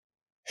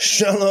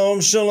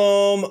Shalom,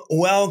 shalom.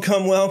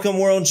 Welcome, welcome,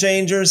 world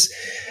changers.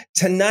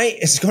 Tonight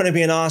is going to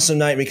be an awesome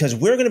night because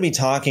we're going to be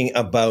talking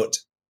about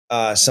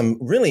some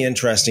really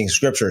interesting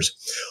scriptures.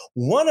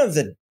 One of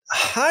the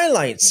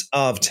highlights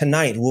of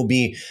tonight will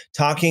be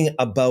talking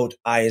about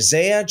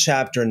Isaiah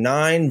chapter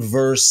 9,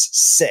 verse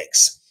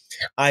 6.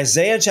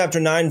 Isaiah chapter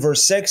 9,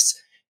 verse 6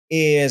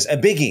 is a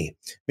biggie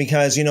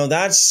because,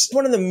 that's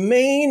one of the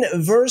main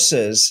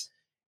verses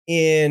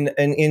in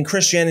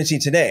Christianity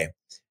today.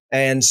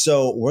 And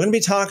so we're going to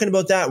be talking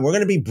about that. We're going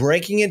to be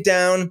breaking it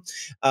down.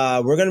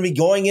 We're going to be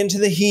going into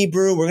the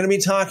Hebrew. We're going to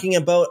be talking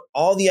about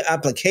all the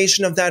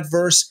application of that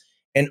verse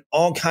and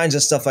all kinds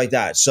of stuff like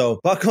that.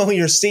 So buckle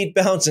your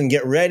seatbelts and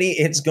get ready.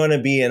 It's going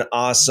to be an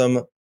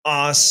awesome,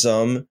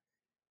 awesome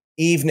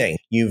evening.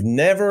 You've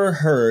never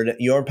heard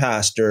your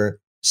pastor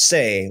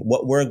say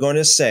what we're going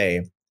to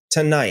say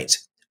tonight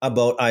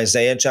about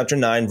Isaiah chapter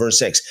 9, verse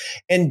 6.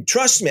 And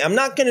trust me, I'm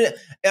not going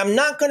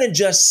to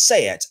just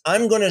say it.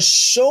 I'm going to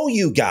show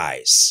you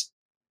guys.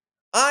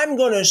 I'm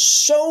going to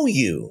show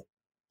you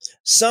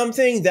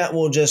something that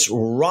will just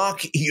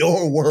rock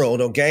your world,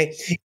 okay?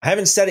 I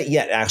haven't said it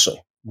yet,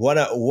 actually.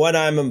 What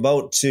I'm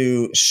about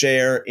to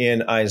share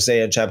in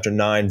Isaiah chapter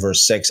 9,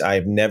 verse 6,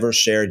 I've never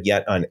shared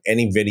yet on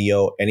any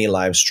video, any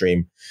live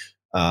stream.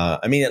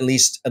 At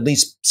least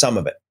some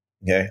of it.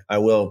 Okay, I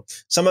will.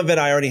 Some of it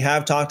I already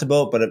have talked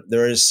about, but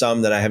there is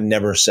some that I have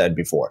never said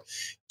before.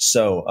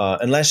 So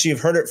unless you've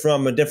heard it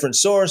from a different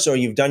source or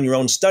you've done your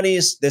own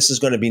studies, this is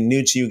going to be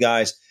new to you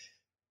guys.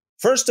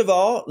 First of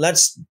all,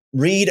 let's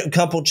read a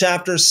couple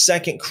chapters,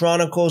 2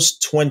 Chronicles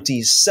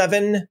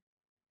 27.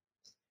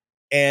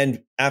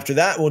 And after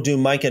that, we'll do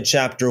Micah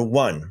chapter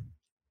 1.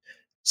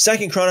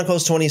 2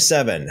 Chronicles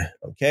 27.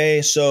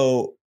 Okay,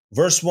 so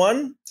verse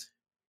 1,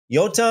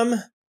 Jotham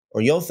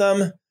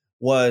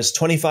was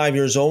 25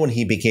 years old when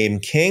he became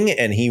king,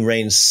 and he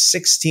reigned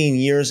 16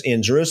 years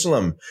in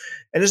Jerusalem.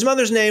 And his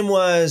mother's name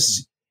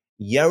was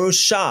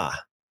Yerushah,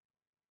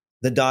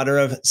 the daughter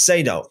of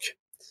Zadok.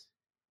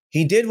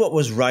 He did what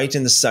was right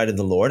in the sight of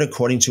the Lord,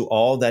 according to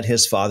all that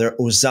his father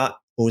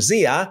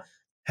Uzziah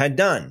had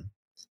done.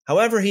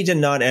 However, he did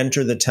not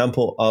enter the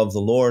temple of the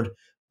Lord,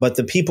 but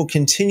the people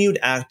continued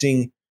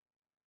acting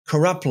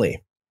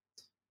corruptly.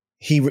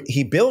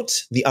 He built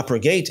the upper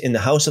gate in the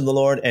house of the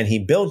Lord, and he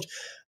built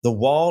the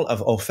wall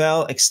of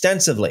Ophel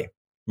extensively.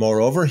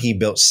 Moreover, he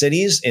built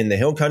cities in the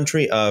hill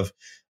country of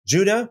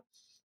Judah.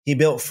 He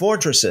built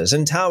fortresses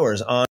and towers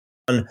on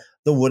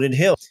the wooded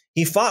hill.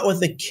 He fought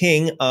with the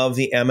king of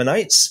the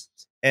Ammonites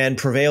and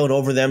prevailed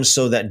over them,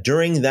 so that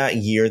during that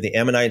year the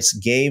Ammonites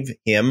gave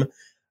him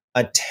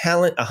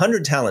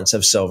 100 talents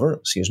of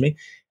silver,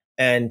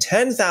 and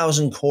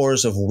 10,000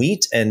 cores of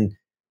wheat and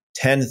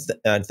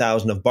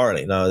 10,000 of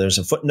barley. Now, there's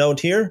a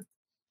footnote here.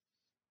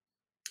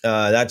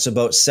 That's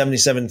about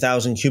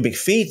 77,000 cubic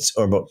feet,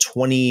 or about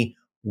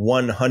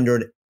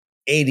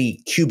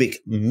 2,180 cubic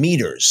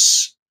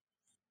meters.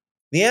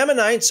 The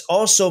Ammonites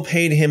also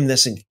paid him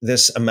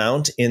this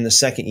amount in the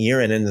second year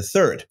and in the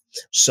third.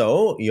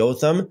 So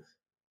Jotham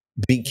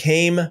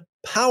became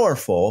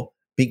powerful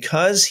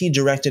because he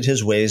directed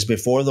his ways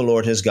before the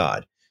Lord his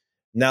God.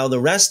 Now the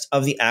rest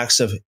of the acts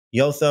of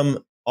Jotham,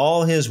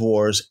 all his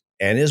wars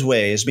and his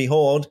ways,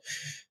 behold,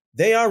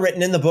 they are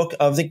written in the book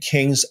of the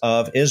kings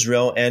of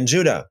Israel and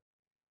Judah.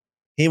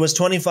 He was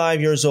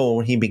 25 years old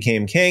when he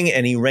became king,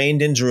 and he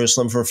reigned in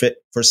Jerusalem for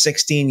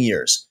 16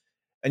 years.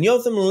 And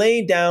Jotham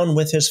lay down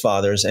with his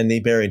fathers, and they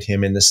buried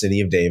him in the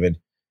city of David.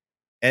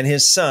 And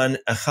his son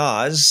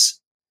Ahaz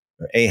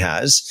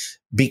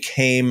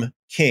became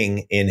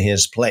king in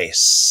his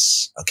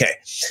place. Okay,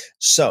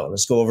 so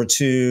let's go over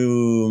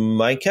to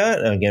Micah.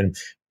 Again,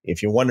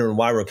 if you're wondering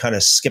why we're kind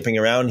of skipping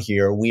around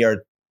here, we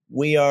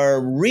are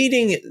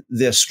reading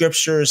the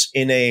scriptures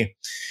in a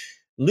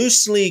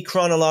loosely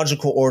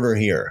chronological order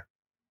here.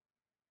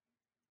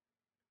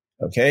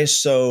 Okay,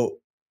 so,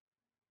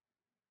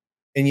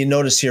 and you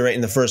notice here, right,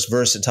 in the first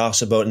verse, it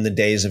talks about in the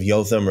days of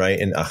Jotham, right,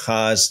 and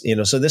Ahaz,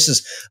 so this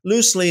is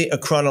loosely a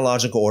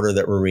chronological order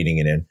that we're reading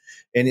it in.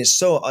 And it's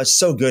so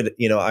good.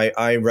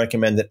 I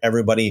recommend that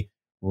everybody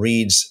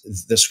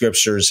reads the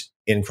scriptures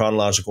in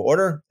chronological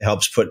order. It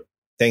helps put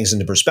things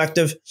into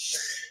perspective.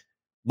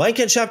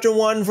 Micah chapter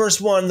 1, verse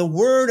 1, the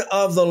word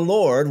of the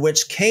Lord,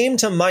 which came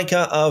to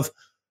Micah of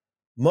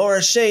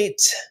Moresheth,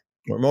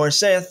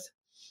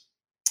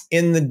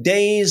 in the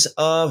days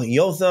of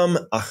Jotham,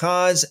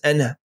 Ahaz,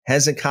 and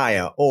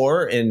Hezekiah,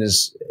 or in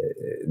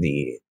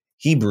the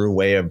Hebrew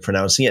way of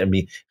pronouncing it, it'd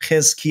be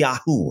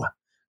Chizkiyahu,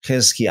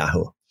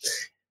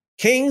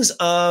 kings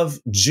of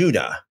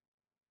Judah,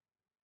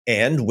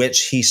 and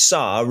which he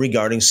saw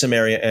regarding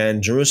Samaria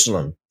and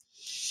Jerusalem.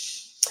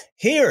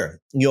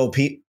 Hear, you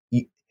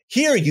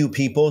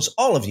peoples,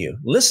 all of you,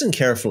 listen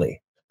carefully,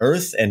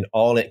 earth and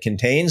all it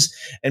contains,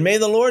 and may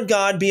the Lord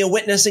God be a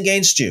witness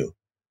against you,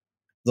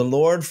 the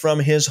Lord from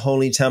his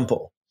holy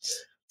temple.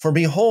 For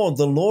behold,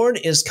 the Lord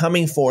is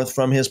coming forth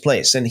from his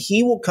place, and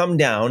he will come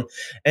down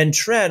and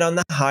tread on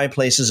the high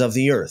places of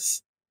the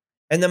earth.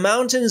 And the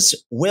mountains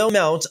will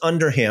melt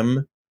under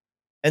him,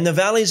 and the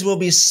valleys will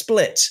be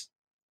split,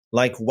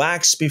 like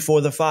wax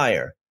before the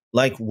fire,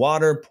 like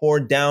water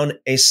poured down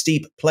a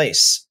steep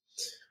place.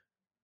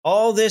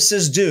 All this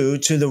is due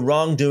to the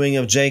wrongdoing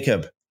of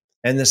Jacob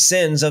and the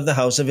sins of the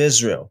house of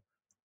Israel.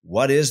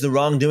 What is the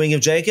wrongdoing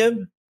of Jacob?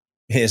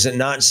 Is it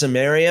not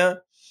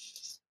Samaria?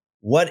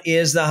 What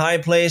is the high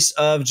place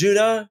of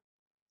Judah?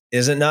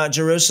 Is it not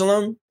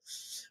Jerusalem?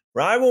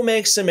 For I will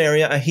make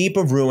Samaria a heap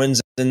of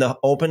ruins in the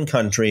open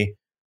country,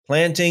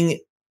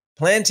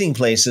 planting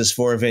places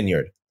for a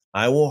vineyard.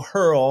 I will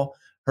hurl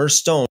her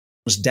stones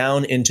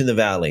down into the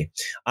valley.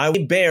 I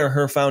will bear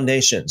her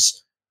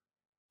foundations.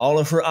 All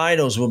of her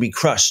idols will be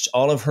crushed.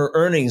 All of her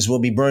earnings will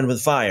be burned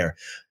with fire.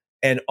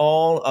 And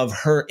all of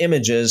her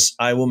images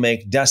I will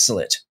make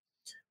desolate.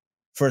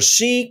 For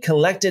she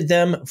collected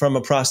them from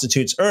a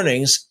prostitute's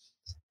earnings,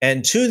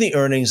 and to the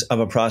earnings of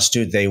a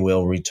prostitute they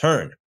will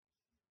return.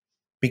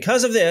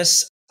 Because of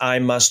this, I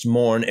must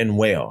mourn and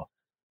wail.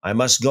 I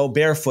must go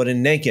barefoot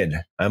and naked.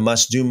 I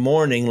must do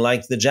mourning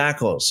like the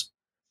jackals,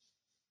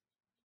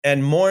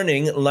 and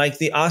mourning like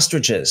the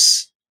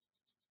ostriches.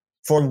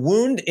 For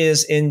wound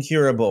is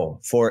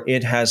incurable, for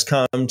it has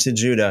come to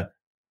Judah.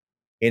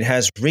 It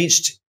has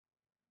reached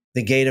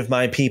the gate of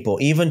my people,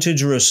 even to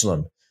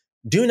Jerusalem.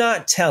 Do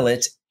not tell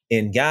it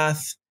in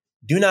Gath.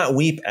 Do not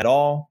weep at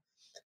all.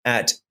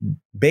 At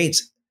Beit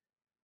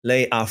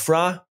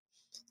Le-Afra,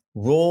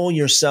 roll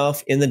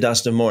yourself in the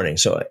dust of mourning.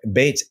 So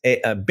Beit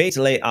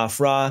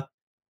Le-Afra,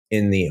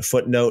 in the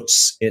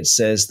footnotes, it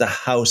says the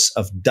house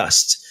of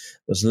dust.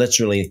 It was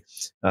literally,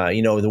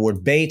 the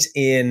word Beit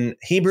in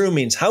Hebrew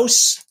means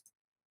house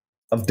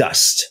of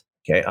dust.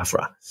 Okay,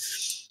 Afra.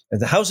 At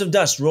the house of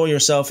dust, roll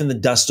yourself in the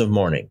dust of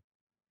mourning.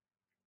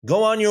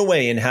 Go on your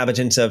way,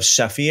 inhabitants of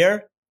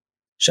Shaphir.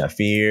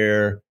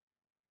 Shaphir,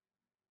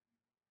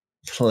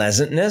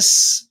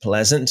 pleasantness,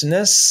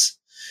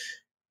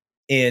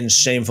 in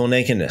shameful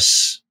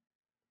nakedness.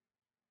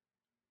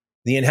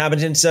 The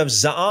inhabitants of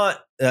Zaanan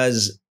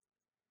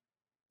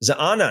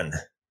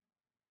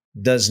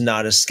does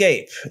not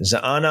escape.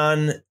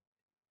 Zaanan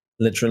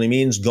literally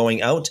means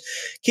going out.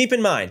 Keep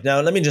in mind,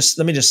 now let me just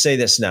say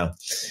this now.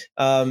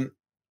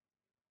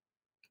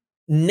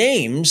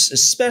 Names,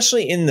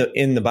 especially in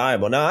the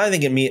Bible. Now, I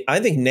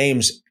think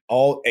names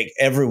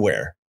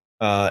everywhere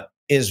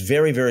is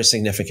very, very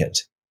significant.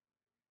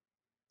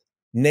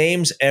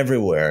 Names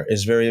everywhere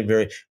is very,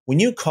 very. When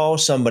you call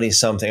somebody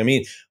something, I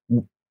mean,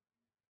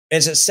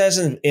 as it says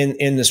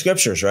in the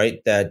scriptures, right,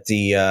 that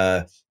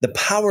the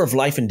power of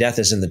life and death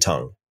is in the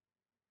tongue.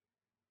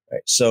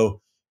 Right?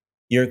 So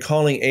you're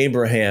calling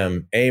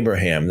Abraham,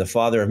 the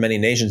father of many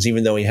nations,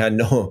 even though he had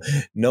no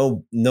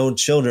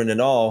children at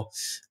all.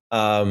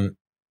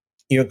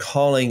 You're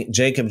calling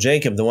Jacob,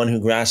 the one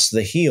who grasps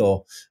the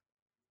heel,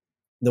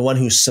 the one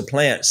who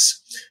supplants,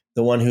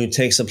 the one who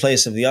takes the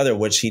place of the other,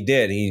 which he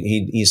did.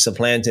 He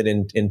supplanted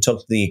and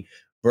took the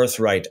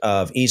birthright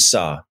of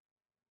Esau,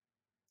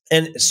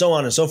 and so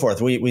on and so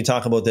forth. We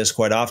talk about this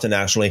quite often,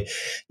 actually.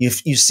 You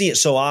see it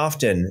so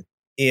often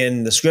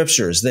in the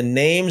scriptures. The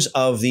names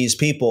of these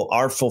people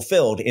are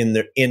fulfilled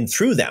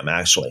through them,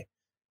 actually.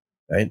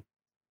 Right?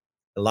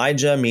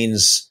 Elijah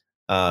means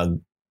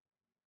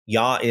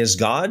Yah is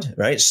God,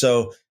 right?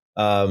 So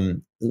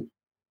the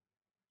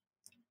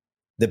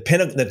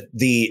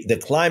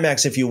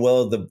climax, if you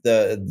will,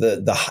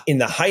 the in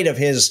the height of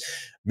his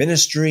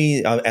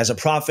ministry as a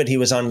prophet, he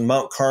was on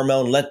Mount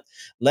Carmel.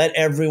 Let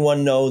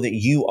everyone know that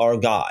you are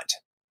God.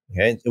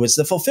 Okay, it was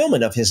the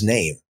fulfillment of his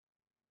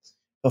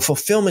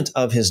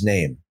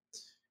name,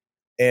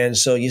 and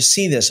so you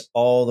see this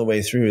all the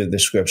way through the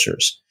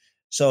scriptures.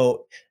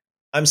 So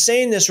I'm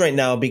saying this right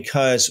now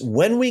because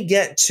when we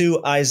get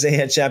to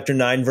Isaiah chapter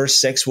 9,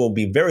 verse 6, will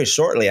be very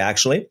shortly,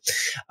 actually,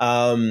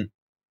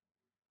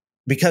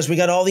 because we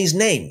got all these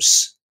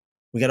names.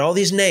 We got all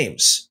these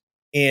names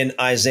in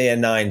Isaiah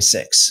 9,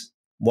 6,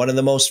 one of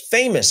the most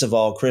famous of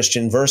all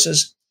Christian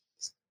verses,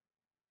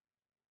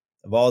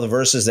 of all the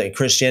verses that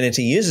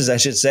Christianity uses, I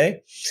should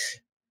say.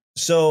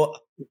 So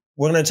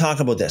we're going to talk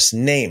about this,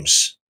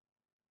 names.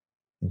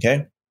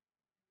 Okay?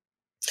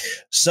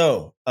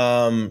 So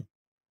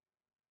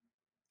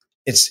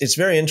it's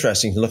very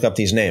interesting to look up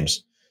these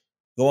names.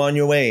 Go on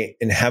your way,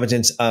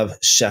 inhabitants of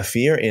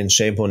Shaphir, in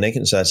shameful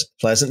nakedness, so that's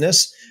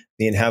pleasantness.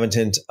 The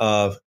inhabitant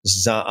of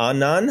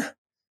Zaanan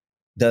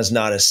does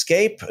not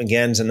escape.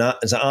 Again,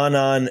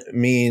 Zaanan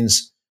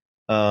means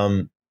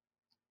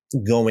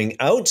going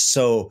out.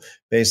 So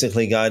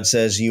basically, God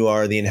says you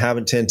are the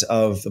inhabitant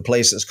of the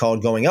place that's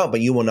called going out,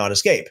 but you will not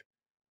escape.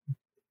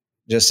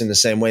 Just in the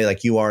same way,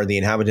 like you are the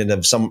inhabitant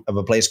of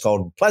a place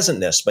called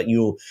pleasantness, but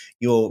you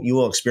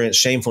will experience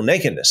shameful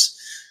nakedness.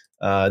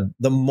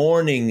 The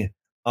mourning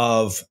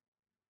of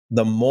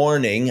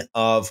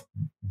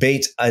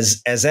Beit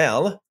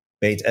Ezel.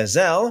 Beit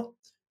Ezel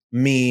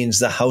means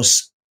the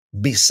house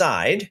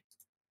beside.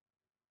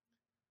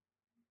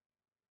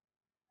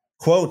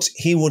 Quote,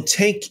 he will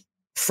take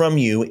from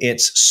you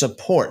its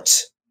support.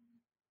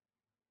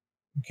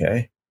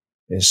 Okay,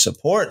 its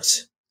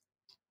support,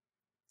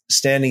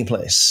 standing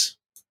place.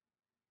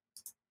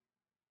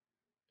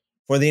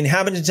 For the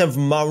inhabitant of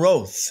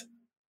Maroth,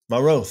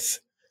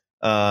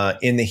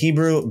 In the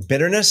Hebrew,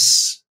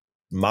 bitterness,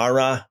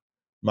 marot,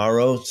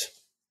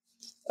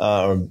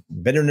 or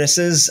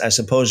bitternesses. I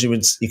suppose you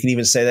can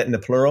even say that in the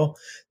plural.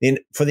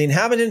 For the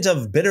inhabitant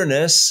of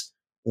bitterness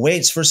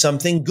waits for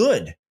something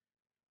good,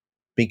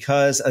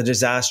 because a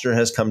disaster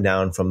has come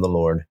down from the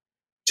Lord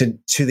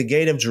to the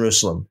gate of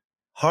Jerusalem.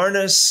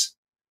 Harness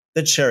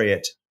the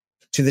chariot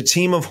to the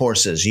team of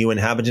horses, you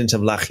inhabitant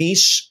of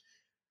Lachish.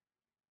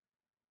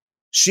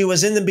 She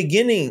was the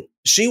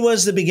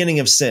beginning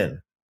of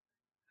sin,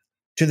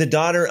 to the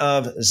daughter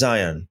of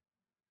Zion,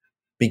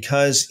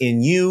 because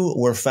in you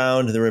were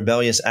found the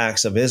rebellious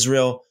acts of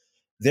Israel.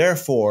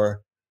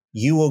 Therefore,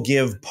 you will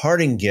give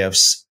parting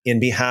gifts in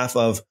behalf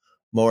of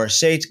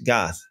Moreshet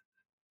Gath.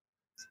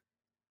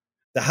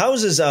 The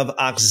houses of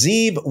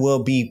Achzib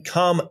will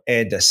become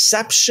a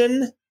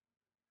deception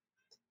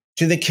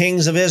to the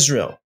kings of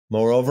Israel.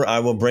 Moreover, I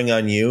will bring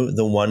on you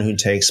the one who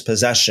takes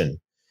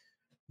possession,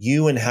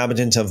 you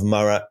inhabitant of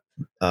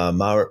Marashah.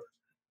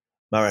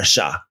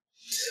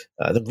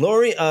 The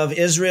glory of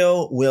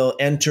Israel will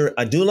enter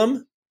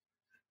Adullam.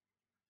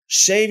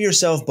 Shave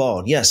yourself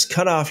bald. Yes,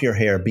 cut off your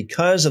hair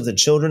because of the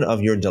children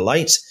of your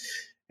delight.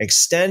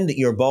 Extend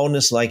your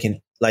baldness like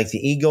the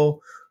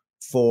eagle,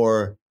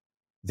 for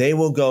they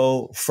will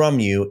go from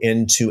you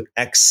into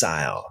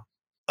exile.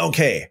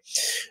 Okay,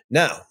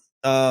 now,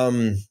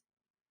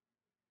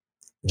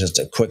 just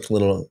a quick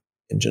little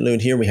interlude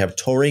here. We have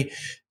Tori.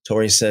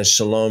 Tori says,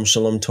 shalom,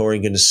 shalom, Tori.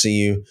 Good to see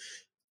you.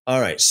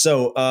 All right,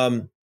 so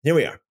here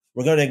we are.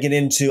 We're going to get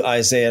into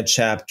Isaiah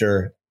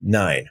chapter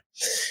 9.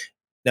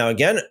 Now,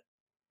 again,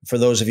 for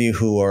those of you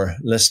who are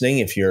listening,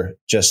 if you're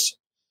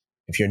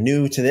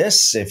new to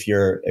this, if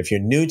you're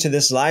new to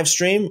this live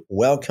stream,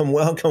 welcome,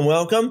 welcome,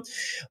 welcome.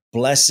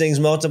 Blessings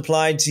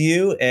multiplied to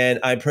you. And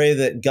I pray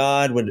that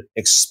God would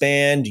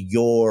expand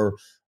your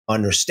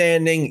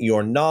understanding,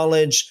 your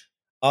knowledge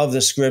of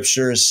the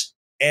scriptures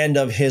and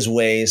of his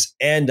ways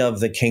and of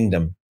the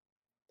kingdom.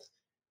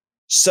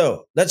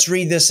 So let's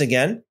read this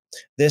again.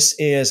 This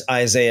is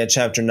Isaiah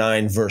chapter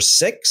 9, verse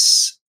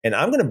 6. And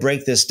I'm going to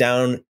break this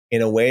down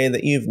in a way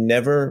that you've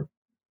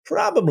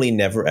probably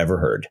never, ever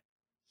heard.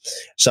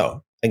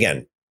 So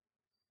again,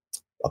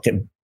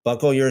 okay,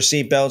 buckle your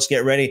seatbelts,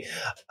 get ready.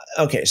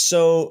 Okay,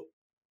 so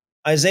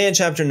Isaiah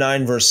chapter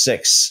 9, verse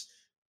 6.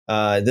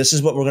 This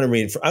is what we're going to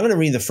read. I'm going to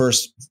read the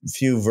first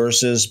few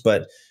verses,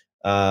 but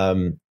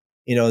the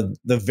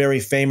very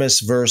famous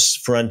verse,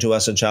 for unto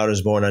us a child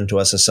is born, unto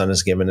us a son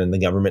is given, and the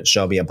government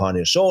shall be upon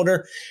his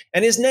shoulder,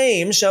 and his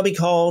name shall be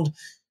called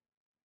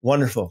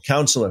Wonderful,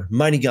 Counselor,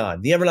 Mighty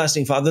God, the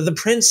Everlasting Father, the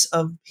Prince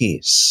of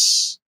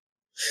Peace.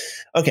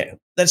 Okay,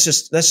 let's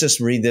just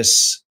read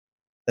this.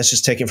 Let's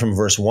just take it from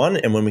verse 1,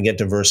 and when we get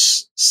to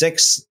verse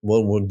 6,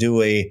 we'll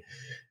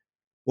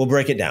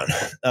break it down.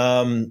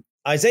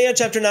 Isaiah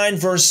chapter 9,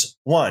 verse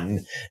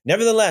 1.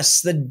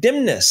 Nevertheless, the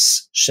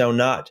dimness shall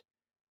not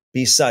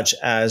be such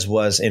as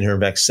was in her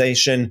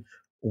vexation,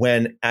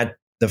 when at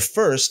the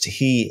first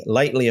he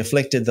lightly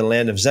afflicted the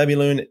land of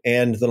Zebulun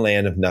and the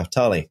land of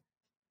Naphtali,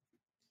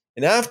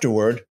 and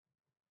afterward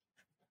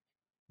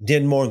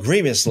did more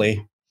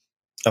grievously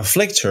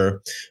afflict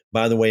her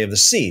by the way of the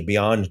sea,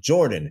 beyond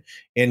Jordan,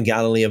 in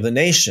Galilee of the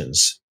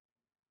nations.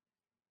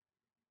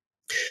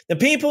 The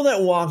people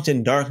that walked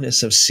in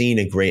darkness have seen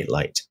a great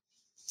light.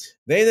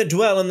 They that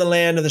dwell in the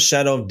land of the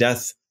shadow of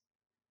death,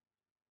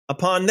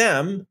 upon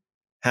them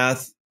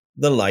hath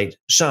the light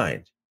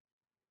shined.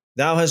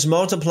 Thou hast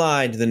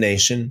multiplied the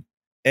nation,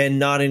 and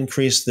not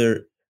increased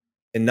the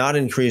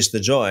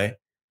joy.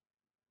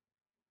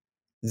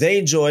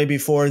 They joy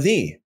before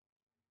thee,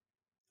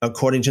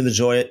 according to the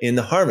joy in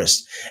the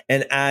harvest,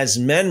 and as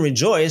men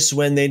rejoice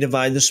when they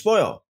divide the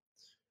spoil.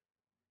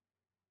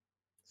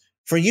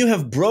 For you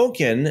have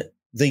broken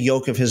the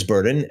yoke of his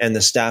burden, and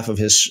the staff of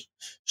his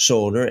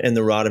shoulder, and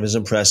the rod of his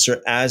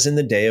oppressor, as in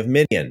the day of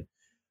Midian.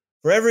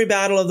 For every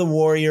battle of the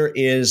warrior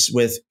is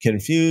with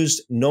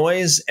confused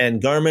noise,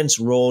 and garments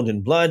rolled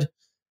in blood,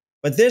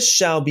 but this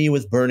shall be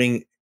with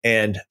burning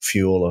and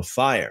fuel of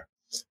fire.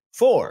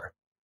 For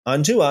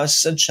unto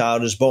us a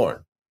child is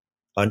born,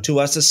 unto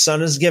us a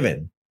son is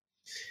given,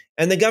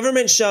 and the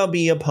government shall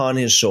be upon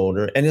his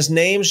shoulder, and his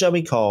name shall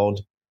be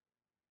called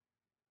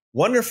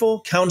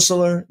Wonderful,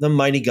 Counselor, the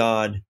Mighty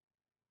God,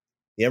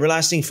 the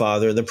Everlasting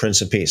Father, the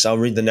Prince of Peace. I'll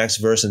read the next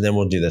verse and then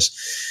we'll do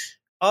this.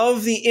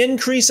 Of the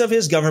increase of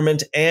his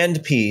government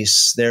and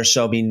peace there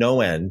shall be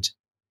no end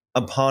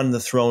upon the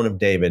throne of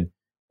David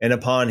and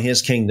upon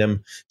his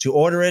kingdom, to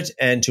order it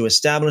and to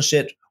establish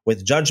it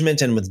with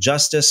judgment and with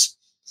justice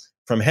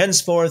from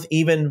henceforth,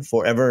 even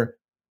forever.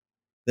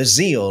 The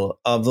zeal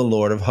of the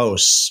Lord of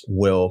hosts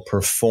will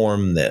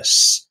perform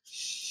this.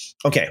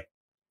 Okay.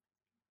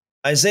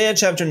 Isaiah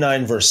chapter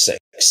 9, verse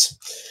 6.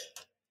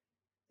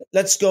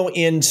 Let's go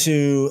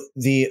into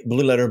the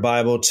Blue Letter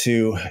Bible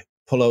to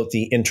pull out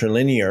the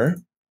interlinear.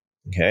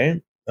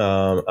 Okay.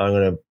 I'm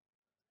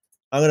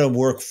gonna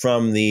work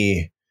from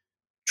the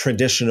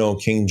traditional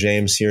King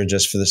James here,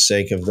 just for the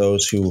sake of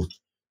those who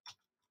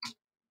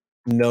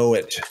know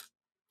it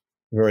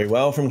very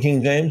well from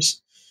King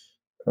James.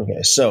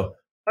 Okay, so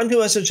Unto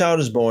us a child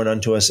is born,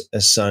 unto us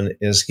a son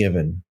is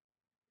given,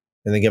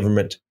 and the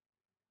government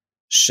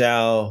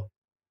shall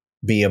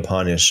be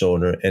upon his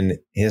shoulder, and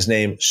his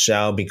name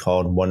shall be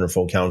called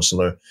Wonderful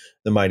Counselor,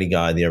 the Mighty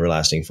God, the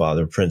Everlasting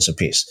Father, Prince of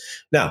Peace.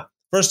 Now,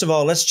 first of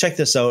all, let's check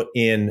this out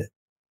in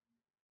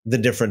the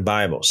different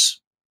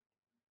Bibles.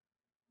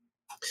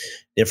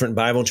 Different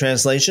Bible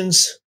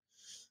translations.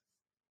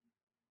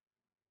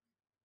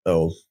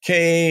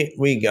 Okay,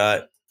 we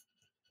got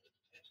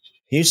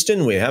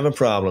Houston. We have a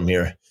problem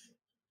here.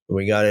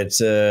 We got it.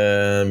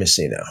 Let me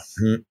see now.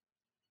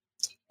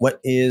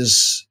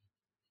 Let's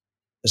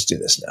do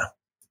this now.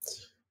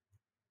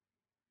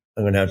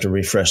 I'm going to have to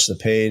refresh the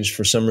page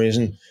for some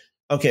reason.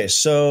 Okay,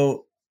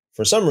 so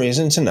for some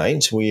reason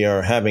tonight, we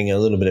are having a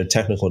little bit of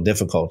technical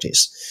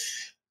difficulties.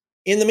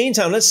 In the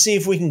meantime, let's see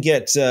if we can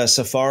get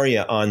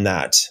Safaria on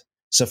that.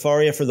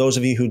 Safaria, for those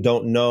of you who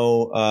don't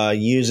know,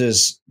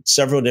 uses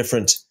several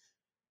different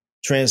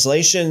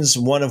translations,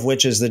 one of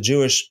which is the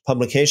Jewish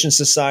Publication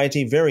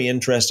Society. Very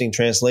interesting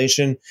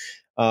translation.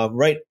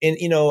 Right. And,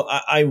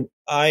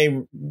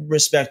 I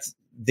respect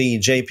the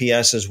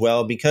JPS as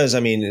well, because,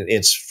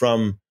 it's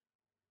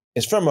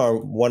from our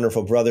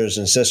wonderful brothers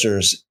and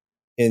sisters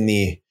in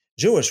the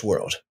Jewish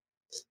world.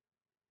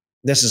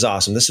 This is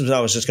awesome. This is what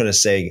I was just going to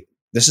say.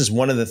 This is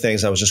one of the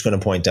things I was just going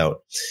to point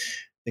out.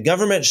 The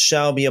government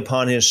shall be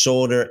upon his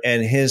shoulder,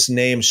 and his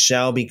name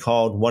shall be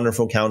called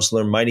Wonderful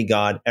Counselor, Mighty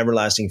God,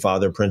 Everlasting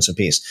Father, Prince of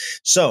Peace.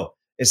 So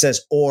it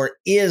says, or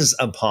is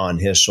upon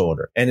his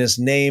shoulder, and his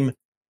name,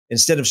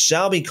 instead of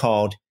shall be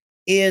called,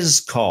 is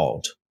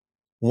called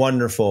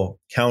Wonderful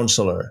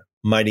Counselor,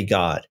 Mighty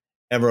God,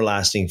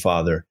 Everlasting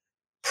Father,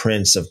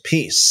 Prince of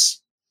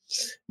Peace.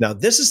 Now,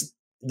 this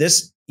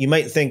you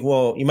might think,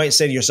 well, you might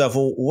say to yourself,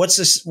 well, what's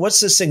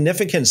the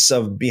significance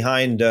of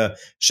behind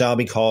shall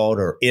be called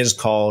or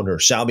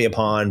shall be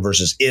upon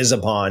versus is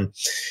upon?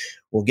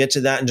 We'll get to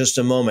that in just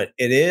a moment.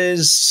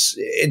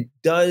 It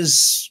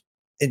does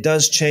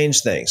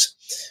change things.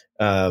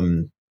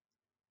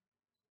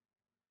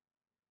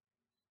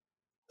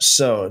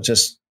 So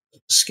just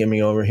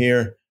skimming over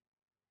here,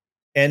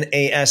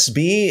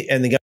 NASB,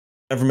 and the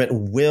government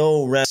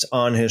will rest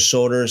on his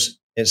shoulders.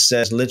 It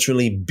says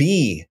literally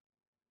be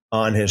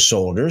on his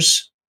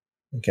shoulders.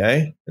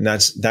 Okay. And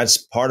that's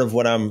part of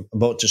what I'm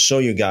about to show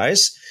you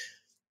guys.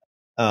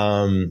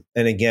 And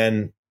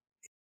again,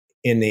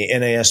 in the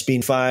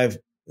NASB 5,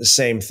 the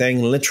same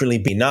thing, literally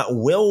be, not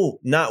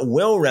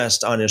will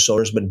rest on his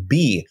shoulders, but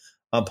be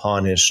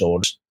upon his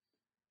shoulders.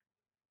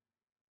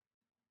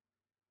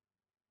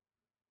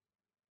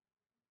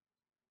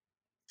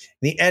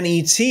 The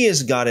NET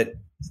has got it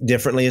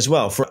differently as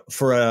well.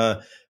 For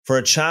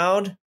a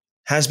child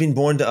has been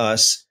born to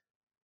us,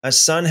 a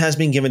son has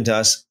been given to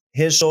us.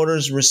 His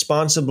shoulders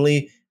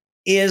responsibility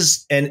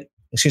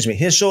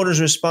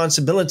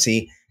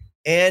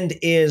and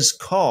is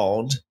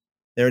called.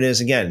 There it is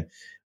again.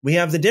 We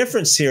have the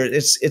difference here.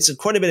 It's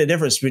quite a bit of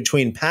difference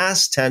between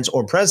past tense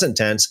or present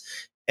tense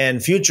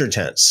and future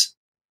tense.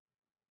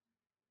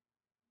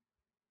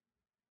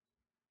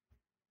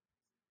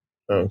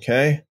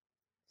 Okay.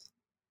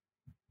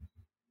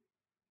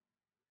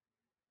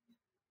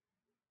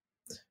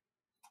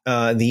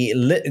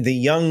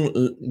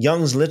 The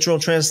Young's literal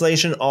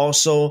translation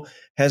also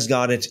has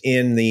got it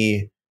in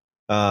the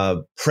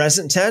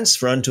present tense.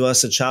 For unto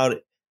us a child,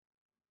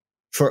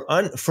 for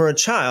a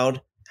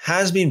child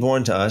has been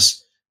born to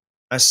us,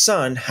 a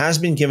son has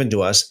been given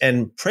to us,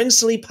 and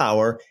princely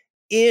power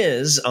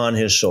is on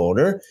his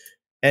shoulder,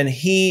 and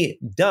he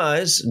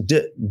doth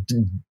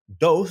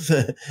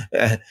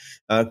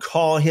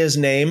call his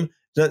name.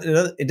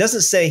 It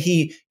doesn't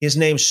say his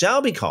name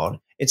shall be called.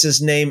 It's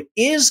his name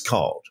is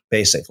called,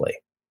 basically.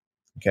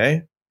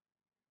 Okay.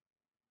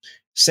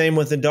 Same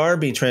with the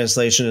Darby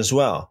translation as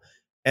well.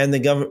 And the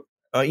government,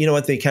 you know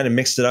what? They kind of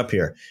mixed it up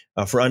here.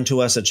 For unto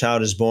us a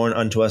child is born,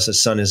 unto us a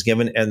son is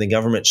given, and the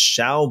government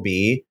shall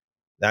be.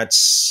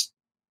 That's,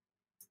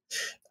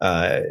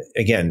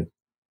 again,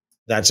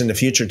 that's in the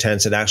future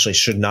tense. It actually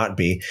should not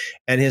be.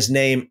 And his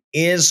name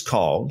is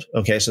called.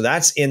 Okay. So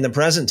that's in the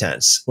present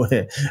tense.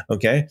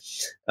 Okay.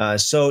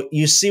 So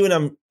you see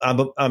what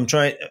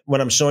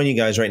what I'm showing you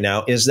guys right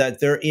now is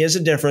that there is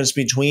a difference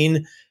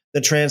between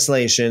the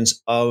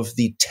translations of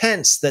the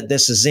tense that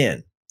this is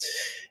in.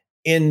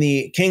 In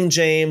the King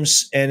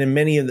James and in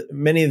many of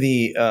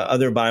the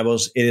other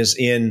Bibles, it is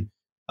in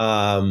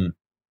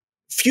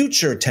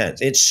future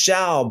tense. It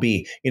shall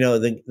be,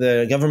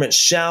 the government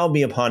shall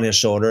be upon his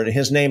shoulder and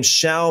his name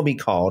shall be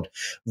called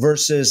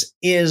versus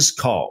is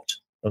called.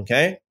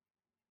 Okay.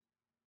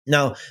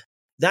 Now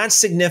that's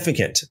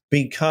significant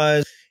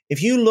because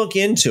if you look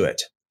into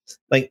it,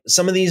 like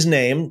some of these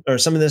names or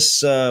some of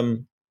this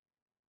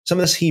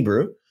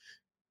Hebrew.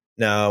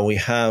 Now we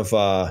have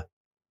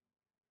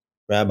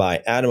Rabbi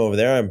Adam over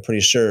there. I'm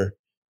pretty sure,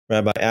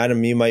 Rabbi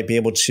Adam, you might be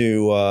able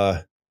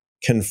to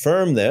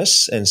confirm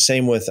this. And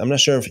same with, I'm not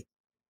sure if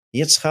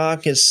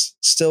Yitzhak is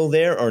still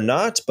there or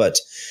not, but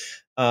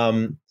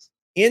in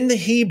the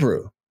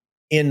Hebrew,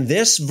 in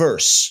this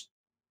verse,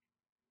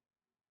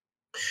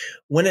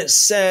 when it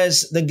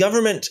says the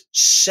government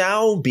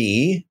shall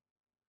be,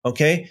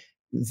 okay,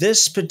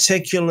 this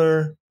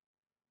particular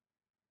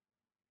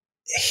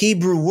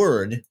Hebrew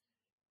word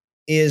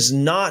is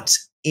not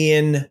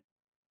in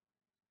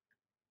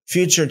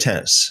future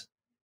tense.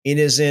 It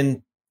is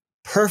in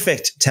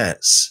perfect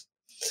tense.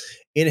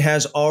 It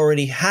has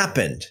already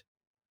happened,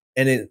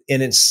 and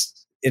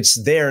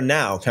it's there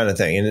now, kind of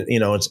thing. And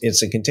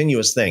it's a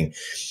continuous thing.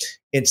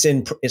 It's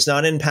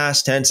not in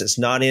past tense. It's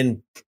not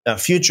in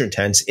future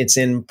tense. It's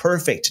in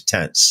perfect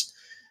tense.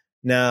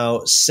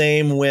 Now,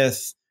 same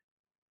with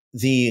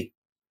the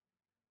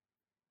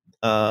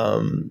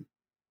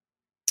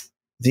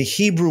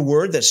Hebrew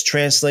word that's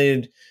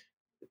translated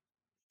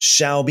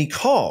shall be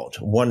called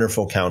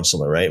Wonderful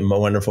Counselor, right?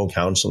 Wonderful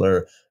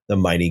Counselor, the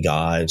Mighty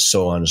God,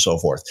 so on and so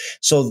forth.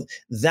 So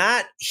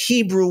that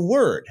Hebrew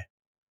word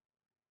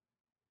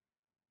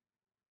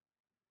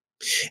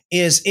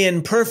is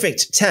in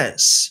perfect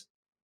tense.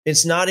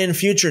 It's not in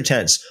future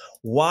tense.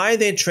 Why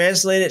they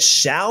translate it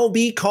shall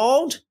be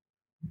called?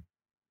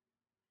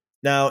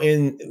 Now,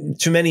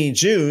 to many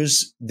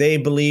Jews, they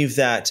believe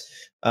that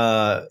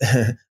a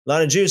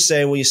lot of Jews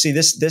say, well, you see,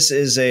 this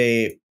is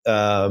a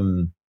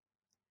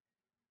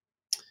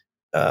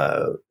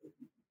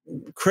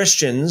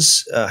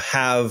Christians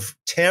have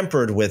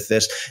tampered with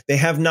this. They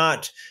have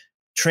not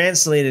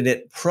translated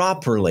it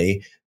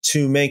properly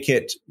to make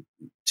it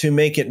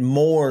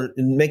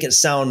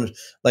sound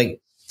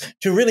like,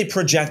 to really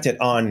project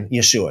it on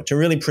Yeshua, to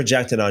really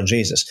project it on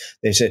Jesus.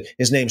 They said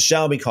his name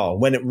shall be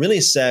called, when it really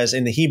says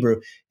in the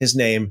Hebrew, his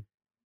name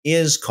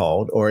is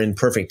called, or in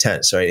perfect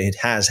tense, right? It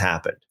has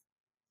happened,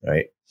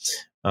 right?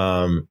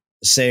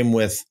 Same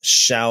with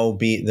shall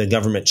be, the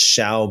government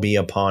shall be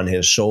upon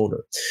his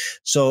shoulder.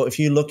 So if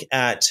you look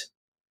at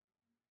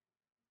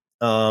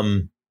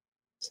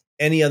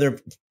any other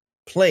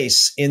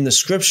place in the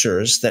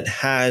scriptures that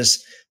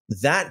has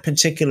that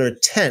particular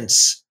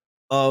tense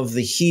of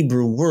the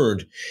Hebrew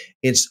word,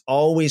 it's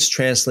always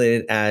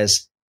translated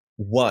as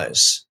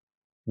was,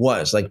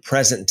 like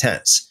present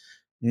tense,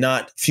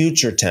 not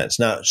future tense,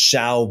 not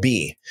shall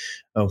be.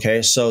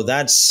 Okay, so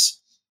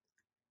that's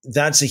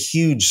a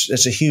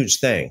huge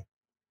thing.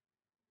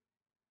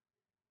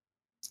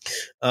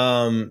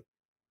 Now,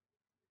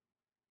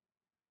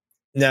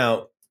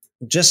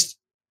 just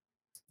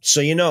so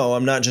you know,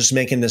 I'm not just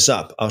making this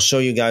up. I'll show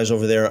you guys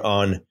over there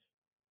on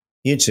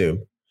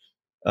YouTube.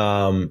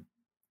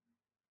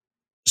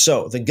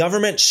 So the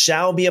government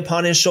shall be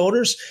upon his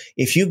shoulders.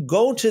 If you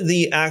go to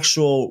the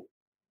actual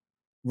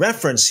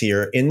reference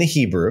here in the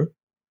Hebrew,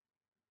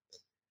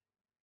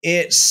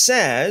 it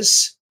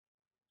says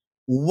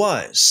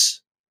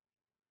was,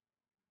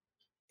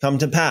 come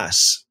to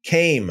pass,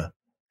 came,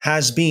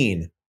 has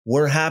been,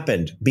 were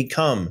happened,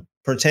 become,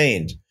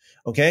 pertained.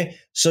 Okay,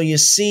 so you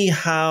see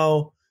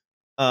how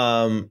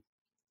it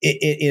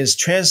is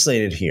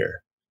translated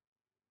here.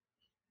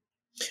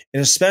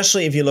 And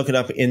especially if you look it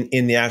up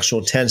in the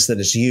actual tense that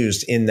is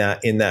used in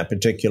that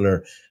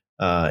particular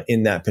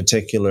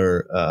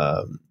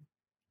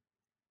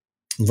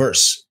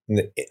verse,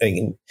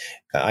 in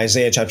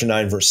Isaiah chapter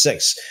 9, verse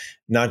 6,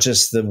 not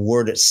just the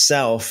word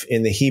itself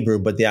in the Hebrew,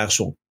 but the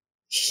actual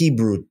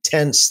Hebrew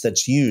tense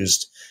that's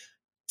used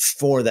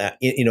for that,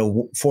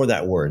 for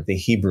that word, the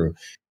Hebrew.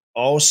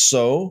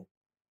 Also,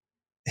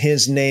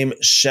 his name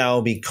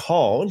shall be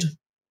called.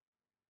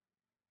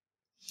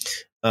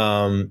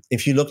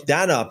 If you look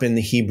that up in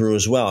the Hebrew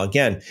as well,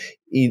 again,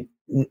 you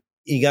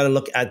got to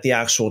look at the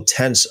actual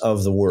tense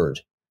of the word.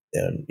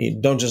 And you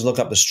don't just look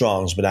up the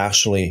Strongs, but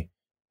actually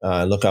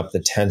look up the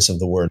tense of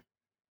the word.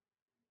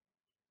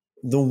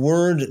 The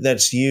word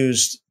that's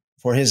used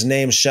for his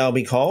name shall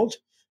be called,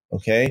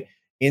 okay,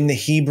 in the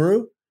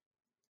Hebrew,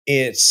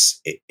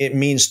 it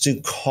means to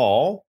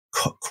call,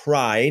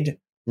 cried,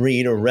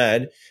 read or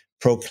read,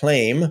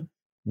 proclaim,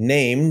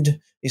 named.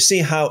 You see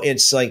how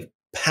it's like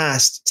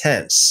past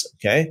tense,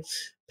 okay?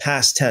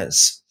 Past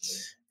tense.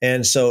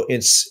 And so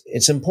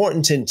it's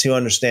important to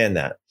understand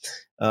that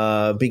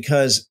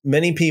because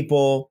many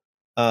people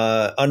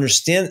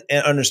understand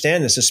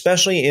this,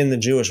 especially in the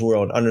Jewish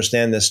world,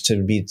 understand this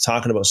to be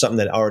talking about something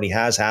that already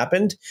has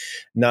happened,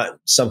 not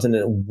something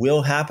that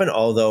will happen.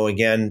 Although,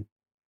 again,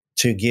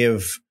 to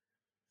give,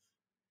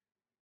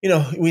 you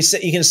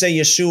can say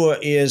Yeshua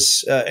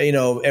is,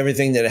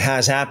 everything that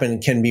has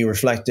happened can be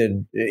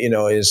reflected,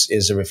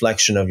 is a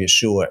reflection of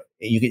Yeshua.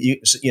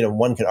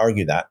 One could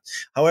argue that.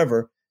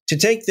 However, to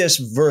take this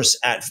verse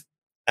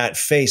at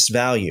face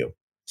value,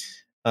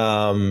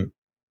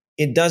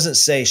 it doesn't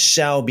say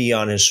shall be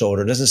on his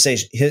shoulder. It doesn't say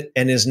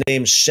and his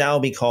name shall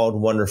be called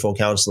Wonderful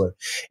Counselor.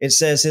 It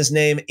says his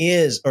name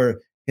is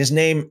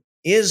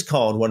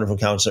called Wonderful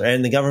Counselor,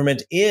 and the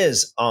government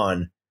is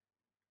on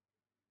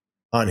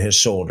his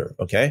shoulder.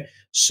 Okay.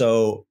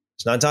 So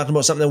it's not talking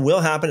about something that will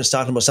happen. It's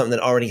talking about something that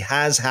already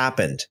has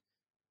happened.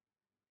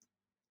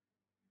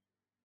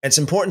 It's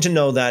important to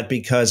know that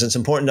because it's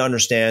important to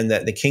understand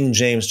that the King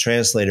James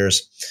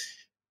translators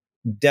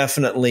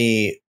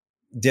definitely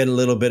did a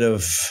little bit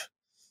of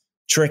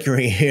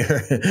trickery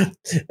here.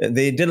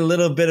 They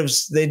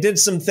did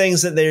some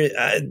things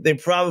that they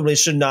probably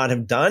should not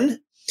have done.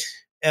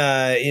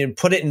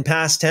 Put it in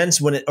past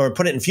tense or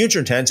put it in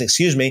future tense,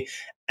 excuse me,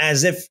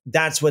 as if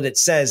that's what it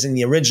says in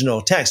the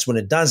original text when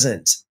it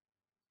doesn't.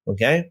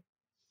 Okay.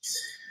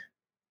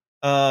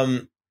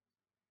 Okay.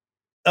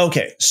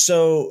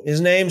 So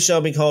his name shall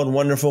be called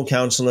Wonderful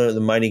Counselor, the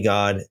Mighty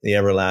God, the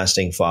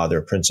Everlasting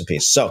Father, Prince of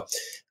Peace. So,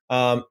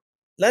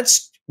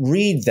 let's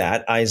read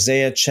that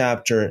Isaiah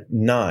chapter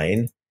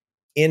 9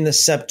 in the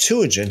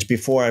Septuagint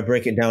before I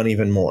break it down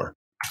even more.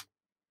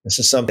 This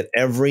is something that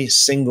every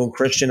single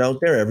Christian out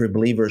there, every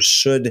believer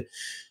should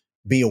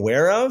be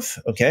aware of.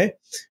 Okay.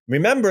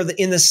 Remember that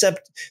in the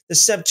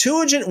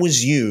Septuagint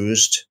was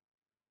used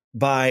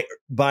by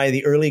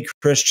the early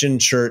Christian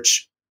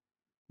church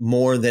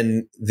more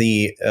than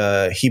the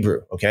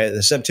Hebrew. Okay.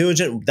 The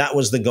Septuagint, that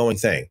was the going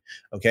thing.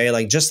 Okay.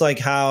 Like, just like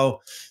how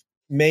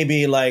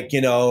maybe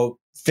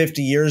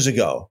 50 years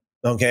ago,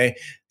 okay,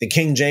 the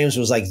King James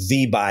was like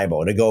the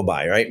Bible to go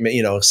by, right?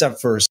 Except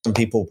for some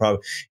people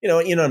probably, you know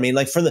what I mean?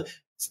 Like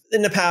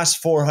in the past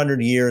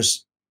 400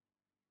 years,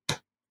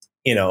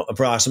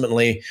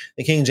 approximately,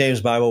 the King James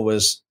Bible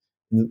was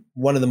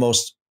one of the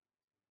most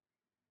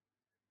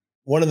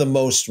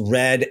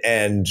read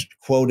and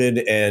quoted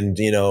and,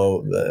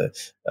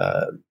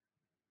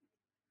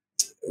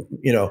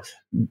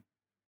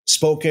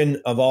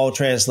 spoken of all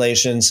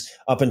translations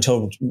up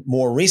until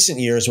more recent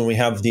years when we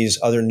have these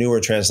other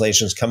newer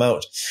translations come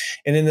out.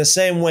 And in the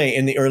same way,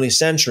 in the early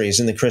centuries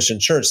in the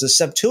Christian church, the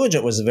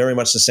Septuagint was very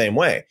much the same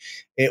way.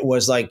 It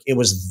was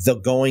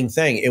the going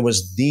thing. It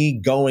was the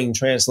going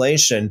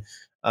translation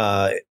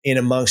in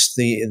amongst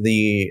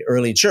the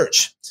early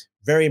church.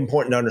 Very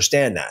important to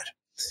understand that.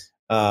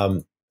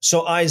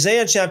 So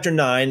Isaiah chapter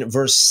 9,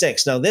 verse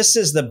 6. Now, this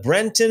is the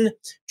Brenton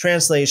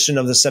translation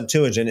of the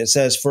Septuagint. It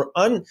says, For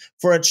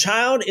a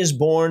child is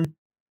born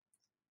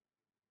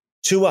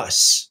to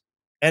us,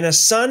 and a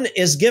son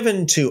is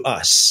given to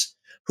us,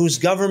 whose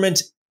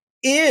government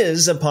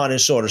is upon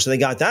his shoulder. So they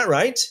got that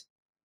right.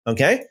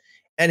 Okay.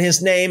 And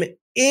his name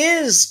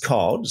is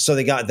called. So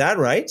they got that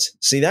right.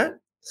 See that?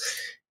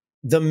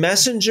 The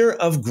messenger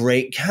of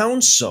great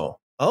counsel.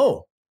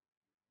 Oh,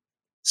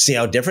 see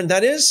how different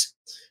that is?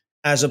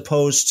 As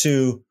opposed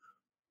to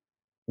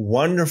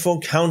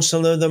Wonderful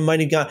Counselor, the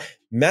Mighty God,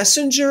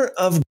 messenger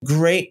of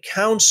great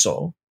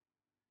counsel,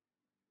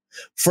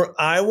 for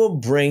I will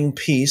bring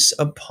peace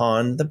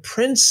upon the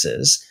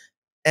princes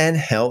and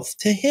health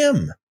to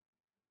him.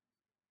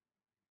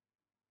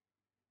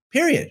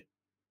 Period.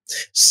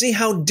 See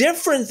how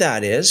different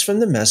that is from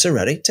the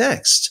Masoretic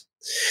text.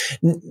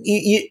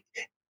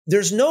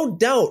 There's no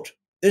doubt.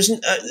 It's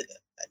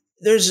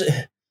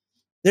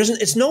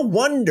no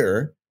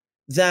wonder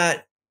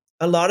that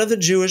a lot of the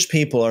Jewish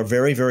people are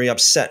very, very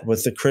upset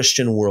with the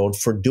Christian world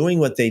for doing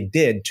what they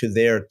did to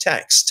their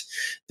text,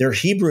 their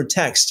Hebrew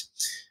text,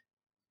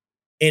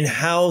 in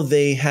how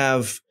they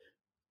have,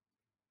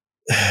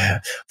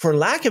 for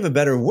lack of a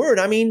better word,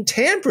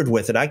 tampered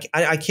with it.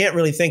 I can't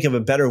really think of a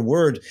better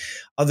word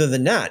other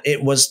than that.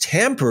 It was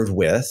tampered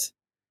with,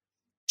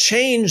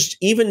 changed,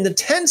 even the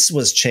tense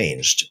was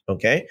changed,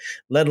 okay?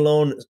 Let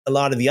alone a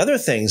lot of the other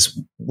things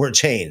were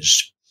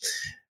changed.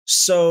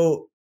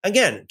 So,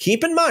 again,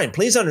 keep in mind,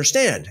 please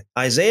understand,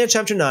 Isaiah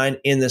chapter 9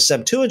 in the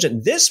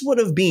Septuagint, this would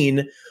have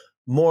been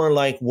more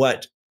like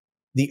what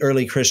the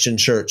early Christian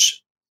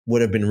church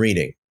would have been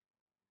reading.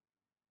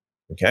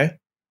 Okay?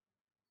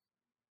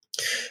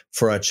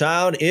 For a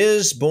child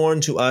is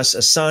born to us,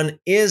 a son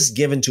is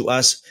given to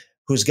us,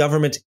 whose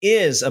government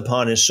is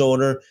upon his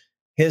shoulder.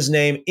 His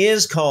name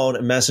is called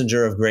a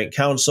messenger of great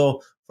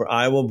counsel, for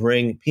I will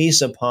bring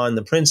peace upon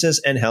the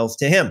princes and health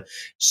to him.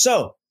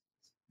 So,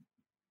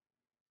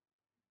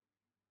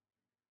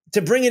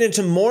 to bring it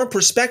into more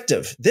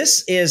perspective,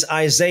 this is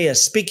Isaiah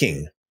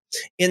speaking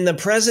in the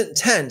present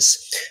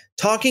tense,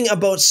 talking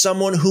about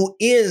someone who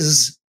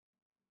is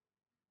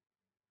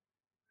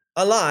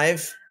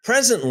alive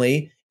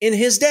presently in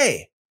his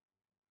day.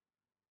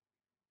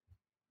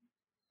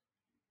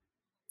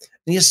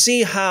 And you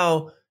see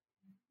how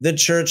the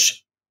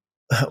church,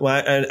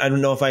 well, I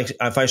don't know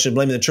if I should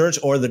blame the church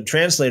or the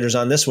translators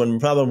on this one.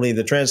 Probably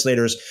the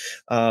translators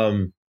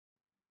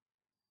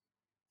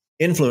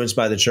influenced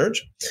by the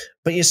church,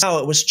 but you see how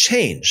it was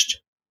changed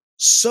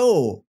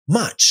so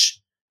much.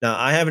 Now,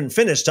 I haven't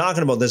finished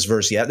talking about this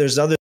verse yet. There's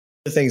other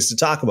things to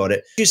talk about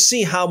it. You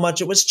see how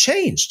much it was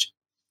changed.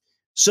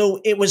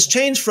 So it was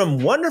changed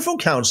from Wonderful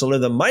Counselor,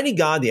 the Mighty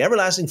God, the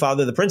Everlasting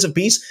Father, the Prince of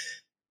Peace.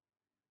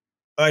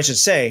 Or I should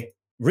say,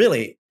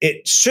 really,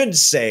 it should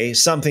say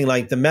something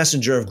like the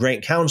Messenger of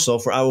Great Counsel,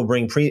 for I will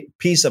bring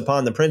peace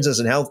upon the princes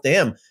and health to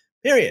him.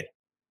 Period.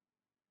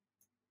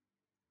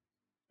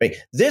 Right.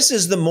 This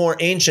is the more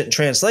ancient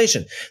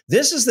translation.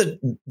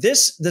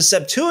 The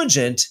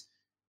Septuagint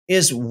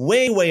is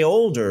way, way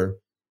older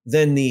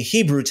than the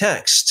Hebrew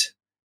text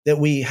that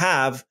we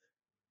have,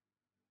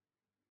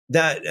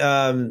 that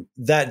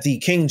the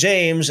King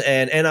James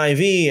and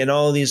NIV and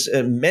all these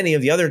many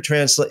of the other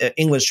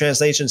English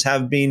translations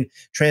have been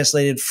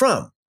translated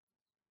from.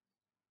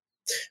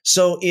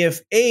 So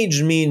if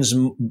age means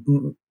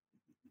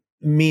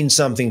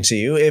something to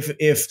you,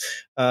 if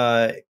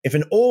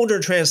an older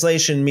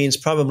translation means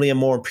probably a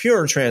more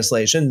pure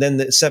translation, then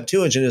the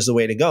Septuagint is the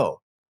way to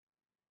go.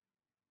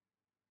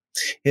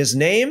 His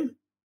name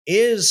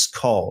is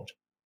called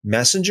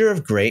Messenger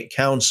of Great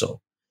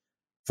Counsel,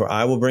 for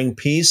I will bring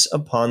peace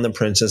upon the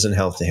princes and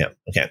health to him.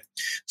 Okay,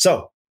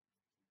 so,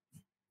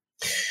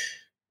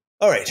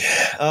 all right.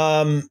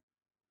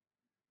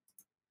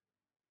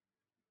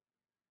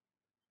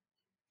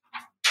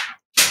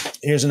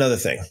 Here's another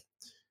thing.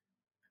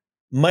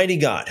 Mighty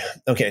God.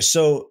 Okay,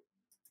 so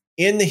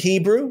in the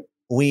Hebrew,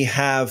 we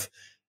have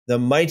the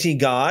mighty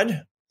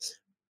God.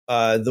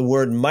 The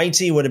word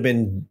mighty would have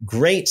been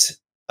great.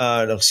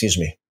 No, excuse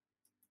me.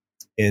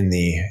 In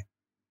the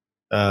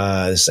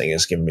this thing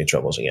is giving me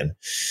troubles again.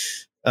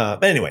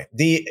 But anyway,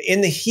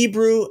 in the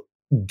Hebrew,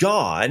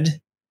 God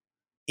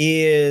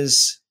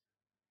is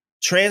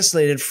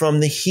translated from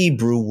the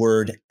Hebrew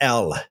word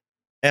El.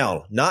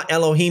 El, not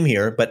Elohim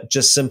here, but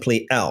just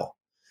simply El.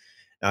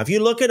 Now, if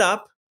you look it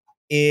up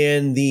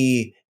in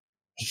the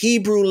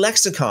Hebrew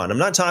lexicon, I'm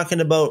not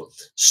talking about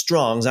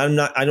Strong's. I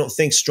don't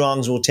think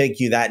Strong's will take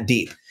you that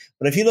deep.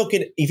 But if you look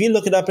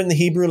it up in the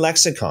Hebrew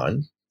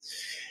lexicon,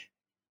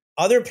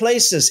 other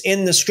places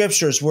in the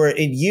scriptures where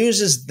it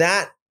uses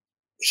that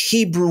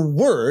Hebrew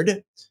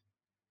word,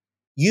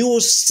 you will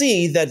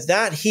see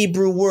that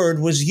Hebrew word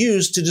was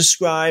used to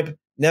describe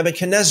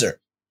Nebuchadnezzar.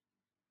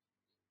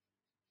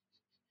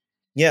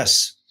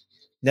 Yes,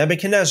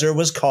 Nebuchadnezzar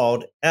was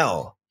called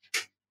El,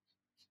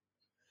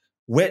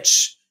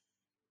 which,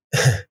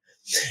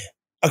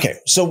 okay,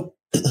 so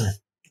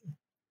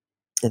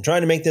I'm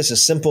trying to make this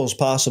as simple as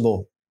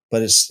possible,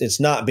 but it's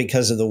not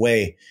because of the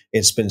way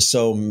it's been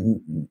so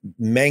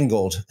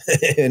mangled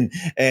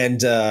and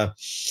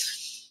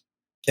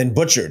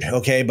butchered,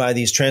 okay, by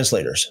these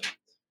translators.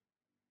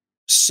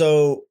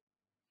 So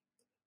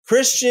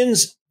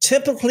Christians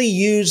typically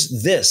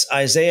use this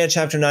Isaiah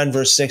chapter 9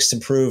 verse 6 to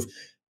prove,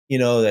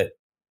 that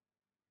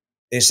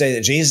they say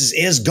that Jesus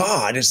is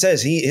God. It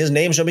says his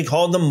name shall be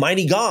called the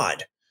mighty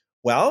God.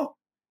 Well,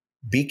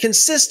 be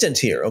consistent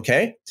here,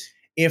 okay?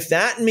 If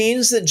that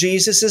means that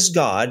Jesus is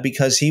God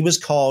because he was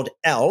called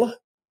El,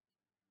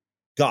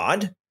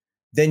 God,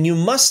 then you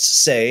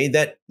must say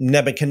that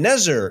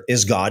Nebuchadnezzar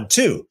is God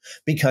too,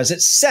 because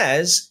it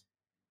says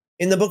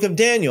in the book of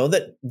Daniel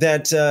that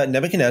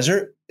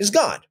Nebuchadnezzar is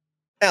God.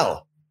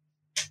 El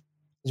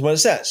is what it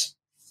says.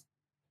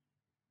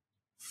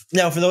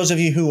 Now, for those of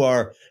you who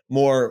are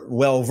more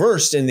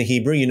well-versed in the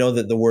Hebrew, you know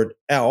that the word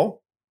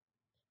El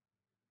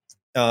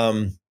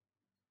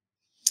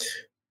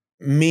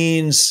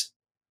means,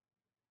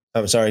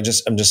 I'm sorry, I'm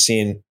just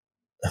seeing,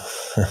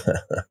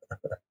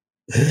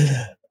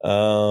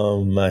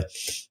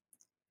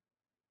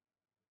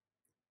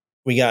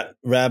 we got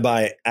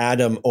Rabbi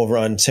Adam over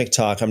on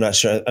TikTok. I'm not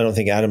sure. I don't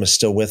think Adam is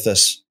still with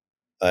us.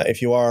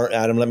 If you are,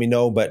 Adam, let me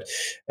know. But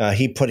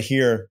he put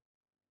here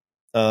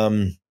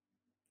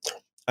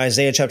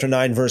Isaiah chapter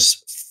 9,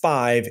 verse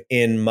 5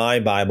 in my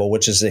Bible,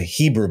 which is a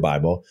Hebrew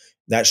Bible.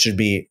 That should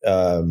be,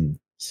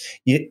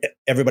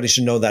 everybody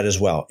should know that as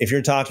well. If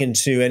you're talking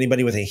to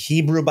anybody with a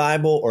Hebrew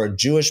Bible or a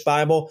Jewish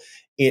Bible,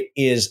 it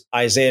is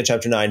Isaiah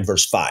chapter 9,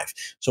 verse 5.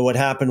 So what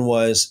happened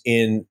was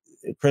in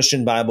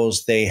Christian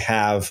Bibles, they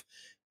have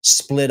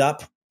split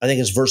up, I think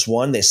it's verse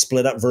 1. They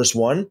split up verse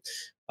 1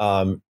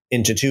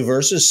 into two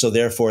verses. So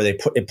therefore,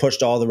 it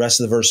pushed all the rest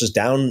of the verses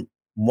down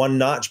one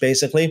notch,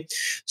 basically.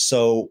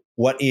 So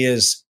what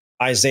is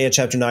Isaiah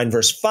chapter 9,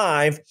 verse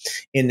 5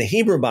 in the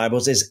Hebrew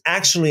Bibles is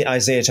actually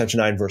Isaiah chapter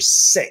 9, verse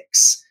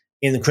 6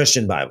 in the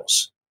Christian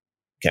Bibles.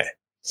 Okay.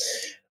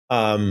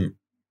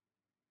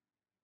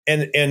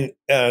 And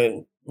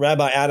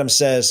Rabbi Adam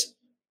says,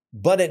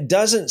 but it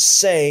doesn't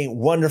say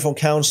wonderful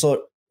counselor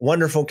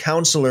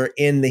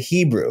in the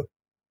Hebrew.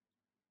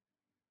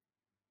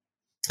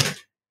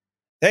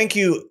 Thank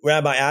you,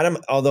 Rabbi Adam,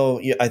 although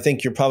I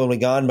think you're probably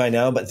gone by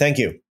now, but thank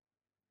you.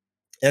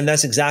 And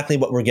that's exactly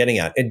what we're getting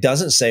at. It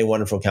doesn't say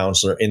wonderful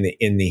counselor in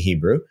the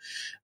Hebrew.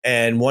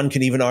 And one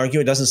could even argue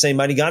it doesn't say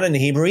mighty God in the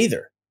Hebrew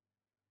either.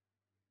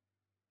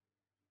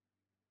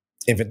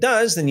 If it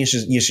does, then you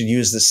should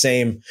use the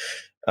same,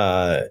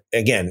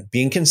 again,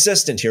 being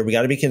consistent here. We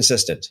got to be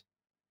consistent.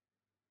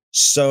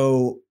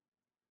 So,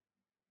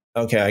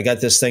 okay, I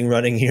got this thing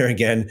running here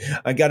again.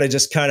 I got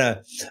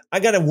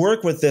to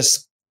work with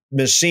this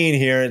machine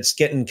here. It's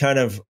getting kind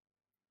of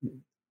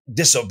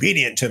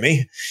disobedient to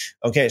me.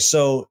 Okay,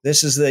 so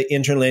this is the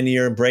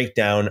interlinear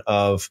breakdown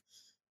of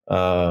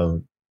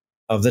the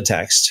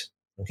text.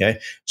 Okay,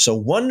 so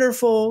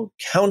wonderful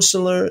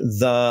counselor,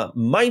 the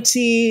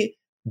mighty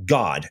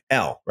God,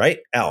 El, right?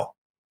 El.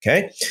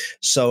 Okay,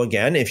 so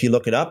again, if you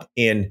look it up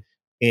you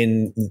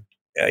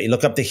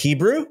look up the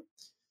Hebrew,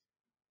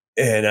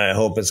 and I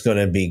hope it's going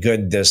to be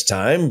good this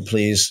time.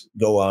 Please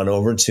go on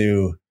over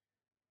to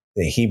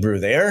the Hebrew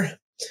there.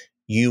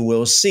 You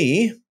will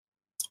see.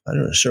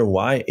 I'm not sure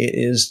why it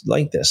is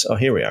like this. Oh,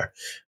 here we are.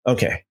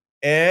 Okay.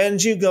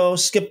 And you go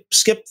skip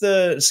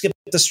the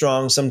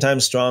Strong's.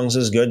 Sometimes Strong's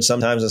is good.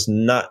 Sometimes it's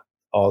not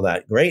all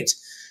that great.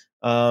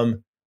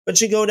 But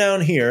you go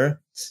down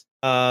here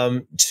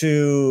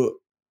to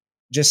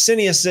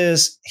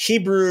Jusinius's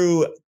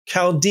Hebrew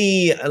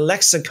Chaldee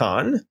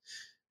lexicon.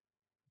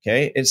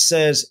 Okay, it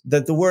says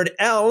that the word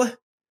El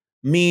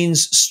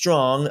means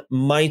strong,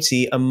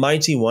 mighty, a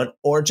mighty one,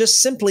 or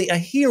just simply a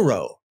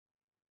hero.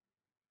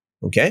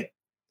 Okay?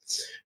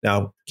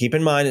 Now, keep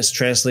in mind it's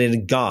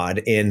translated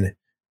God in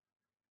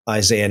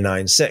Isaiah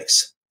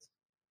 9:6.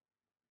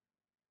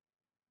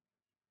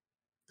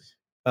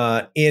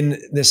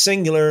 In the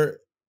singular,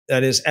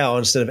 that is El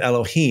instead of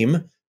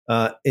Elohim,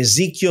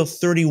 Ezekiel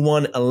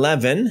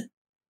 31:11,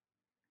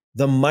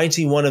 the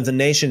mighty one of the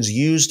nations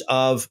used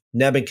of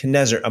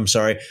Nebuchadnezzar. I'm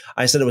sorry,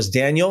 I said it was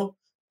Daniel,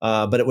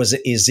 but it was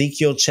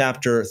Ezekiel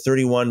chapter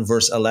 31,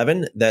 verse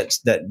 11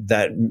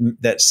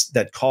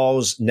 that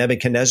calls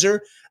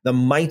Nebuchadnezzar the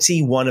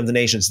mighty one of the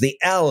nations, the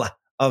El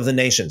of the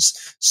nations.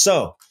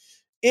 So,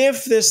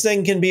 if this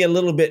thing can be a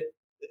little bit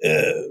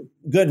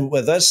good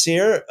with us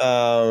here,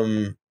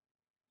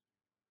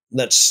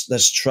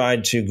 let's try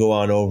to go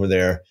on over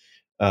there.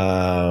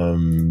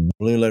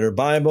 Blue Letter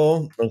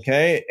Bible,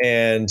 okay,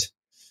 and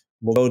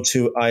we'll go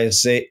to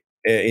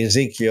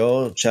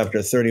Ezekiel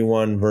chapter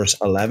 31, verse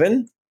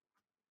 11.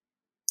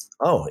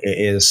 Oh, it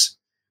is.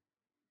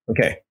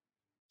 Okay.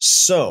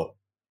 So,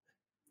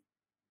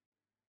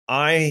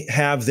 I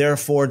have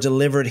therefore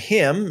delivered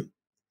him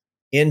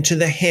into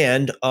the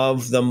hand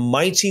of the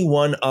mighty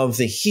one of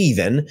the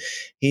heathen.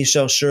 He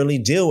shall surely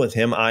deal with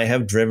him. I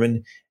have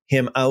driven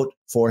him out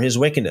for his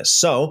wickedness.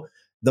 So,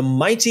 the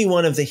mighty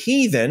one of the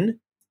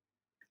heathen,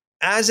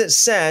 as it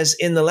says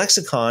in the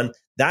lexicon,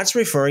 that's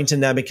referring to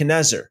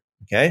Nebuchadnezzar.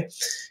 Okay.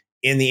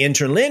 In the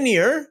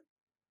interlinear,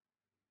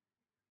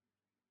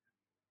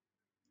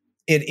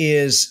 it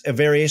is a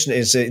variation,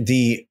 is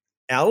the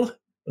El,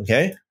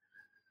 okay,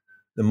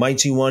 the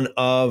mighty one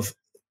of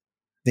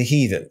the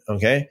heathen,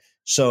 okay.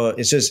 So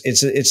it's just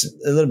it's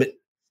a little bit,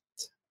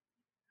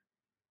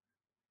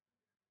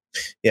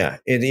 yeah.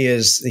 It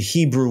is the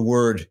Hebrew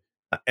word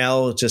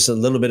El, just a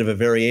little bit of a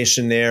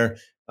variation there.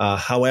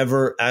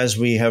 However, as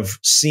we have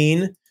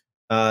seen,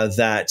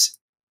 that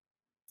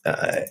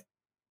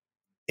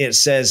it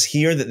says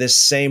here that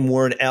this same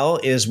word El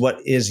is what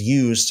is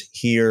used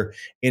here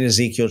in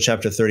Ezekiel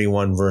chapter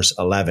 31, verse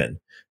 11,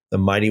 the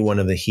mighty one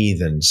of the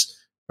heathens,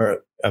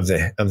 or of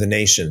the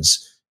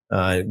nations,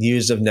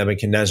 used of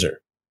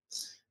Nebuchadnezzar.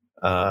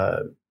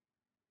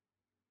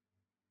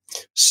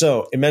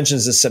 So it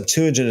mentions the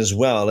Septuagint as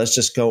well. Let's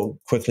just go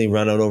quickly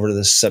run out over to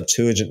the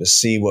Septuagint to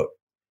see what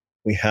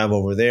we have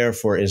over there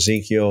for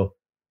Ezekiel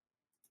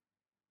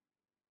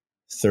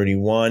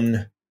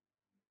 31,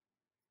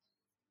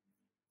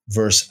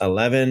 verse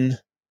 11.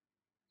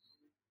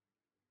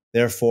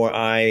 Therefore,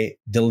 I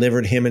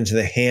delivered him into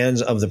the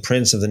hands of the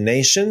prince of the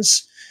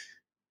nations,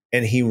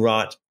 and he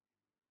wrought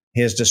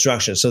his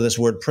destruction. So this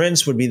word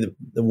prince would be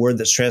the word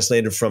that's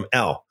translated from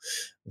El.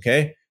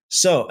 Okay.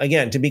 So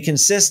again, to be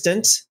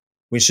consistent,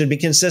 we should be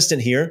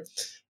consistent here.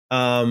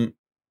 The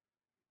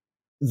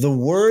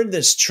word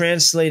that's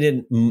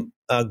translated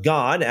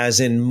God, as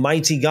in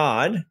mighty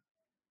God,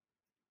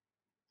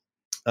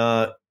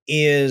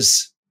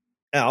 is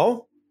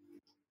El,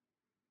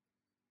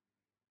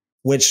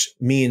 which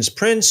means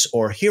prince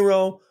or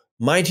hero,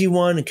 mighty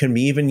one. It can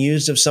be even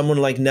used of someone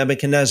like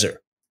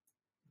Nebuchadnezzar.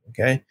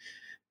 Okay.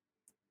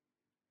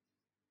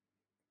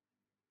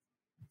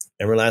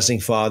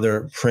 Everlasting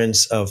Father,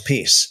 Prince of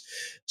Peace.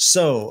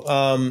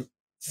 So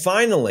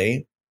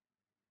finally,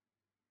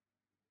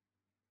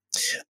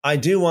 I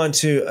do want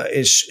to,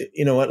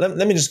 you know what,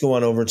 let me just go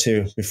on over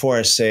to, before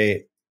I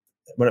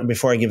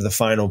give the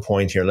final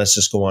point here, let's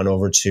just go on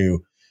over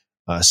to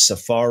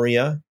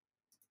Sepharia,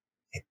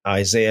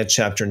 Isaiah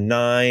chapter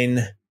 9.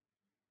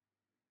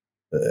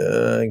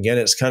 Again,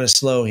 it's kind of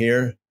slow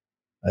here.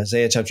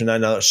 Isaiah chapter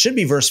 9. Now, it should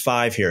be verse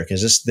 5 here,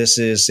 because this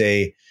is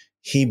a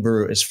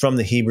Hebrew. It's from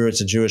the Hebrew.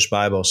 It's a Jewish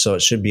Bible, so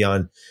it should be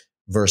on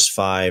verse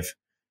 5.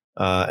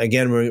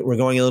 Again, we're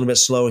going a little bit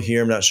slow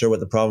here. I'm not sure what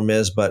the problem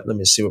is, but let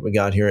me see what we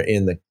got here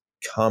in the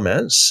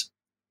comments.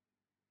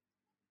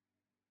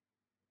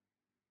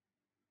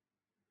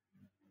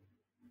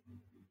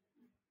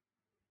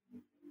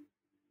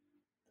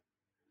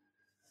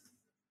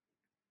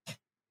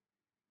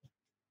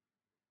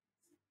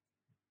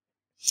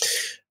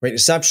 Great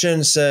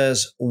Deception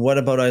says, what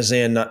about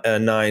Isaiah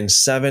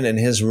 9:7? And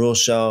his rule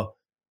shall,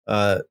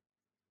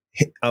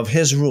 of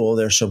his rule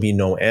there shall be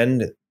no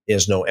end,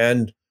 is no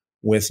end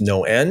with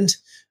no end.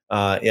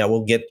 Yeah,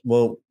 we'll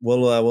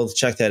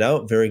check that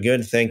out. Very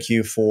good. Thank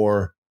you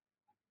for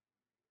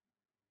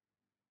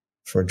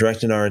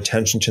directing our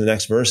attention to the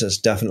next verse. It's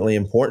definitely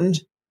important.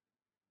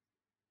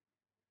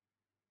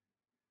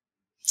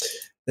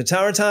 The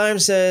Tower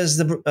Times says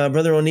the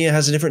Brother O'Neill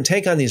has a different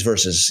take on these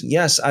verses.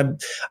 Yes, I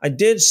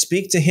did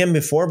speak to him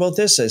before about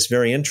this. It's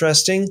very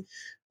interesting.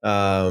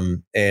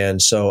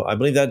 And so I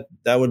believe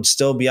that would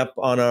still be up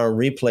on our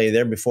replay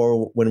there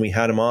before, when we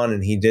had him on,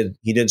 and he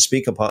did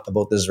speak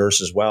about this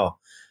verse as well.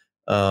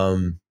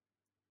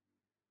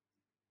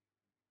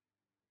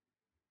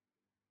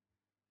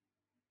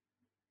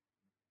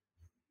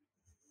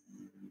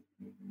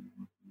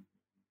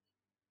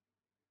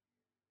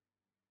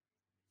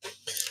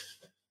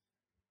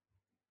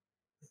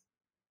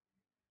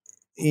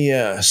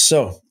 Yeah.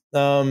 So,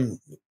 all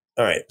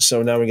right.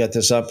 So now we got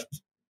this up.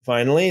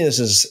 Finally, this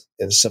is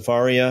in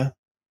Sepharia.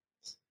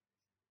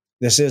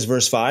 This is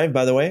verse 5,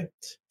 by the way.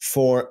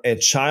 For a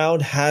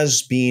child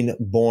has been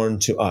born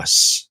to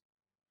us,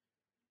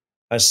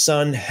 a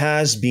son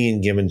has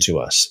been given to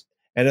us,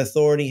 and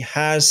authority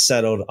has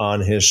settled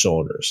on his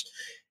shoulders.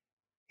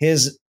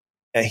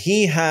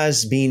 He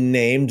has been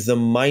named the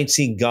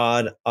mighty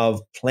God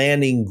of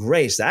planning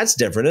grace. That's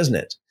different, isn't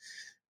it?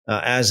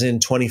 As in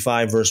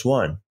 25, verse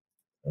 1.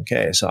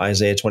 Okay, so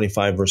Isaiah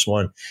 25, verse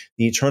 1.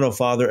 The eternal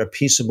Father, a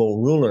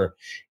peaceable ruler,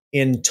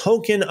 in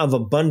token of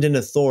abundant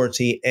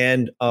authority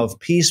and of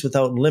peace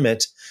without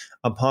limit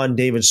upon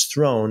David's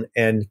throne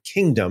and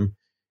kingdom,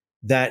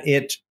 that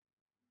it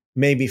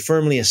may be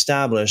firmly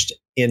established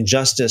in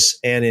justice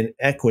and in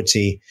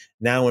equity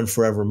now and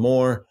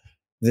forevermore.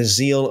 The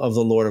zeal of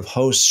the Lord of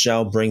hosts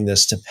shall bring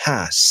this to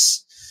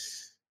pass.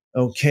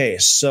 Okay,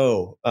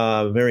 so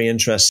very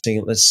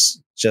interesting.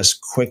 Let's just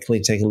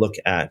quickly take a look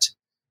at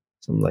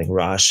something like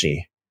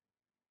Rashi.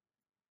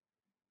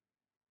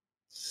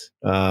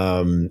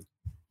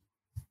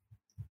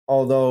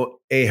 Although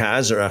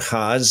Ahaz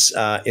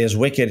is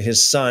wicked,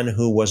 his son,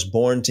 who was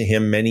born to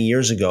him many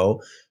years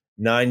ago,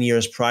 9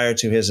 years prior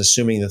to his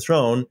assuming the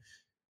throne,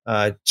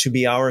 to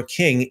be our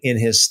king in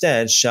his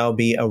stead, shall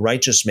be a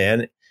righteous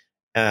man,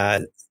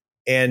 and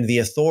the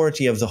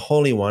authority of the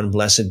Holy One,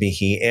 blessed be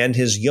he, and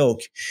his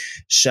yoke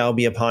shall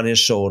be upon his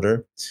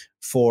shoulder,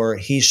 for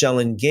he shall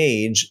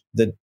engage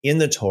in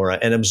the Torah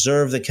and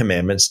observe the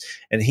commandments,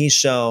 and he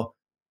shall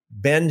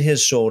bend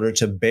his shoulder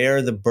to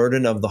bear the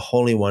burden of the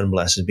Holy One,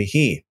 blessed be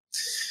he.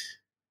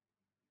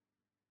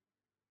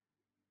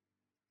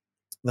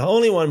 The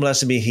Holy One,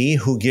 blessed be he,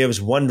 who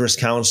gives wondrous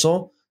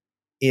counsel,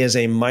 is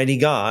a mighty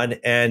God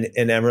and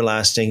an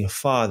everlasting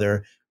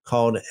Father,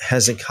 called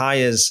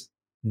Hezekiah's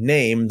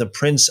name, the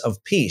Prince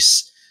of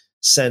Peace,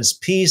 since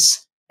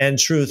peace and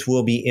truth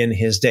will be in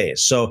his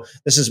days. So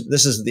this is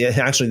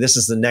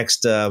the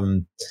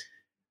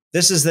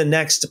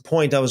next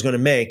point I was going to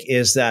make,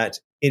 is that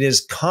it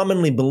is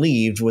commonly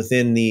believed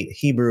within the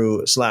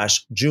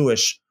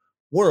Hebrew/Jewish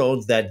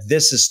world that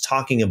this is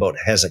talking about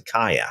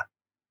Hezekiah.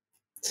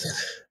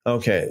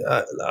 Okay,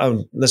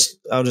 I'll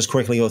just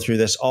quickly go through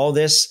this. All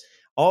this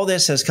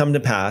has come to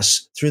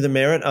pass through the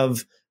merit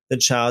of the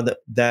child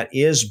that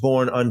is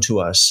born unto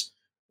us.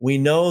 We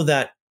know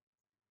that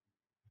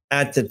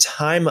at the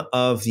time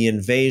of the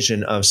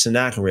invasion of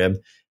Sennacherib,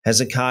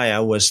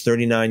 Hezekiah was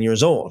 39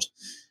 years old.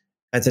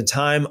 At the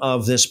time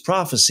of this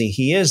prophecy,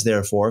 he is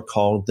therefore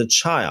called the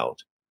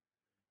child.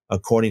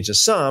 According to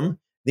some,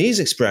 these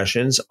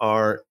expressions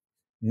are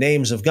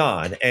names of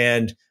God,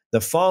 and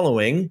the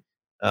following,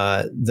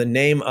 the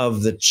name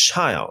of the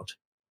child.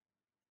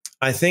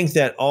 I think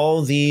that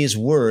all these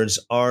words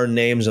are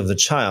names of the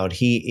child.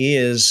 He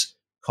is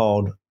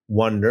called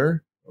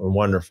Wonder or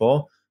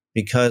Wonderful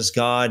because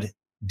God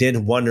did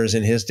wonders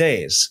in his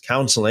days.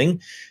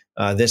 Counseling,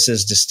 this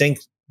is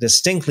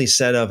distinctly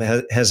said of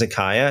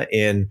Hezekiah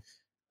in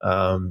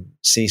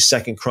see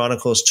 2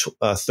 Chronicles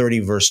 30,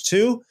 verse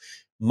 2.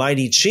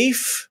 Mighty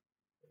chief,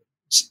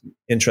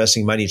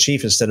 interesting, mighty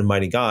chief instead of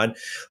mighty God,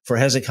 for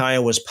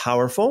Hezekiah was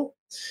powerful,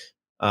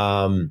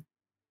 the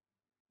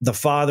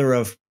father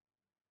of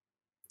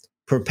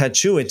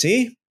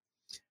perpetuity,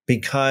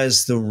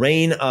 because the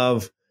reign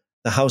of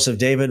the house of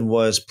David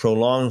was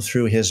prolonged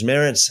through his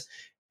merits.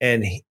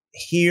 And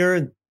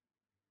here,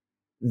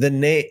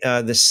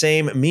 the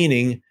same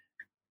meaning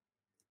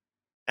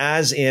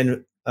as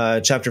in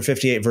chapter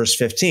 58, verse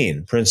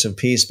 15, Prince of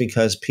Peace,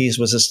 because peace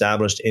was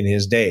established in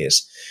his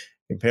days.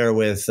 Compare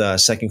with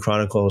 2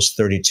 Chronicles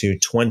 32,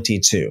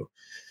 22.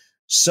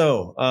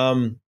 So,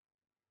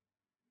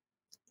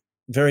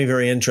 very,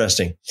 very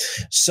interesting.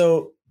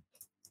 So,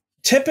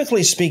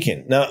 typically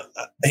speaking, now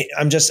I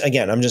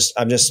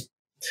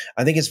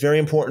think it's very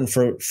important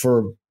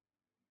for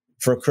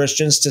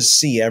Christians to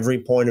see every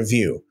point of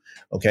view.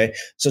 Okay.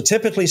 So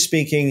typically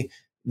speaking,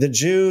 the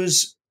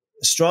Jews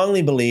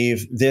strongly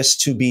believe this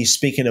to be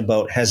speaking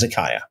about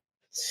Hezekiah.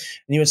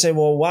 And you would say,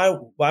 well,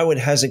 why would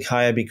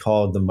Hezekiah be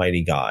called the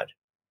mighty God?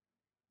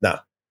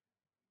 Now,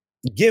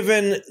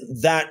 given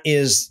that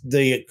is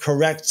the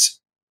correct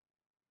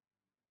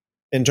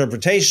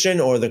interpretation,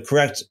 or the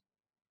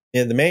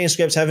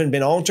manuscripts haven't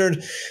been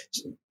altered,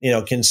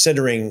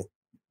 considering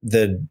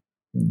the,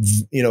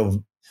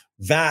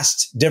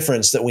 vast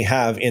difference that we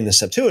have in the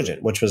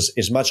Septuagint, which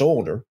is much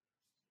older.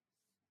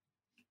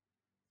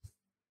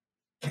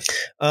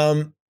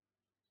 You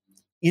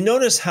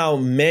notice how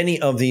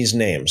many of these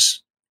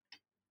names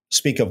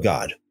speak of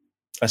God.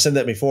 I said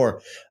that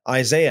before.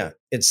 Isaiah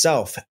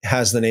itself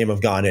has the name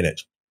of God in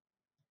it.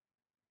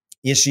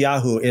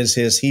 Yeshayahu is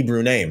his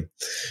Hebrew name,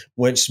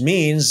 which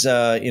means,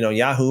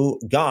 Yahu,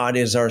 God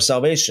is our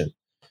salvation.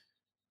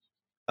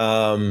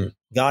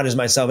 God is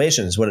my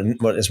salvation is what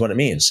it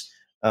means.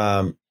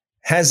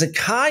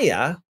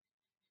 Hezekiah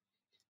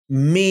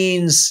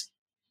means,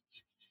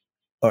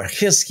 or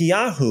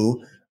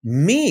Chizkiyahu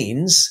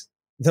means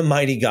the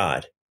mighty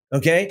God.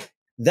 Okay,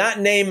 that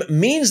name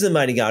means the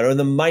mighty God or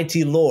the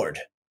mighty Lord.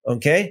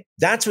 Okay,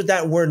 that's what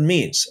that word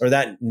means, or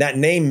that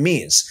name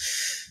means.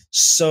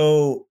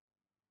 So,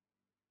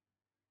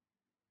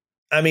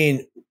 I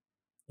mean,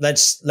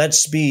 let's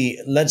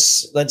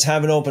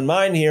have an open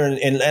mind here,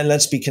 and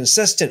let's be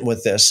consistent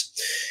with this.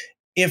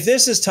 If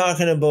this is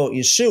talking about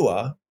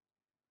Yeshua,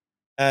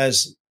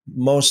 as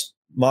most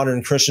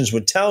modern Christians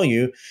would tell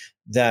you,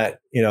 that,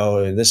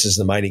 this is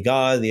the mighty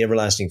God, the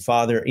everlasting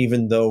Father,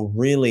 even though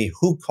really,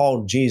 who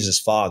called Jesus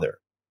Father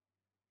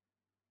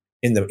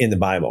in the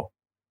Bible?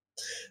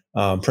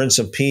 Prince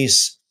of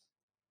Peace,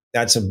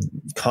 that's a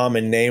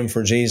common name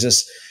for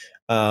Jesus.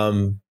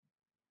 But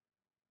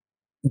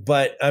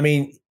I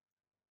mean,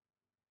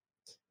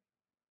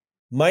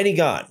 mighty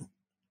God,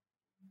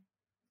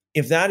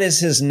 if that is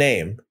his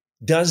name,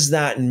 does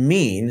that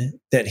mean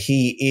that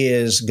he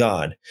is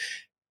God?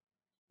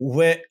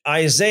 With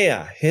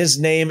Isaiah, his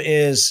name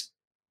is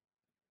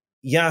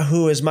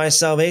Yahoo is my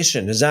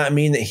salvation. Does that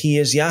mean that he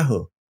is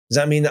Yahoo? Does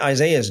that mean that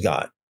Isaiah is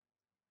God?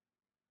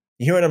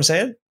 You hear what I'm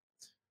saying?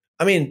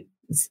 I mean,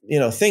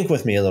 think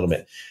with me a little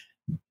bit.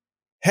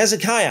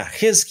 Hezekiah,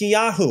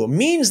 Hizkiyahu,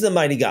 means the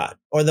mighty God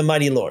or the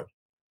mighty Lord.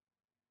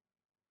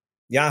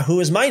 Yahoo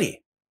is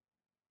mighty.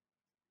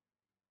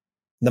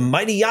 The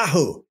mighty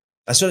Yahoo.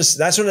 That's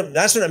what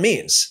it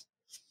means.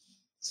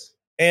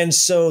 And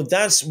so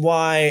that's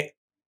why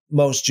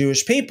most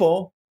Jewish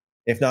people,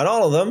 if not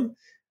all of them,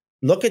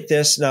 look at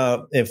this.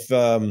 Now, if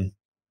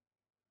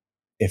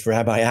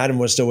Rabbi Adam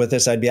was still with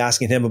us, I'd be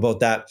asking him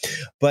about that.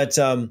 But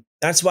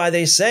that's why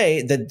they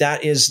say that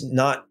is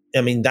not,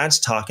 that's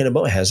talking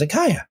about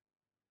Hezekiah.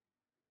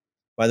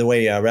 By the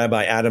way,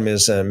 Rabbi Adam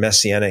is a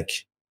Messianic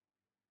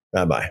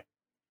rabbi.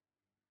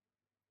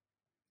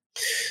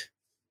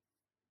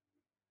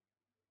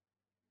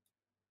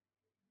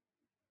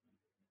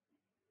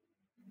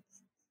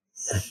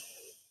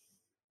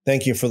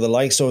 Thank you for the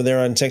likes over there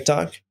on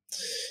TikTok.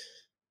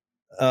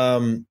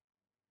 Very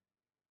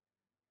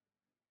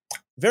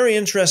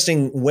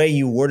interesting way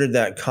you worded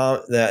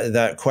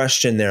that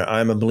question there.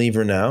 I'm a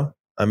believer now.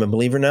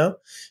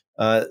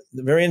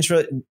 Very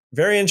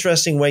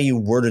interesting way you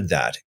worded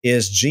that.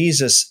 Is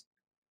Jesus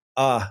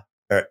a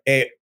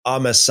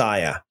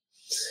Messiah?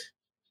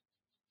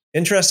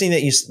 Interesting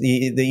that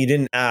you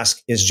didn't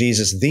ask, is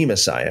Jesus the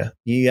Messiah?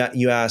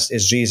 You asked,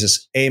 is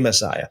Jesus a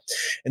Messiah?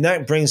 And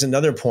that brings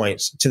another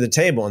point to the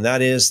table, and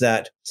that is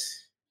that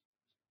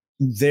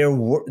there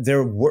were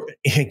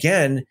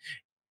again,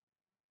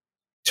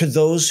 to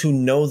those who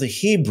know the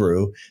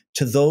Hebrew,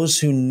 to those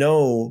who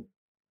know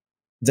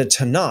the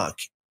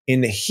Tanakh in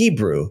the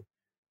Hebrew,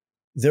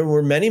 there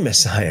were many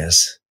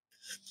messiahs,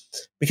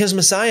 because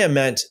Messiah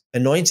meant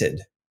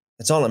anointed.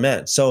 That's all it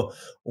meant. So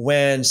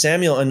when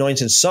Samuel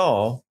anointed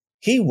Saul,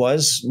 he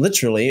was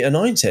literally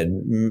anointed.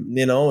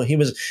 He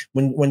was,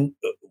 when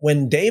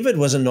David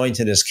was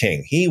anointed as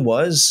king, he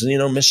was,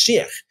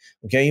 Mashiach.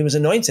 Okay, he was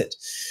anointed.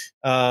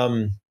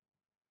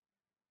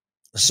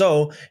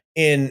 So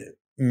in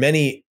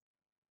many,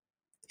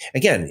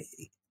 again,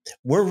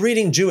 we're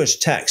reading Jewish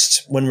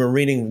texts when we're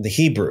reading the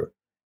Hebrew,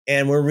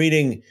 and we're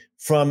reading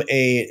from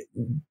the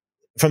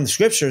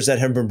scriptures that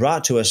have been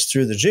brought to us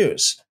through the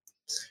Jews.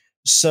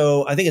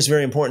 So I think it's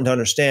very important to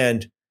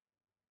understand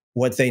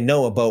what they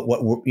know about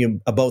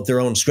about their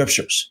own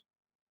scriptures,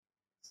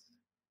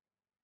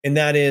 and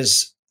that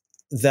is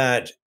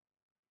that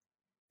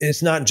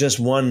it's not just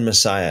one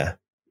Messiah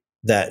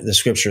that the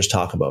scriptures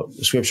talk about.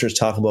 The scriptures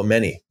talk about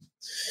many.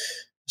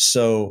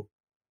 So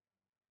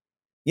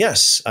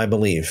yes, I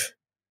believe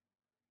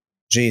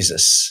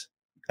Jesus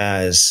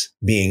as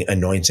being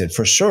anointed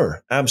for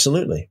sure.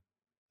 Absolutely.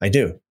 I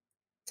do.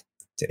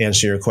 To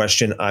answer your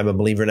question, I'm a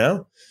believer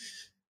now.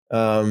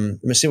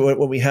 Let me see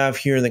what we have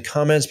here in the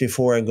comments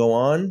before I go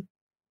on.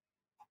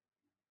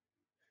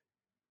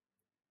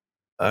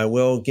 I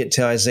will get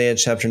to Isaiah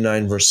chapter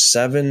 9, verse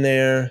 7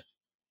 there.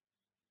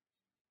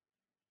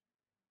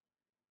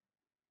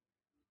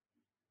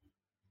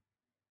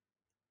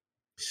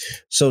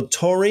 So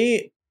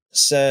Tori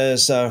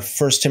says 1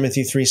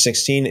 Timothy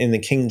 3:16 in the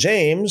King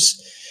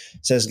James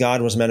says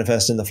God was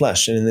manifest in the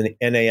flesh. And in the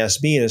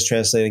NASB, it is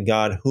translated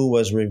God who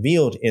was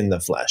revealed in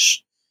the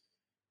flesh.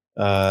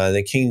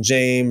 The King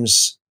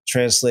James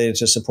translated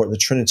to support the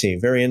Trinity.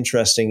 Very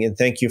interesting. And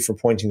thank you for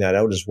pointing that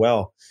out as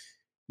well.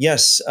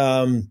 Yes.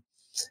 A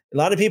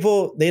lot of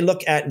people, they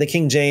look at the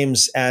King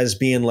James as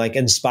being like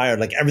inspired,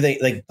 like everything,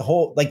 like the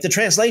whole, like the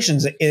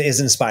translations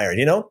is inspired,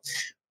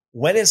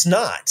 when it's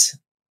not.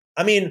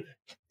 I mean,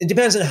 it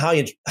depends on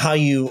how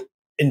you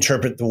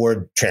interpret the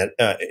word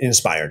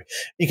inspired.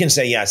 You can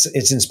say, yes,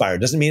 it's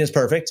inspired. Doesn't mean it's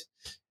perfect.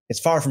 It's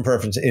far from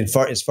perfect.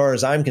 As far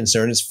as I'm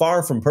concerned, it's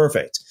far from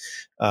perfect.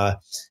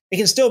 It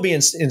can still be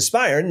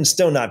inspired and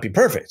still not be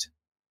perfect.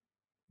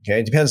 Okay,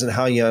 it depends on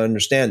how you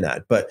understand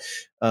that. But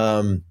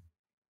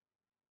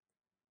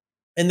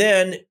and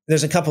then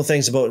there's a couple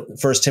things about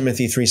 1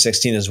 Timothy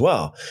 3:16 as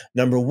well.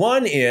 Number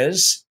one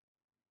is,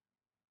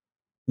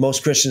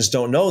 most Christians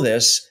don't know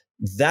this,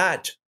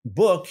 that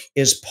book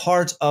is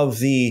part of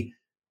the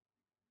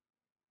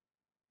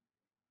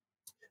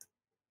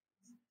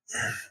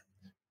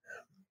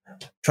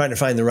trying to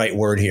find the right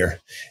word here.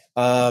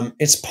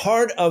 It's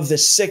part of the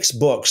 6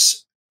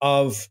 books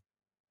of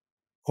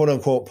quote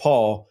unquote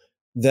Paul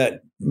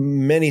that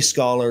many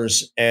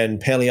scholars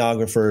and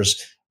paleographers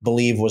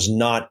believe was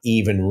not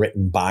even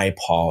written by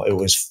Paul. It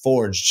was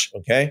forged.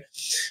 Okay.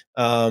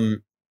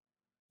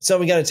 So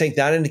we got to take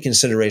that into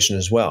consideration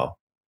as well.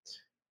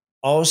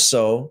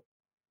 Also,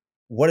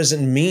 what does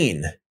it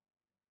mean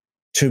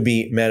to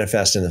be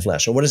manifest in the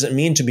flesh? Or what does it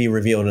mean to be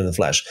revealed in the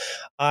flesh?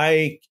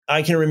 I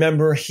can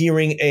remember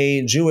hearing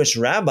a Jewish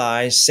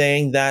rabbi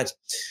saying that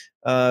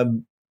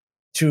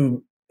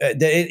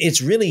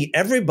it's really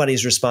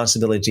everybody's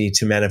responsibility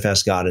to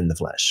manifest God in the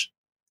flesh.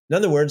 In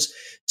other words,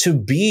 to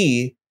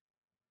be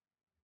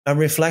a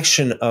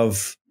reflection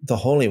of the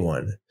Holy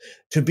One,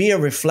 to be a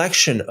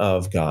reflection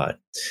of God,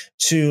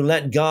 to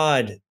let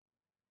God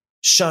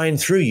shine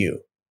through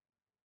you,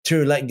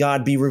 to let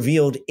God be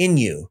revealed in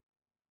you.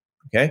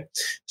 Okay.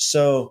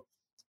 So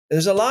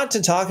there's a lot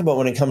to talk about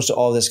when it comes to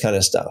all this kind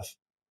of stuff.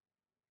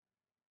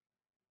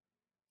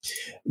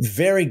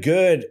 Very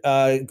good.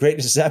 Great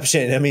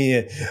deception. I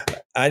mean,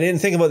 I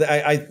didn't think about that.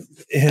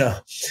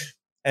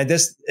 I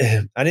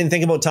didn't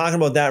think about talking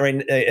about that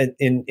right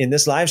in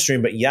this live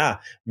stream, but yeah,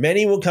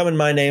 many will come in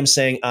my name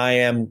saying I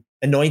am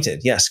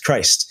anointed. Yes,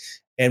 Christ,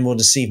 and will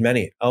deceive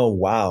many. Oh,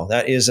 wow.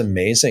 That is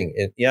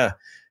amazing.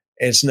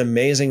 It's an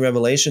amazing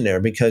revelation there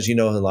because, a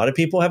lot of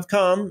people have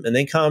come and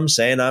they come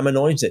saying I'm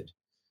anointed.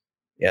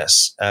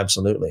 Yes,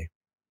 absolutely.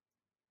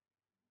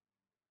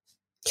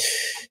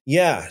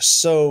 Yeah.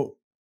 So,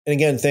 and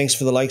again, thanks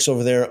for the likes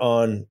over there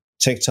on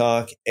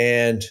TikTok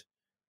and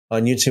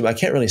on YouTube. I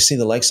can't really see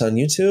the likes on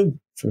YouTube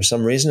for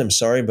some reason. I'm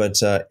sorry, but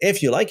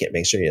if you like it,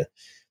 make sure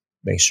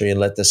you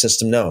let the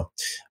system know.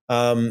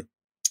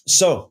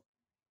 So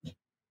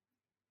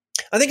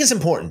I think it's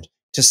important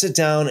to sit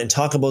down and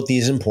talk about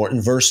these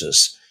important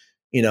verses,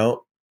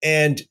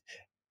 and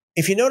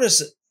if you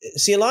notice,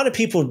 see, a lot of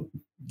people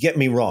get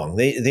me wrong.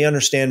 They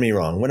understand me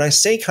wrong. When I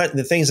say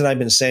the things that I've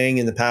been saying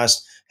in the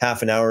past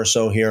half an hour or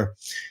so here,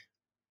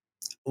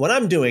 what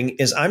I'm doing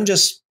is I'm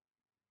just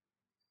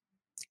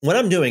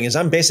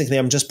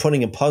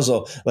putting a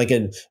puzzle, like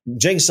a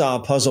jigsaw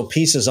puzzle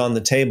pieces on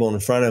the table in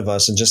front of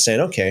us and just saying,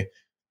 okay,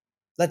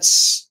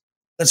 let's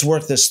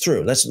work this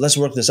through. Let's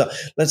work this out.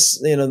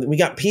 We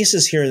got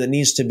pieces here that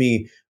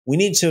we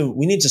need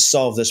to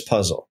solve this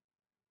puzzle.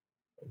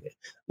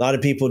 A lot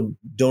of people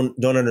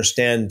don't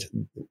understand,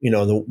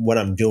 what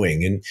I'm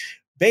doing. And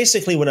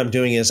basically what I'm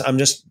doing is I'm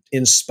just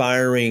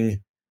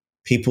inspiring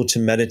people to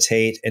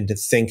meditate and to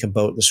think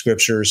about the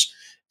scriptures,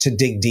 to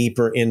dig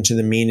deeper into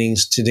the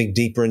meanings, to dig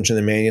deeper into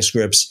the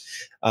manuscripts,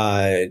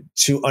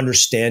 to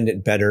understand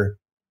it better.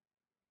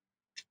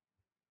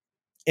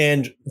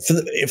 And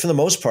for the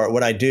most part,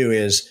 what I do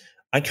is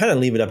I kind of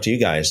leave it up to you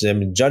guys. I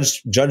mean,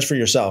 judge for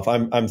yourself.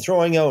 I'm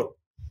throwing out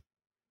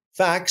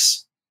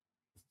facts.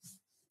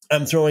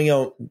 I'm throwing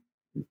out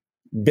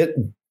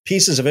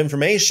pieces of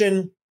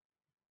information,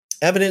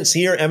 evidence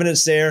here,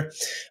 evidence there.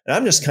 And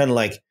I'm just kind of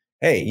like,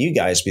 hey, you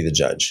guys be the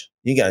judge.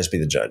 You guys be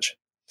the judge.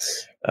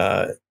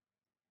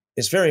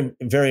 It's very,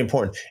 very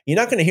important. You're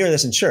not going to hear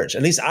this in church.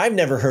 At least I've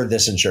never heard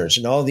this in church.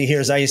 In all the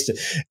years I used to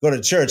go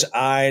to church,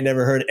 I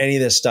never heard any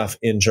of this stuff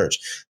in church.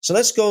 So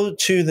let's go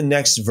to the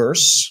next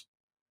verse.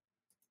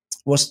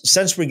 Well,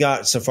 since we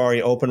got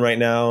Safari open right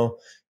now,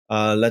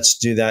 let's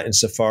do that in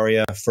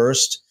Safari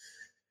first.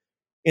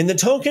 In the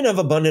token of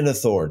abundant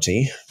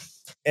authority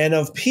and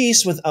of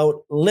peace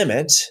without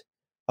limit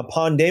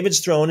upon David's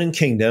throne and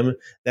kingdom,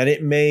 that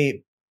it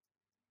may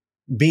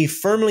be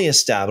firmly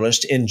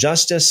established in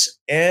justice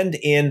and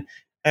in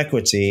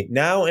equity,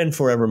 now and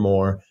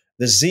forevermore.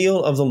 The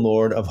zeal of the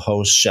Lord of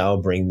hosts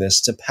shall bring this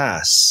to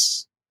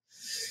pass.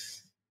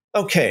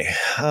 Okay,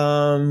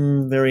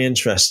 very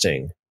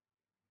interesting.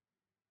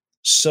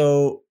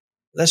 So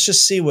let's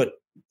just see what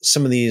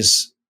some of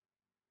these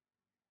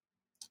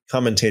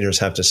commentators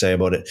have to say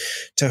about it.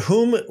 To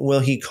whom will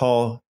he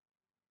call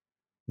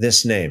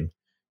this name?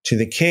 To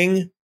the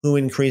king who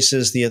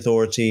increases the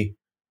authority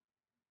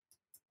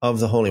of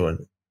the Holy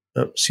One.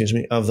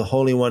 Of the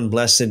Holy One,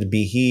 blessed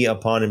be he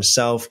upon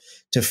himself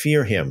to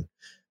fear him.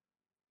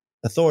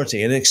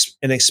 Authority,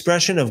 an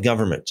expression of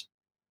government.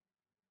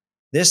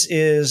 This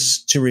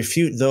is to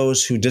refute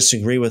those who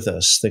disagree with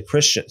us, the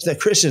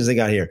Christians they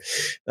got here,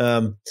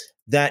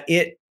 that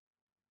it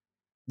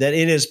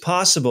is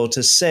possible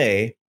to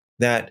say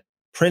that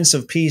Prince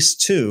of Peace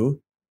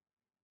too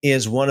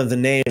is one of the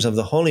names of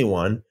the Holy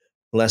One,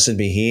 blessed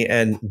be he,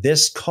 and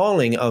this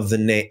calling of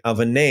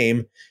a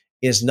name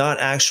is not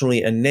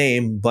actually a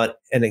name, but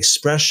an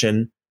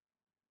expression,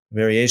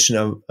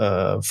 variation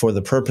of for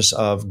the purpose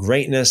of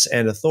greatness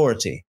and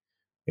authority.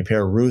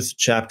 Compare Ruth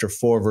chapter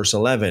 4, verse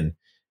 11,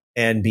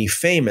 and be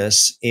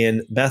famous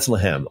in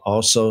Bethlehem.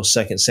 Also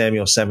 2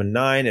 Samuel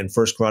 7:9 and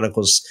 1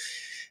 Chronicles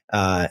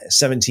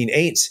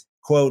 17:8,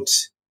 quote,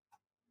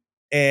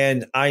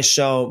 and I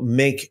shall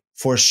make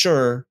for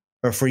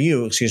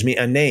you,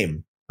 a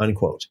name,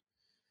 unquote.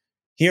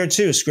 Here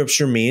too,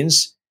 scripture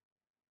means,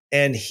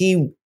 and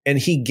he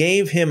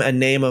gave him a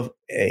name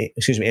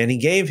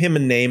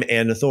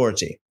and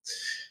authority.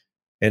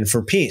 And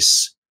for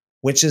peace,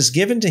 which is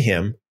given to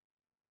him,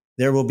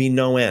 there will be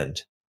no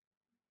end.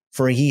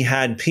 For he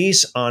had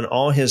peace on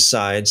all his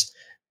sides,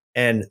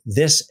 and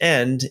this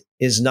end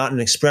is not an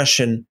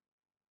expression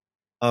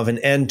of an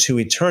end to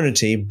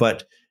eternity,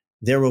 but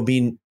there will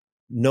be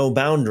no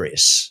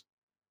boundaries.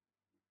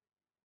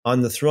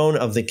 On the throne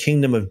of the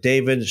kingdom of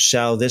David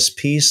shall this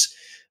peace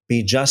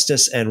be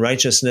justice and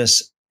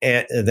righteousness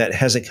that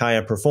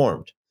Hezekiah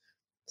performed.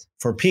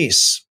 For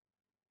peace,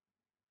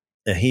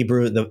 in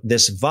Hebrew,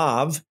 this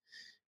vav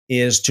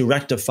is to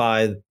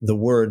rectify the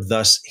word.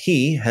 Thus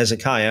he,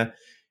 Hezekiah,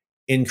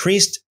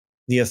 increased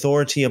the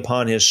authority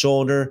upon his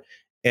shoulder,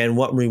 and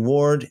what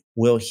reward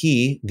will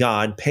he,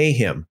 God, pay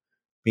him?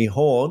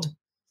 Behold,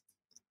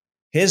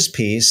 his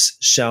peace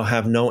shall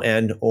have no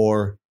end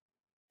or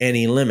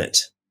any limit.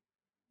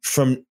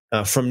 From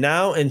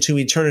now into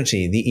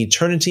eternity, the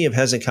eternity of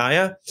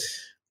Hezekiah,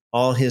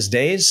 all his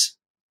days.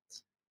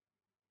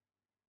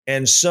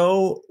 And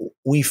so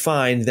we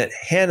find that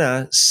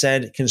Hannah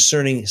said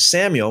concerning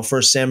Samuel,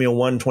 1 Samuel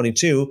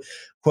 1:22,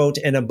 quote,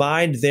 and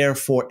abide there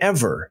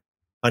forever,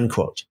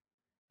 unquote.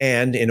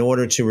 And in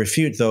order to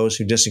refute those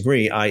who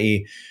disagree,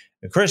 i.e.,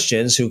 the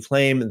Christians who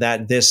claim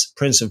that this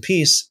Prince of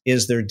Peace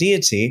is their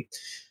deity,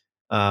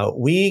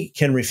 we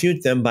can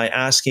refute them by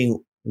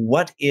asking,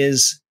 what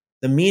is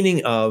the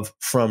meaning of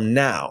from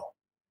now?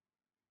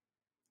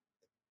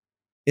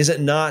 Is it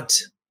not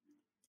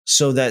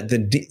so that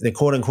the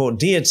quote-unquote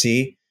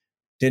deity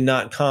did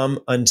not come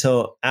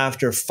until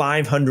after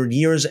 500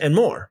 years and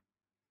more?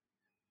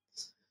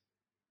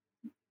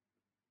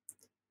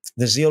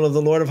 The zeal of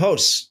the Lord of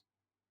hosts.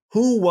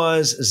 Who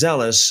was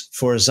zealous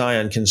for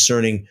Zion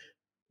concerning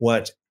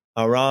what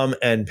Aram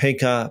and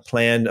Pekah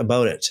planned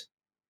about it?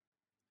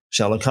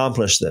 Shall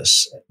accomplish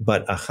this.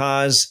 But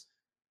Ahaz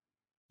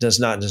does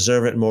not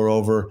deserve it.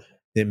 Moreover,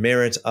 the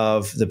merit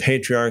of the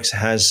patriarchs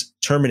has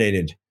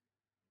terminated.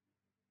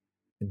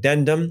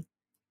 Addendum.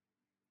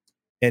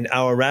 And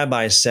our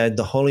rabbis said,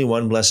 the Holy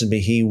One, blessed be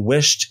he,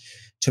 wished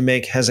to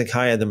make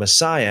Hezekiah the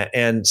Messiah,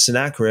 and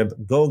Sennacherib,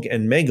 Gog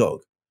and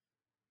Magog.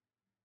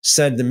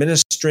 Said the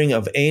ministering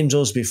of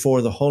angels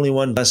before the Holy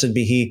One, blessed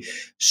be he,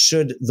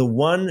 should the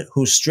one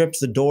who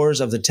stripped the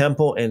doors of the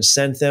temple and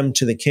sent them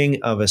to the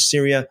king of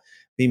Assyria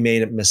be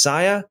made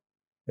Messiah?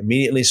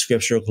 Immediately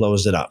Scripture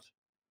closed it up.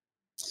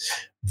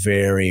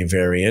 Very,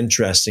 very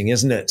interesting,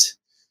 isn't it?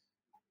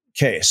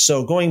 Okay,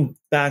 so going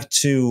back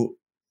to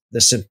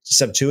the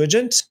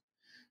Septuagint,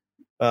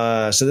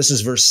 so this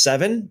is verse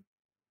 7.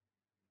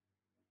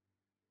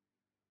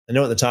 I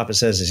know at the top it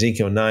says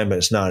Ezekiel 9, but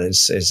it's not.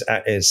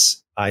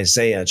 It's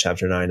Isaiah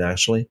chapter 9,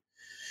 actually.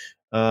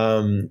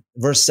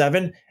 Verse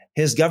 7,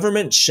 his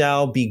government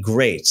shall be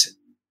great,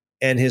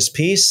 and his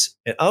peace,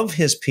 and of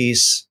his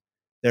peace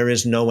there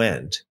is no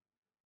end.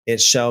 It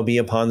shall be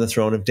upon the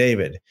throne of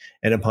David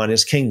and upon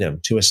his kingdom,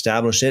 to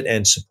establish it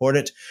and support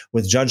it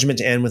with judgment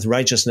and with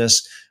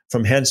righteousness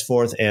from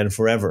henceforth and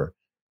forever.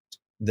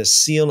 The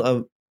seal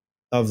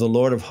of the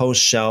Lord of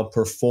hosts shall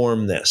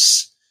perform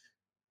this.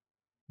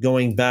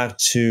 Going back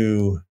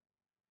to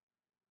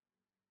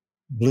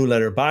Blue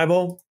Letter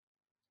Bible,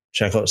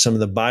 check out some of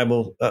the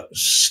Bible.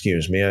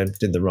 Excuse me, I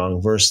did the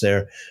wrong verse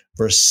there.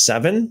 Verse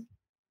 7,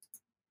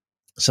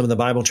 some of the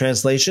Bible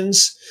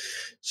translations.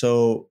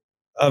 So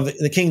of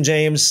the King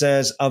James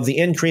says, of the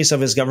increase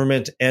of his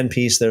government and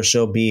peace there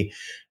shall be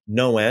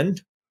no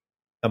end,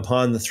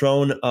 upon the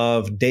throne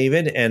of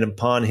David and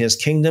upon his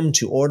kingdom,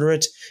 to order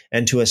it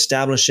and to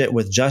establish it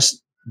with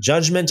just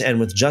judgment and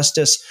with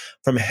justice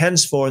from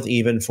henceforth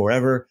even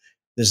forever.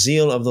 The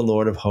zeal of the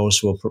Lord of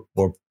hosts will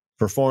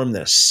perform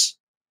this.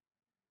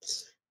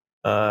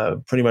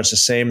 Pretty much the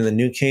same in the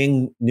New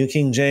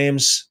King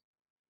James.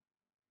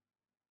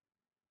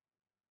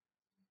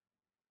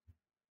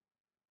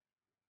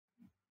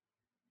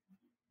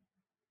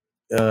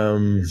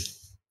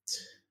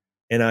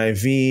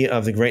 NIV,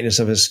 of the greatness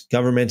of his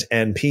government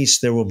and peace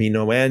there will be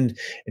no end,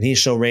 and he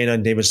shall reign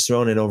on David's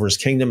throne and over his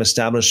kingdom,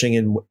 establishing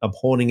and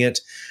upholding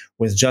it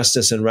with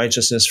justice and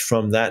righteousness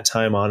from that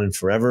time on and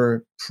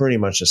forever. Pretty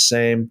much the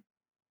same.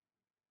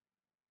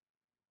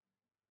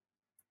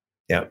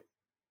 Yeah.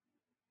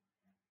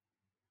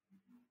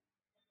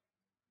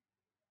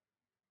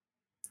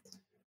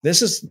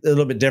 This is a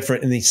little bit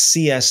different in the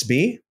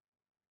CSB.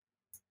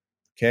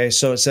 Okay,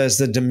 so it says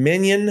the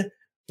dominion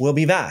will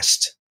be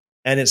vast,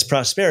 and its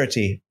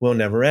prosperity will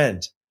never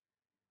end.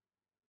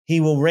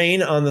 He will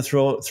reign on the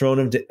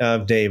throne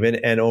of David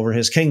and over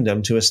his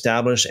kingdom, to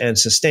establish and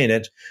sustain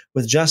it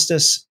with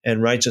justice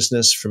and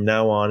righteousness from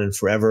now on and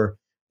forever.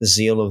 The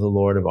zeal of the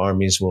Lord of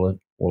armies will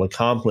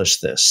accomplish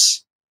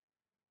this.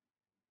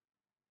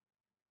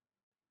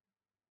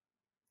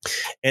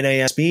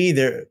 NASB,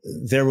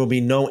 there will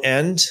be no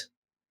end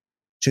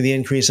to the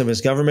increase of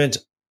his government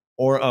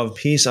or of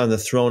peace on the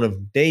throne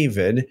of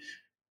David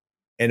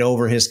and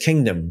over his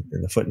kingdom.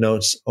 In the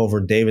footnotes,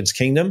 over David's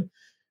kingdom,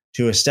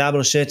 to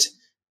establish it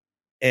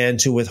and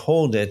to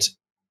uphold it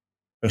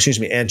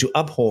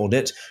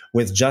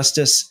with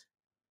justice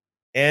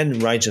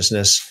and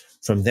righteousness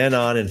from then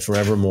on and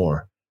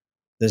forevermore.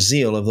 The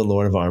zeal of the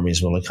Lord of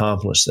armies will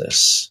accomplish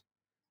this.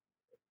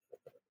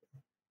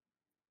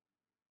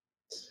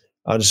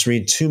 I'll just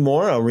read two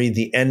more. I'll read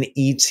the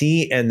NET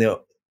and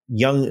the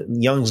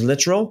Young's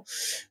Literal.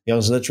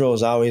 Young's Literal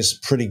is always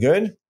pretty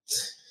good.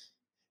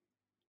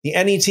 The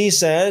NET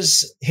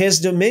says, his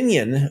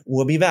dominion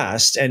will be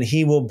vast, and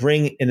he will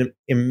bring an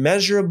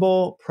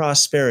immeasurable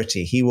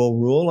prosperity. He will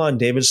rule on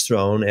David's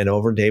throne and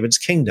over David's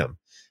kingdom,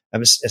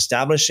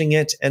 establishing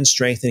it and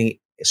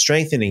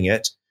strengthening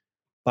it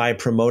by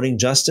promoting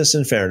justice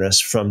and fairness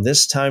from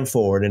this time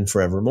forward and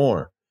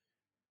forevermore.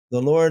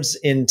 The Lord's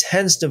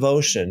intense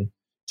devotion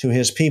to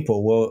his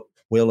people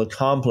will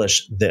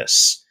accomplish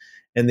this.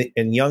 And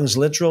Young's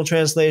Literal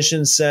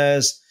Translation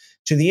says,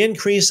 to the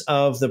increase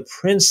of the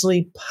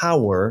princely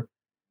power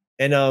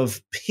and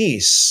of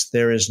peace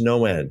there is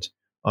no end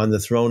on the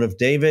throne of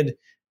David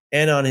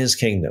and on his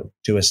kingdom,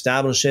 to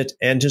establish it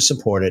and to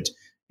support it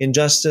in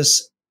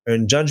justice,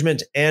 in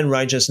judgment and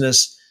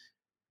righteousness,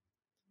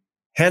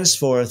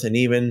 henceforth and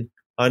even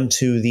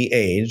unto the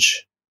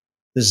age.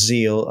 The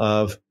zeal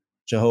of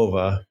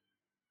Jehovah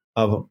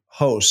of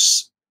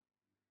hosts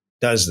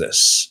does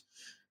this.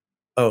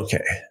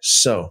 Okay,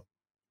 so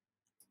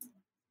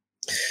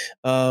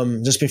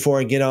just before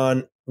I get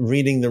on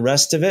reading the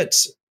rest of it,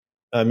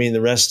 the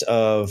rest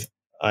of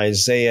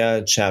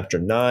Isaiah chapter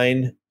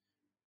 9.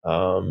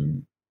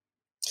 So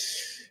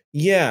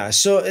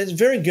it's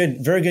very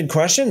good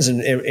questions,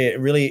 and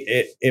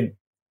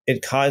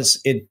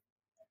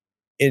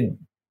it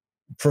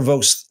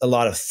provokes a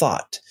lot of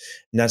thought,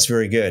 and that's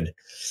very good.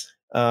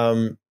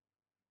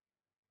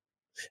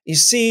 You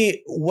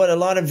see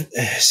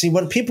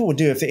what people would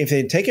do if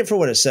they take it for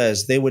what it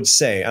says. They would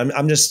say,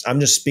 I'm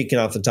just speaking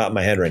off the top of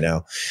my head right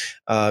now.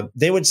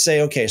 They would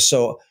say, okay,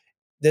 so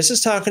this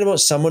is talking about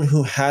someone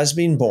who has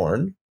been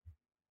born.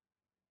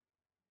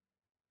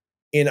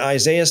 In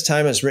Isaiah's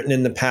time, it's written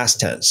in the past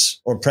tense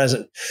or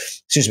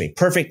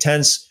perfect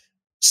tense,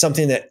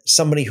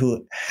 somebody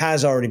who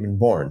has already been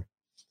born.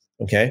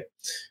 Okay.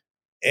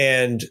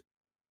 And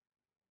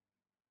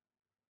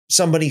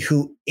somebody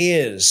who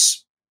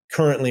is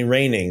currently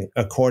reigning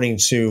according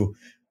to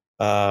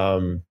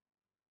the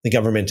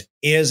government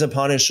is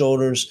upon his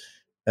shoulders.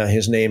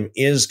 His name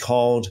is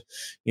called,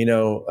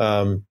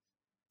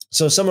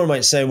 so someone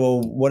might say,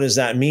 well, what does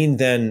that mean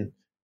then?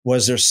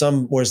 Was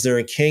there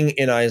a king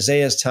in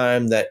Isaiah's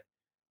time that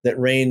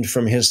reigned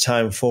from his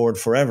time forward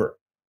forever?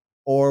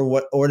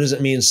 Or does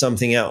it mean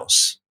something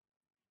else?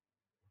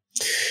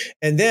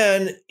 And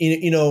then,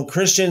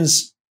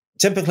 Christians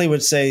typically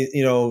would say,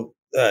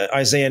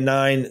 Isaiah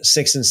 9,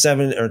 6 and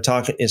 7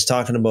 is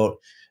talking about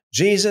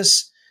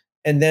Jesus.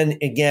 And then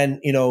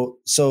again,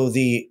 so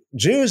the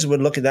Jews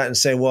would look at that and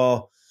say,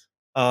 well,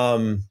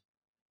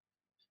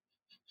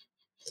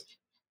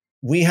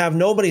 we have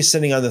nobody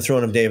sitting on the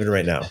throne of David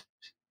right now.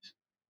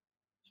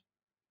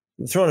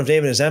 The throne of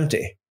David is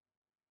empty.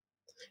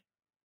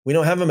 We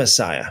don't have a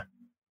Messiah.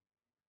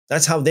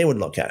 That's how they would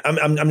look at it.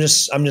 I'm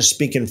just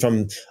speaking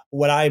from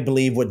what I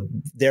believe what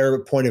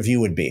their point of view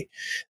would be.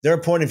 Their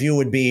point of view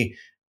would be,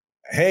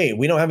 hey,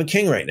 we don't have a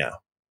king right now.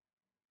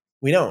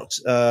 We don't.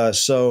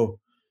 So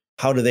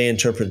how do they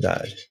interpret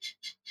that?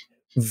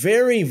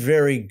 Very,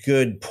 very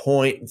good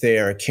point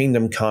there,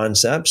 Kingdom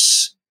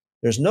Concepts.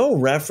 There's no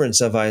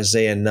reference of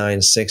Isaiah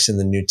 9:6 in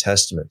the New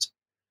Testament.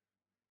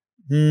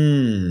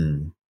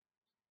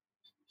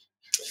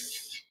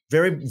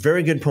 Very,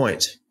 very good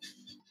point.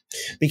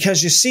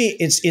 Because you see,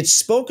 it's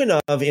spoken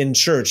of in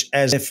church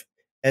as if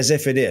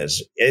it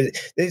is.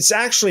 It's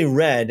actually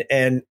read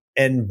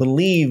and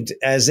believed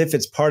as if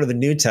it's part of the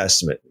New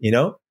Testament.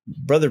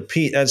 Brother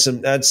Pete, that's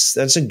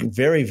a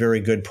very,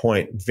 very good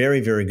point. Very,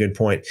 very good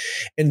point.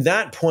 And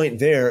that point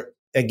there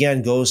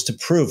again goes to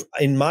prove,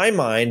 in my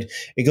mind,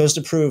 it goes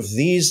to prove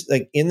these,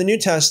 like in the New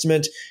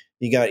Testament,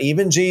 you got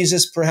even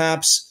Jesus,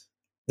 perhaps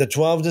the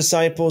 12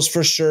 disciples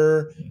for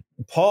sure,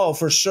 Paul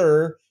for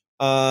sure.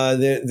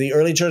 The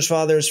early church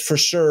fathers, for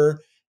sure.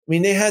 I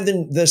mean, they had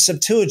the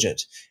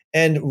Septuagint.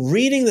 And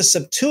reading the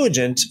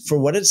Septuagint for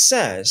what it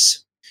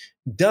says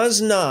does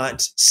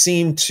not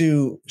seem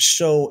to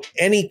show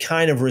any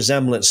kind of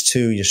resemblance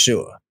to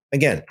Yeshua.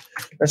 Again,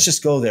 let's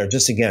just go there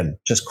just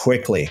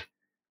quickly.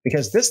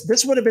 Because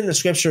this would have been the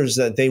scriptures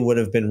that they would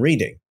have been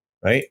reading,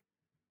 right?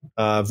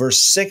 Verse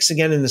 6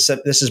 again, this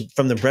is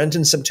from the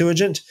Brenton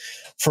Septuagint.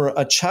 For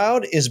a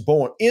child is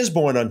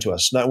born unto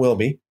us, not will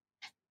be.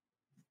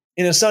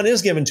 And a son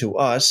is given to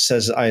us,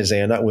 says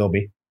Isaiah, not will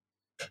be,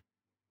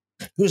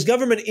 whose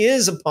government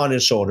is upon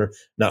his shoulder,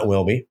 not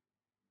will be.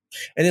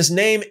 And his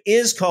name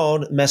is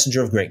called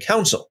Messenger of Great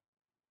Counsel,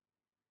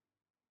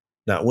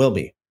 not will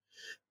be.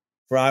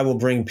 For I will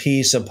bring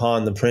peace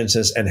upon the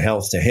princes and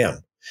health to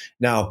him.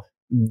 Now,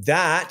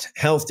 that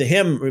health to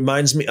him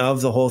reminds me of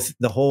the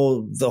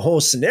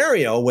whole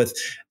scenario with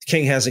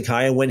King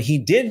Hezekiah when he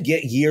did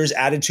get years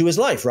added to his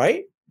life,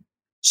 right?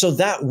 So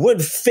that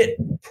would fit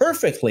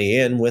perfectly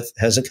in with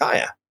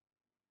Hezekiah.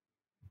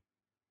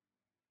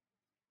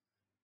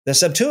 The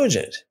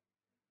Septuagint,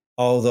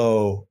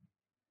 although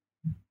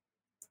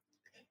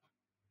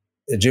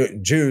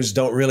Jews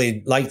don't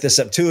really like the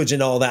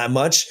Septuagint all that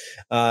much.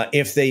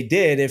 If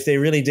they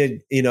really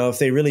did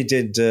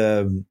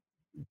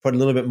put a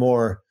little bit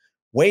more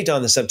weight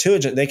on the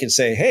Septuagint, they could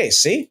say, "Hey,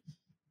 see,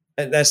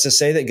 and that's to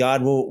say that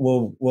God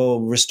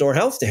will restore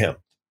health to him,"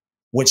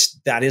 which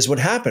that is what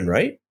happened,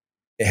 right?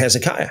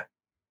 Hezekiah.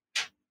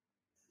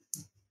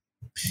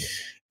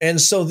 And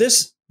so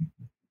this,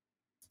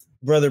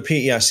 Brother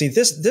Pete, yeah, see,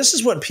 this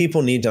is what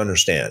people need to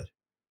understand.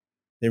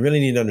 They really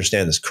need to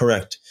understand this.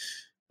 Correct.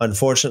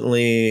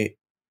 Unfortunately,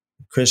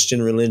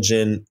 Christian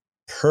religion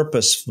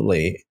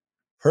purposely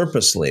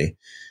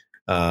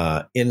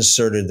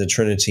inserted the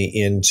Trinity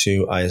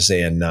into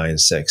Isaiah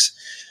 9:6.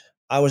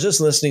 I was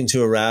just listening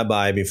to a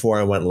rabbi before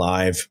I went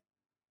live,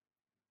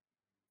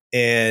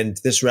 and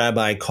this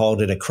rabbi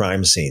called it a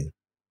crime scene.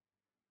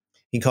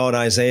 He called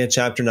Isaiah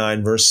chapter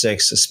 9, verse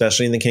 6,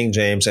 especially in the King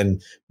James and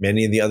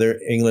many of the other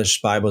English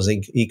Bibles,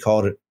 he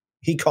called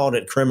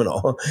it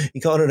criminal.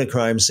 He called it a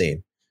crime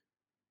scene.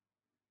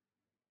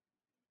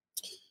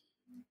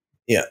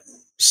 Yeah.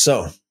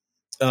 So,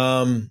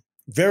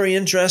 very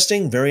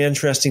interesting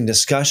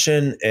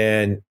discussion.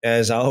 And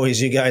as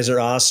always, you guys are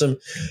awesome.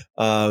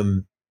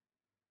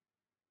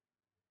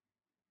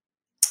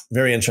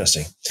 Very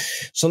interesting.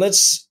 So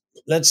let's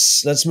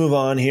move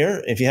on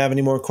here. If you have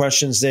any more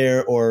questions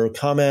there or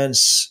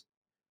comments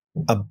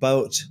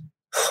about,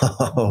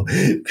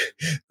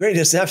 great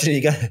deception.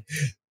 You got,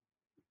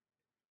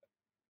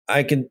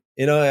 I can,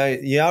 you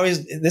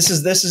always, this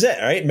is it,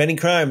 right? Many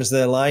crimes,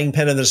 the lying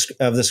pen of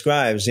the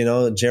scribes,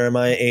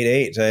 Jeremiah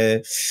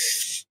 8:8,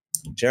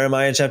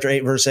 Jeremiah chapter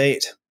 8, verse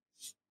 8.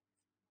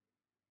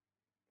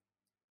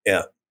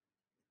 Yeah.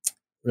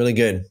 Really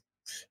good.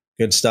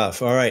 Good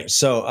stuff. All right.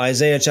 So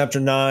Isaiah chapter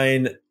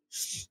 9,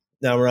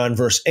 now we're on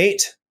verse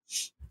 8,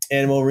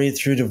 and we'll read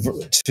through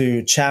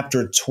to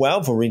chapter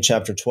 12. We'll read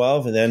chapter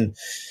 12, and then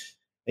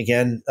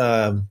again,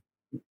 I'll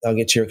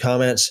get to your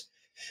comments.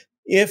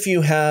 If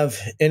you have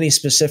any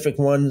specific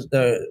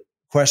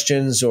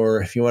questions,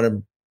 or if you want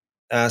to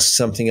ask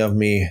something of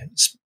me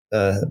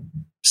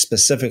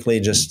specifically,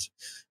 just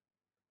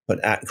put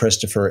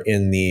 @Christopher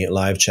in the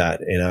live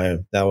chat,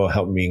 and that will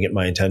help me get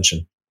my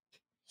attention.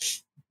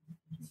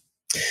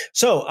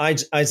 So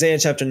Isaiah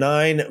chapter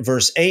 9,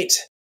 verse 8.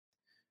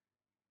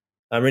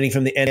 I'm reading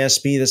from the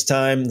NASB this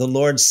time. The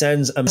Lord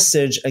sends a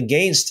message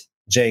against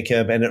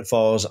Jacob, and it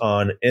falls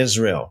on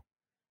Israel.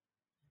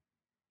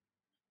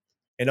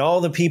 And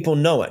all the people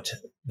know it.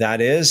 That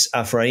is,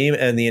 Ephraim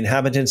and the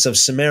inhabitants of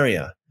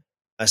Samaria,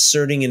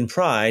 asserting in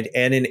pride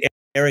and in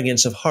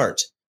arrogance of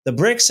heart. The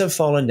bricks have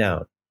fallen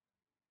down,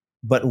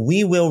 but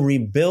we will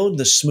rebuild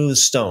the smooth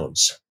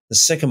stones. The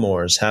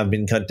sycamores have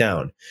been cut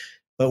down,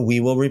 but we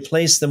will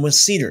replace them with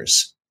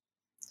cedars.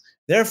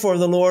 Therefore,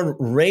 the Lord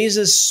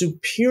raises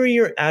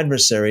superior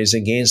adversaries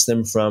against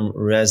them from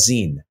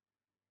Rezin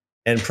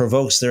and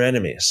provokes their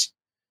enemies,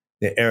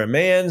 the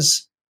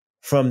Arameans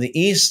from the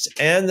east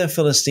and the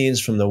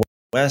Philistines from the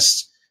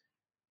west,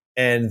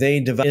 and they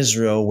divide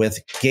Israel with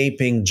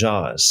gaping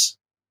jaws.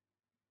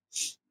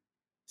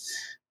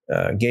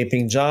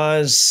 Gaping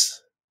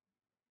jaws,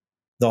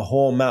 the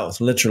whole mouth,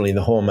 literally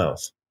the whole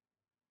mouth.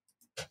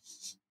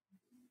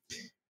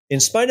 In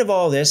spite of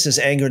all this, his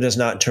anger does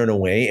not turn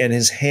away, and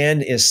his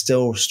hand is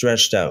still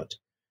stretched out.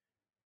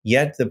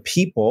 Yet the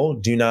people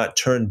do not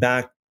turn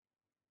back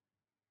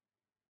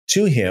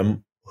to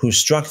him who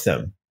struck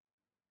them,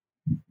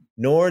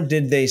 nor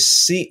do they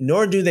seek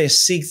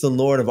the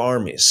Lord of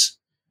armies.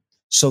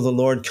 So the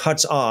Lord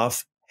cuts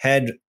off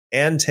head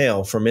and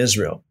tail from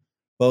Israel,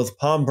 both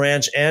palm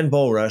branch and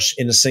bulrush,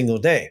 in a single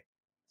day.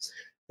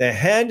 The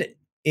head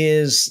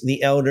is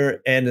the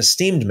elder and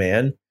esteemed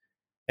man,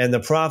 and the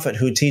prophet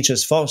who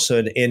teaches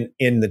falsehood is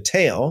the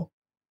tail,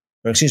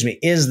 and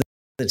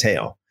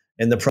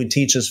the prophet who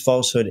teaches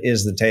falsehood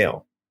is the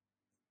tail.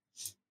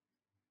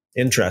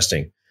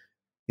 Interesting.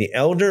 The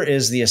elder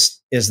is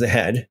the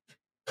head,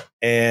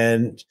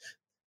 and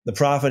the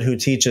prophet who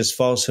teaches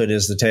falsehood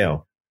is the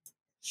tail.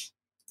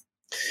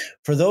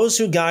 For those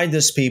who guide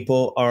this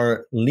people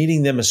are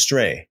leading them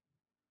astray,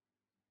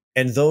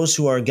 and those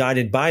who are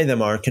guided by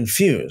them are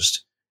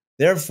confused.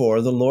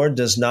 Therefore, the Lord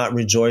does not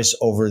rejoice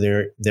over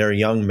their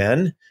young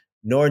men,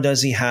 nor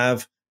does he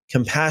have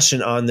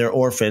compassion on their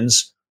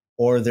orphans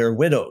or their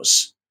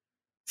widows.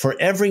 For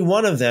every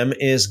one of them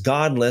is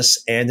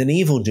godless and an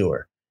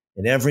evildoer,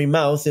 and every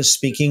mouth is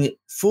speaking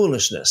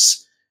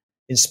foolishness.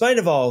 In spite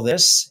of all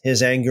this,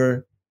 his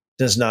anger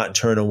does not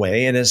turn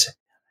away, and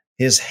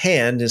his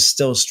hand is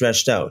still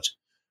stretched out.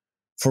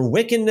 For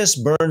wickedness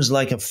burns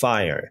like a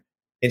fire.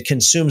 It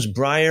consumes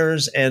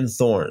briars and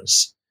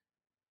thorns.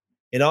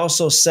 It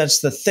also sets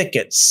the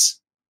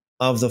thickets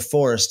of the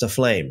forest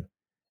aflame,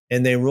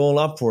 and they roll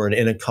upward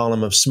in a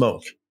column of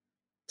smoke.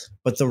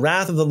 But the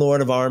wrath of the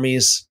Lord of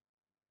armies,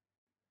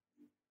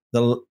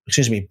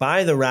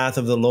 by the wrath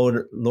of the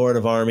Lord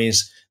of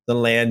armies, the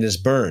land is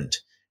burned,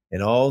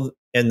 and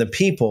the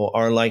people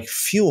are like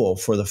fuel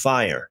for the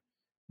fire.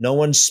 No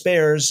one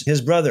spares his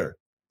brother.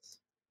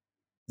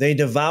 They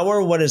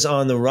devour what is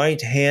on the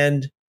right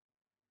hand,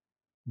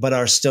 but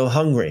are still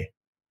hungry.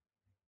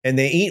 and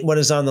they eat what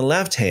is on the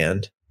left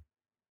hand,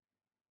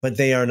 but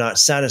they are not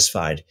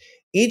satisfied.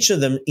 Each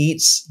of them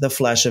eats the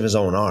flesh of his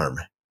own arm.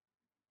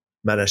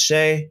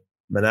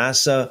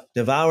 Manasseh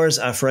devours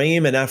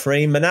Ephraim, and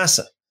Ephraim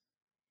Manasseh.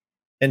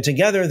 And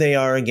together they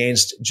are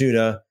against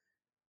Judah.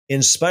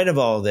 In spite of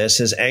all this,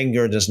 his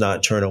anger does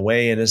not turn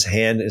away, and his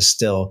hand is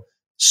still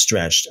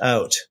stretched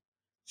out.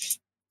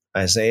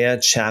 Isaiah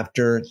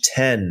chapter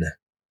 10.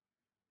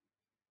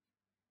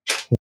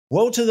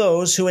 Woe to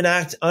those who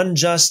enact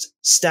unjust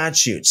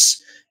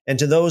statutes, and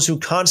to those who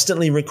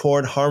constantly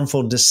record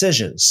harmful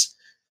decisions,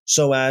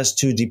 so as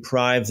to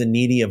deprive the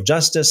needy of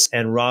justice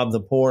and rob the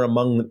poor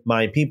among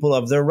my people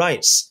of their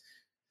rights,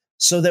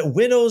 so that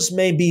widows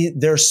may be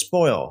their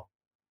spoil,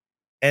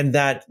 and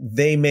that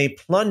they may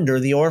plunder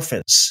the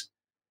orphans.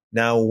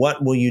 Now,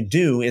 what will you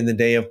do in the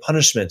day of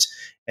punishment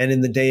and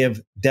in the day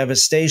of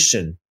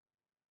devastation,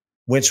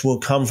 which will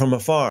come from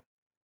afar?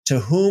 To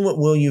whom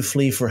will you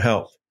flee for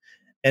help?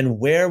 And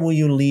where will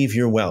you leave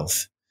your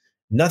wealth?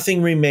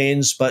 Nothing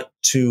remains but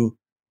to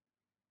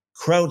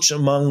crouch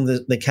among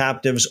the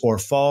captives or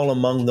fall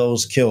among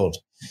those killed.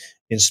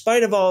 In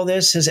spite of all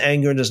this, his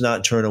anger does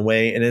not turn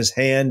away, and his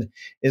hand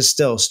is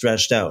still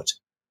stretched out.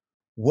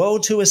 Woe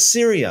to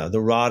Assyria,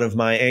 the rod of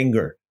my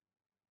anger,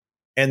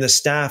 and the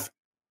staff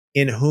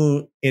in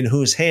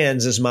whose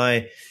hands is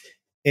my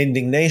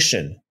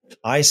indignation.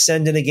 I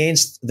send it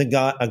against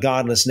a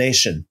godless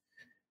nation,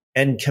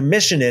 and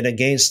commission it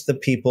against the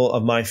people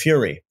of my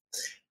fury,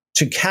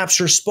 to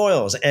capture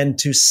spoils and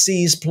to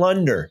seize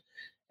plunder,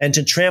 and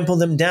to trample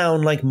them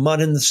down like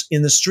mud in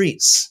the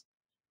streets.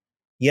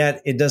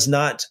 Yet it does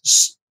not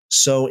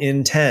so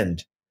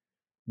intend,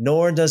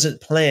 nor does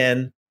it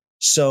plan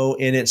so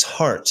in its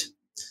heart,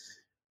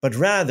 but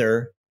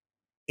rather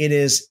it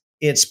is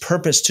its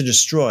purpose to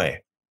destroy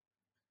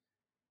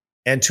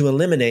and to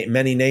eliminate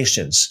many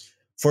nations.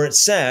 For it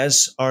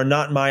says, are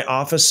not my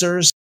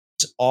officers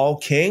all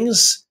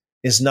kings?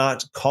 Is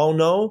not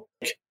Calno,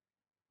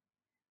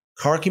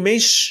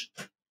 Carchemish,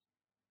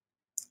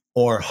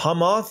 or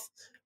Hamath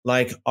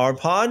like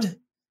Arpad,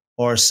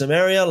 or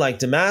Samaria like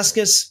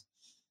Damascus?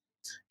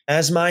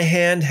 As my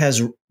hand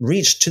has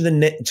reached to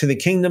the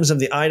kingdoms of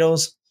the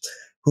idols,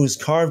 whose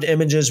carved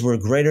images were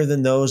greater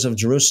than those of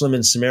Jerusalem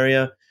and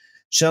Samaria,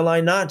 shall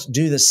I not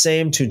do the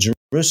same to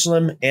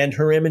Jerusalem and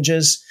her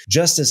images,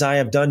 just as I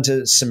have done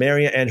to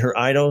Samaria and her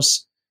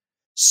idols?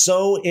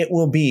 So it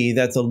will be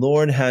that the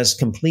Lord has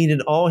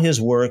completed all his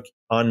work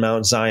on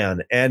Mount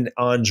Zion and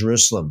on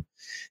Jerusalem.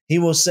 He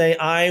will say,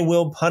 I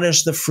will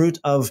punish the fruit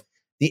of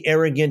the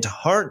arrogant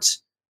heart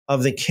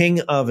of the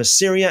king of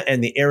Assyria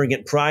and the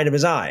arrogant pride of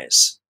his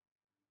eyes.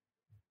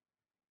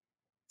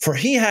 For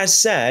he has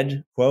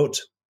said,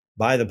 quote,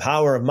 by the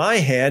power of my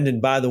hand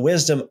and by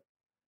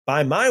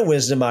my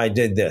wisdom I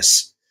did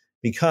this,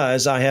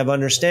 because I have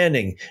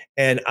understanding,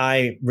 and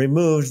I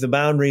removed the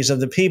boundaries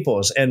of the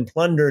peoples and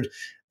plundered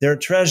their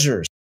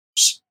treasures.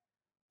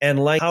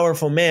 And like a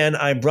powerful man,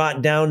 I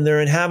brought down their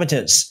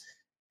inhabitants,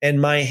 and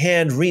my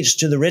hand reached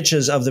to the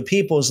riches of the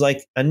peoples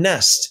like a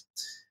nest.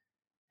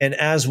 And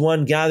as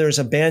one gathers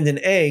abandoned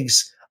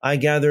eggs, I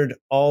gathered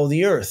all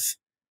the earth.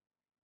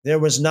 There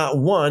was not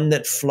one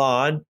that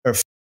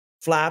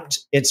flapped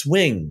its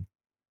wing,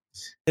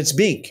 its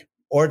beak,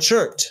 or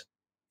chirped.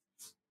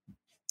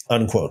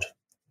 Unquote.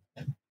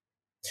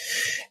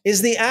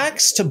 Is the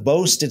axe to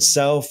boast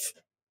itself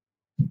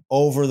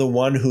over the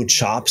one who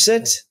chops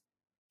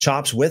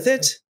with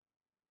it?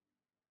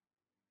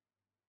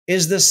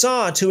 Is the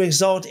saw to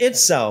exalt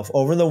itself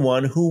over the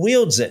one who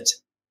wields it?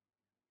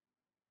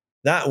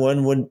 That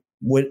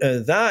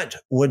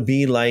would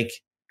be like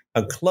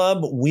a club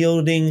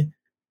wielding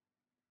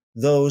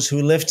those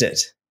who lift it,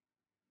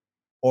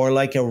 or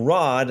like a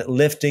rod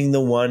lifting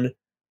the one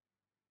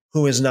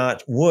who is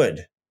not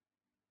wood.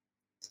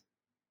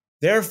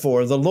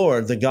 Therefore, the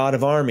Lord, the God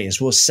of armies,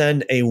 will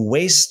send a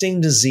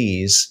wasting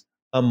disease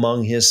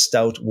among his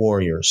stout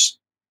warriors.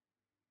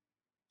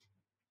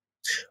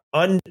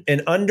 And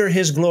under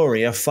his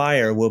glory, a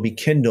fire will be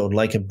kindled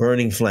like a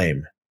burning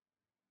flame.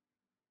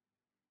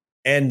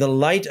 And the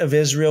light of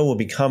Israel will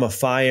become a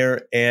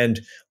fire, and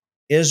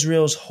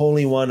Israel's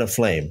Holy One a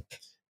flame.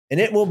 And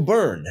it will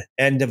burn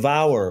and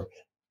devour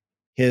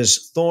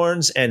his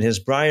thorns and his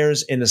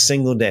briars in a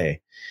single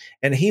day.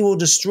 And he will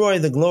destroy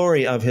the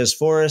glory of his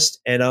forest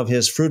and of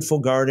his fruitful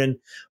garden,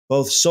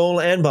 both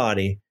soul and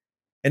body.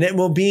 And it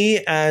will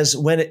be as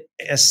when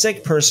a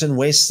sick person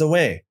wastes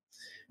away.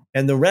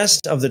 And the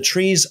rest of the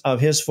trees of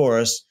his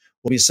forest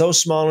will be so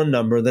small in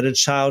number that a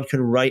child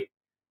could write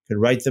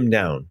them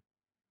down.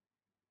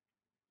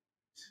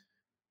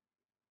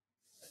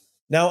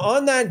 Now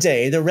on that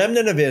day, the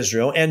remnant of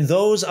Israel and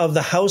those of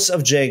the house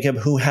of Jacob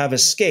who have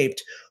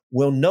escaped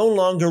will no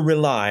longer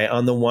rely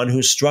on the one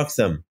who struck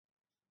them,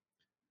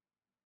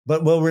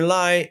 but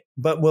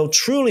will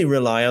truly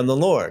rely on the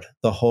Lord,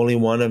 the Holy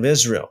One of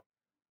Israel.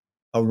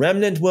 A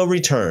remnant will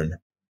return,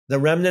 the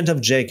remnant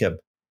of Jacob,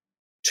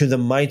 to the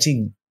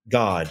mighty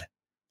God.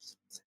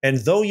 And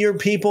though your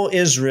people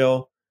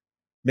Israel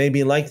may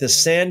be like the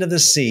sand of the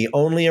sea,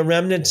 only a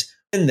remnant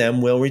in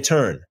them will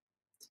return.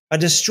 A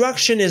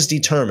destruction is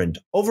determined,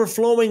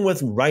 overflowing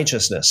with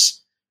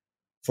righteousness.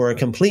 For a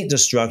complete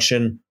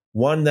destruction,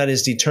 one that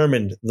is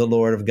determined, the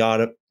Lord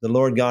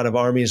God of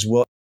armies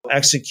will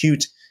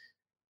execute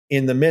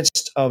in the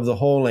midst of the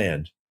whole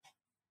land.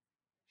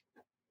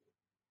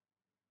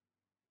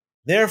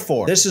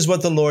 Therefore, this is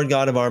what the Lord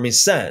God of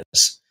armies says: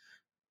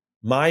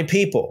 My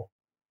people,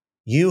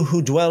 you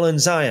who dwell in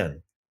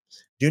Zion,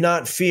 do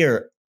not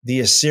fear the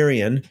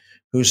Assyrian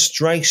who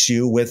strikes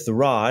you with the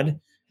rod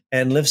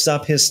and lifts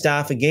up his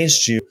staff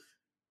against you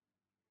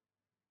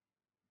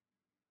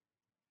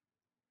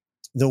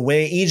the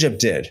way Egypt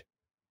did.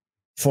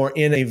 For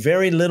in a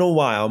very little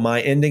while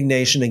my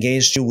indignation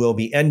against you will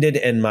be ended,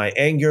 and my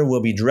anger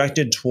will be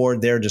directed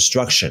toward their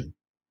destruction.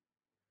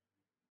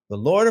 The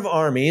Lord of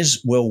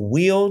armies will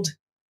wield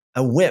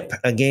a whip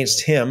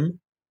against him,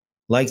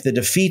 like the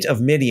defeat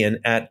of Midian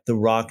at the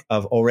rock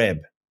of Oreb.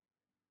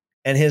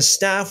 And his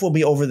staff will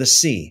be over the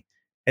sea,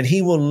 and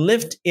he will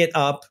lift it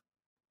up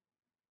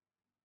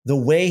the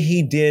way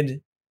he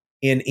did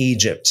in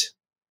Egypt.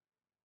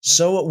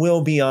 So it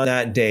will be on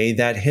that day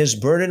that his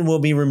burden will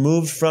be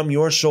removed from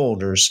your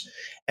shoulders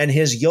and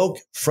his yoke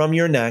from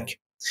your neck,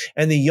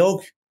 and the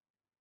yoke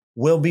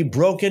will be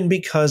broken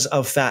because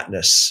of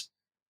fatness.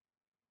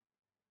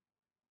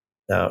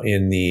 Now,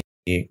 in the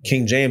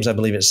King James, I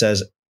believe it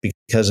says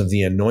because of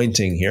the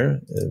anointing here,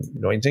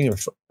 anointing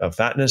of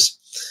fatness.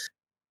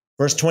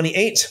 Verse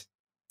 28,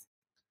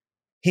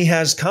 he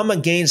has come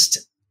against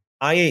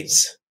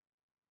Aites.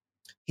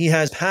 He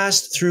has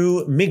passed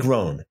through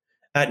Migron.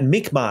 At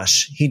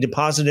Michmash, he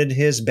deposited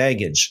his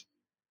baggage.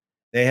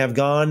 They have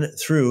gone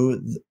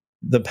through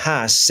the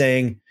pass,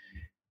 saying,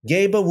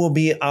 Geba will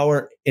be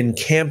our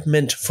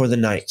encampment for the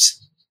night.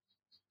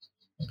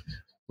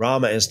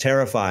 Ramah is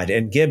terrified,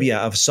 and Gibeah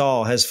of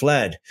Saul has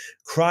fled.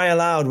 Cry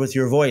aloud with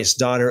your voice,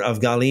 daughter of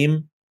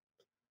Galim.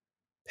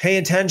 Pay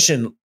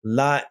attention,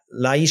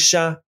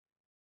 Laisha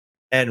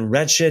and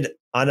wretched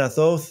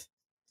Anathoth.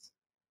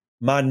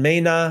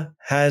 Madmena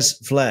has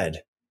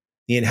fled.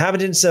 The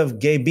inhabitants of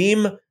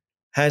Gebim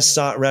has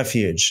sought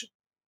refuge.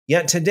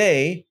 Yet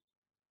today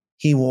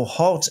he will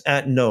halt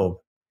at Nob.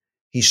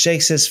 He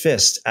shakes his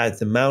fist at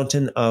the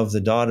mountain of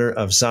the daughter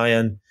of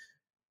Zion,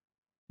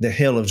 the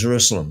hill of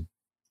Jerusalem.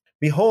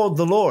 Behold,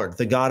 the Lord,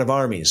 the God of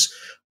armies,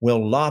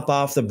 will lop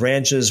off the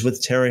branches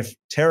with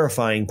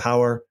terrifying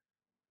power.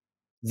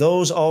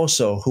 Those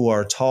also who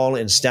are tall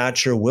in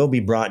stature will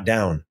be brought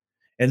down,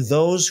 and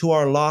those who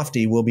are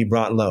lofty will be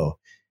brought low.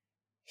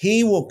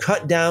 He will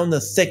cut down the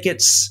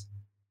thickets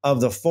of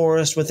the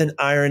forest with an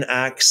iron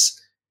axe,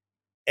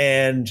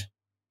 and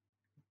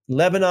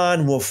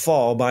Lebanon will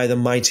fall by the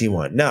mighty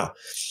one. Now,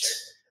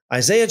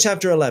 Isaiah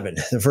chapter 11,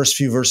 the first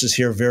few verses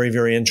here, very,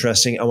 very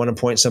interesting. I want to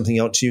point something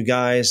out to you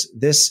guys.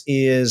 This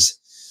is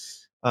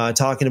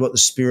talking about the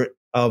Spirit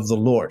of the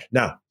Lord.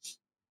 Now,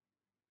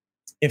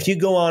 if you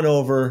go on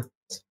over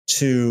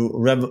to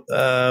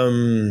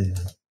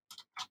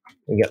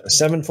we got the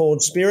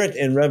sevenfold Spirit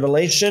in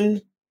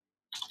Revelation.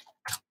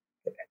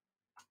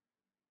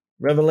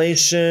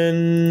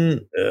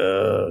 Revelation,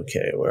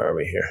 okay, where are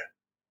we here?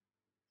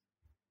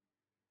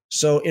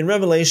 So in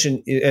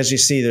Revelation, as you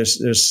see,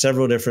 there's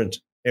several different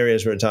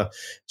areas where it talks.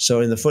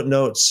 So in the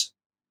footnotes,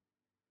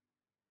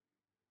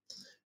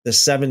 the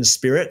seven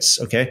spirits,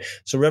 okay?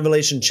 So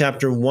Revelation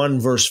chapter 1,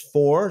 verse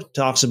 4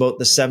 talks about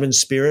the seven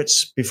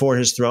spirits before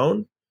his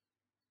throne.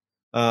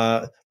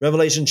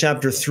 Revelation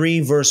chapter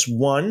 3, verse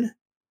 1.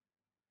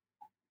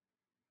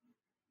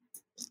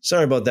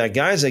 Sorry about that,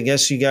 guys. I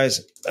guess you guys,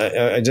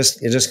 I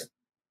just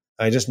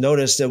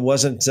noticed it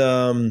wasn't,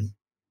 the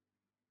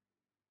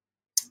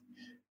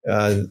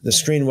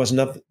screen wasn't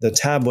up, the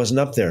tab wasn't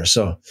up there.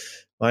 So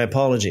my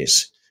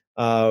apologies.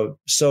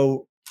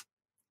 So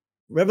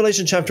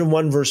Revelation chapter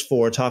 1, verse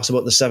 4 talks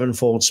about the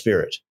sevenfold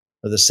Spirit,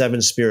 or the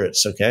seven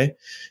spirits, okay?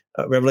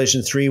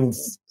 Revelation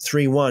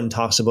 3:1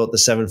 talks about the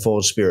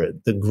sevenfold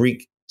Spirit, the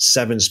Greek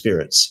seven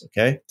spirits,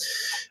 okay?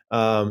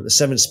 The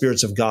seven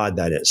spirits of God,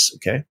 that is,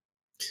 okay?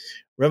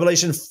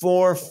 Revelation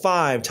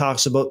 4:5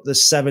 talks about the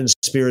seven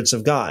spirits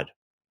of God.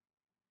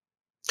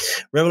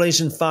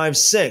 Revelation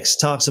 5:6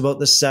 talks about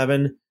the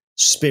seven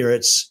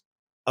spirits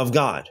of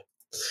God.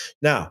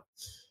 Now,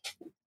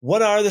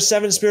 what are the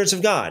seven spirits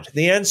of God?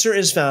 The answer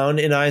is found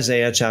in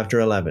Isaiah chapter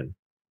 11.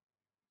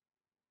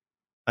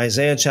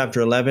 Isaiah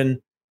chapter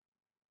 11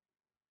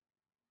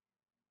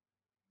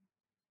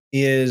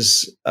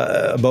 is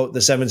about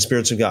the seven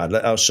spirits of God.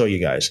 I'll show you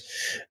guys.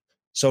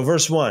 So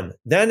verse 1,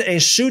 then a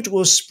shoot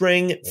will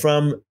spring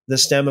from the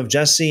stem of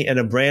Jesse, and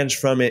a branch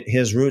from it,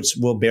 his roots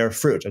will bear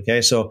fruit.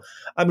 Okay, so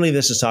I believe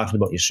this is talking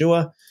about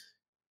Yeshua.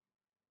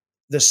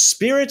 The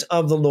Spirit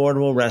of the Lord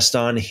will rest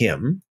on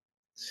him.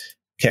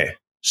 Okay,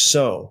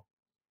 so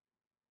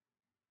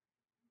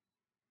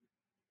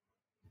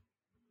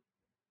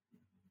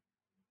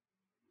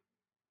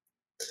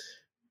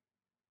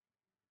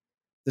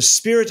the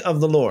Spirit of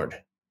the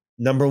Lord,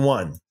 number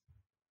one.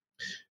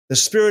 The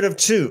Spirit of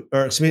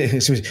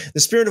the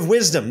Spirit of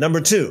wisdom,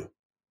 number 2.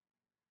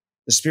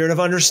 The Spirit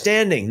of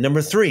understanding,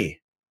 number 3.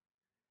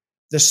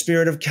 The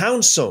Spirit of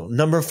counsel,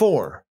 number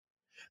 4.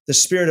 The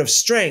spirit of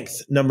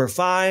strength, number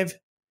 5.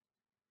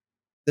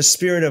 The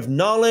spirit of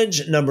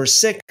knowledge, number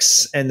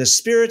 6. And the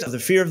spirit of the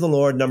fear of the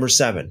Lord, number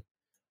 7.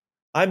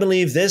 I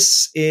believe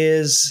this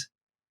is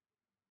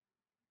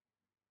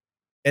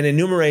an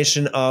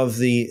enumeration of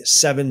the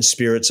 7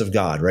 spirits of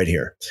God right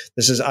here.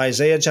 This is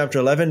Isaiah chapter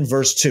 11,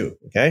 verse 2.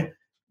 Okay.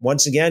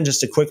 Once again,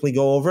 just to quickly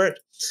go over it,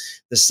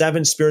 the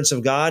 7 spirits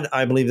of God,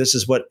 I believe this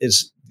is what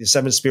is the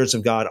 7 spirits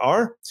of God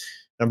are.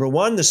 Number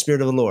 1, the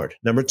spirit of the Lord.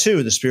 Number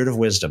 2, the spirit of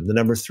wisdom. The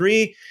number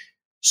 3,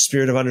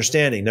 spirit of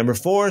understanding. Number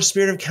 4,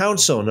 spirit of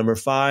counsel. Number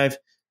 5,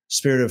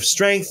 spirit of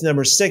strength.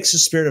 Number 6, the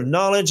spirit of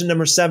knowledge. And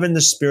number 7,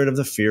 the spirit of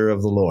the fear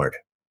of the Lord.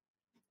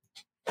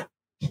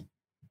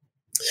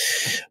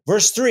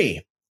 Verse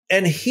 3,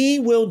 and he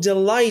will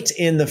delight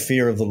in the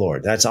fear of the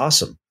Lord. That's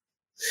awesome.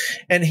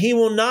 And he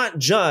will not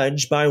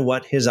judge by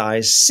what his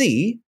eyes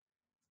see,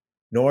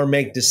 nor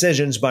make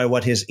decisions by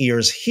what his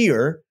ears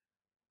hear,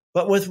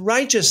 but with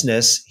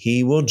righteousness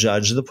he will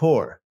judge the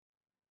poor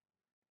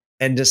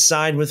and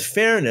decide with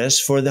fairness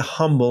for the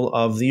humble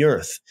of the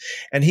earth.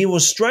 And he will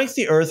strike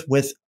the earth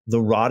with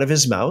the rod of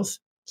his mouth,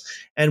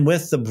 and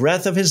with the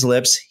breath of his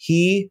lips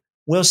he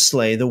will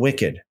slay the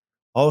wicked.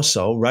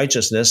 Also,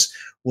 righteousness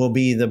will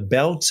be the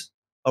belt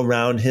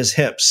around his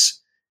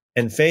hips,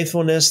 and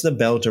faithfulness the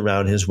belt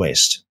around his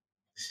waist.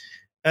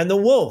 And the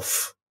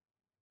wolf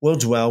will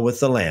dwell with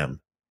the lamb,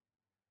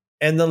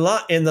 and the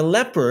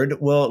leopard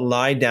will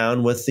lie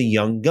down with the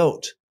young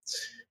goat,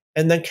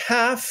 and the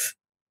calf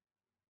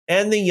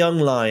and the young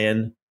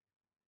lion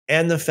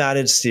and the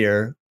fatted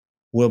steer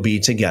will be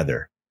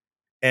together,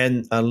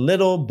 and a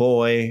little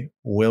boy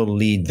will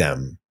lead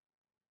them.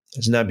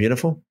 Isn't that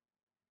beautiful?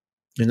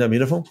 Isn't that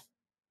beautiful?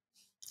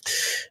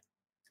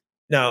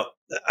 Now,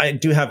 I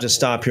do have to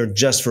stop here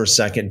just for a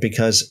second,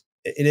 because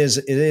it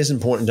is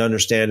important to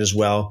understand as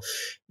well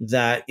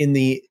that in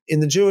the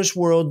Jewish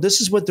world,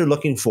 this is what they're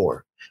looking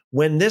for.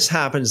 When this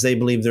happens, they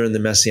believe they're in the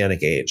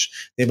Messianic age.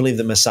 They believe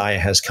that Messiah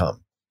has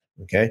come.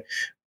 Okay,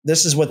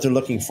 this is what they're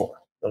looking for.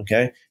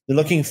 Okay, they're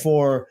looking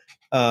for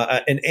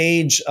an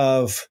age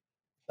of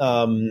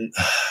how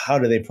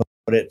do they put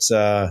it?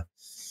 A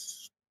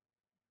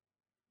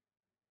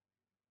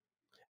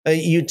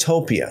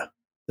utopia.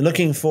 They're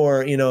looking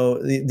for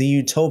the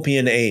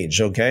utopian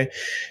age. Okay.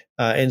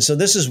 And so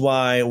this is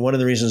why, one of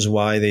the reasons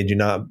why they do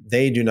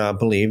not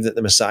believe that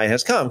the Messiah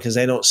has come, because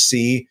they don't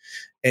see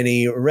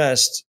any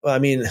rest. I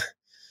mean,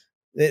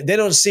 they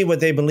don't see what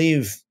they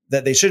believe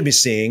that they should be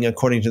seeing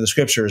according to the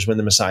scriptures when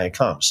the Messiah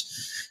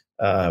comes.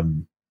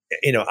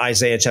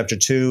 Isaiah chapter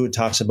 2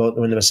 talks about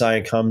when the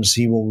Messiah comes,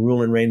 he will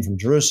rule and reign from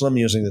Jerusalem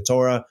using the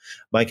Torah.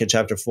 Micah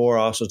chapter 4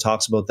 also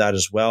talks about that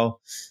as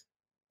well.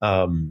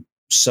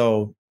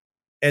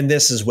 And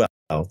this as well,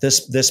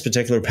 this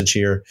particular passage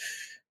here.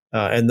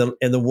 And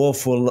the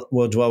wolf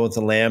will dwell with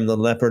the lamb, the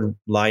leopard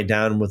lie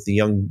down with the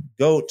young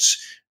goat,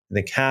 and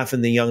the calf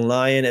and the young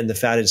lion and the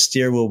fatted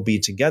steer will be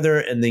together,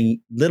 and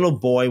the little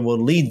boy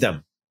will lead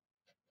them.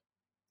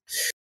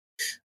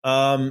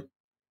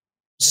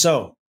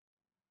 So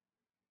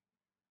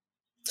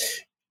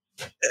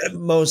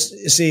in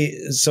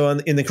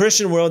the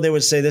Christian world, they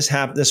would say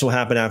this will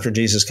happen after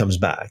Jesus comes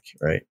back,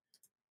 right?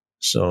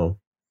 So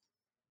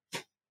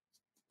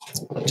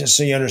just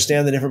so you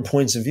understand the different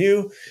points of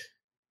view.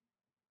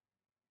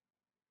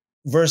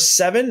 Verse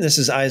 7, this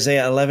is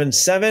Isaiah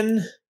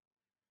 11:7.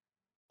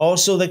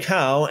 Also the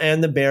cow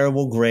and the bear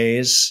will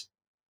graze,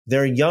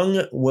 their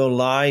young will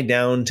lie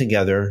down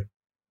together,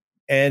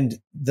 and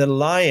the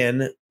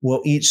lion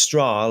will eat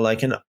straw like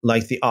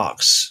the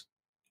ox.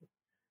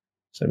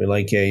 Something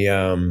like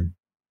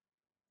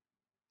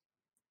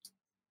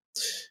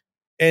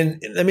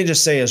and let me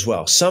just say as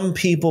well, some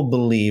people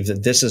believe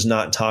that this is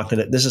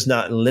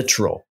not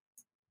literal.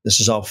 This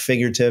is all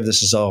figurative.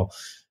 This is all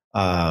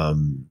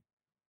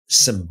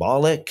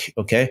symbolic,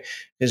 okay?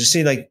 Because you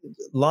see, like,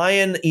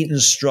 lion eating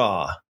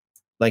straw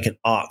like an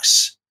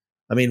ox.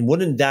 I mean,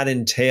 wouldn't that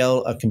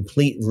entail a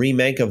complete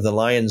remake of the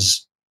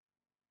lion's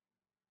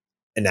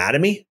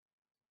anatomy?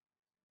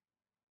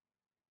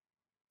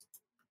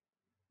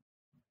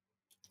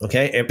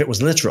 Okay, if it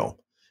was literal.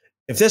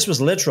 If this was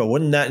literal,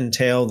 would that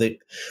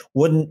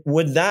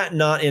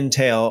not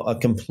entail a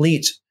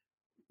complete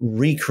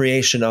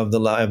recreation of the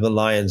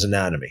lion's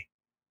anatomy?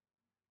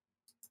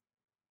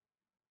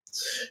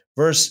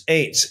 Verse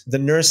 8, the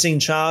nursing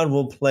child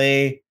will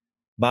play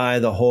by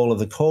the hole of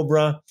the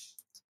cobra,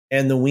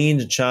 and the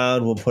weaned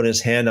child will put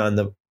his hand on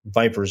the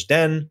viper's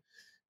den.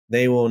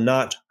 They will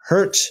not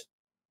hurt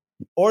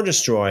or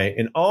destroy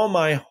in all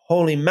my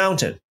holy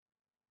mountain.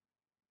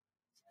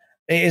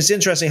 It's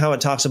interesting how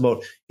it talks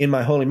about in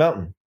my holy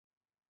mountain,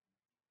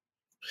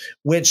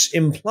 which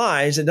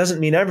implies it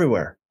doesn't mean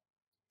everywhere.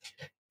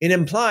 It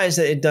implies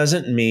that it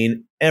doesn't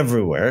mean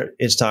everywhere.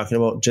 It's talking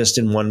about just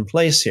in one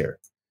place here.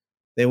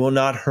 They will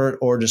not hurt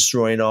or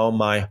destroy in all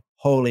my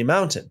holy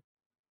mountain.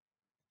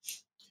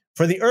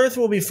 For the earth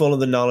will be full of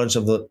the knowledge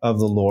of the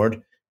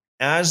Lord,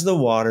 as the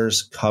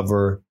waters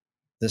cover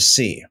the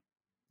sea.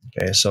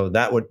 Okay, so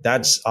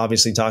that's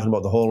obviously talking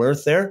about the whole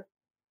earth there.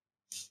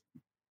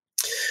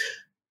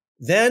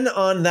 Then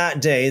on that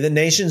day, the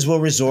nations will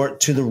resort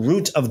to the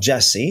root of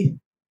Jesse,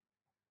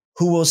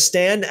 who will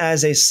stand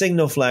as a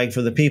signal flag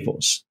for the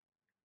peoples,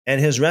 and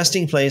his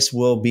resting place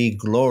will be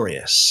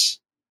glorious.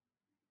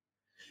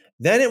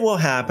 Then it will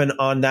happen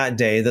on that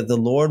day that the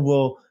Lord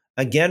will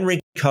again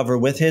recover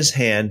with his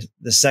hand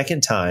the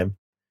second time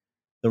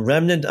the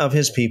remnant of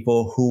his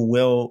people who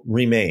will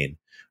remain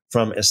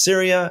from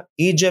Assyria,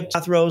 Egypt,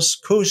 Pathros,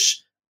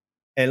 Cush,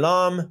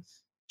 Elam,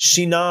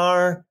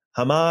 Shinar,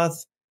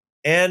 Hamath,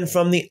 and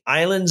from the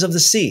islands of the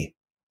sea.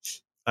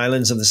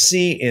 Islands of the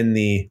sea in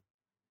the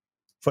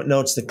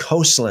footnotes, the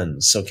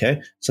coastlands.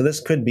 Okay. So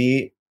this could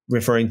be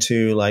referring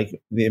to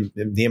like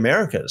the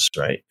Americas,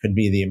 right? Could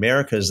be the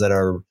Americas that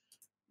are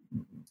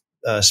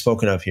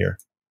spoken of here.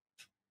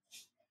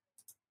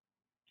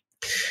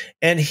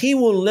 And he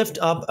will lift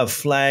up a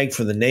flag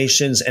for the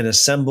nations and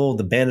assemble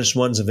the banished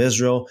ones of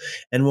Israel,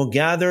 and will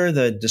gather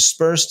the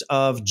dispersed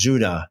of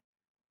Judah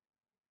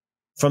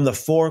from the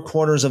four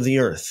corners of the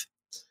earth.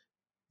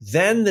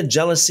 Then the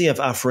jealousy of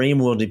Ephraim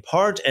will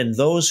depart, and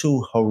those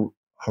who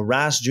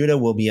harass Judah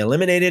will be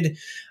eliminated.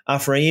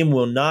 Ephraim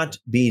will not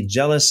be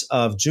jealous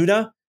of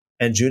Judah,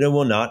 and Judah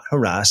will not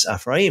harass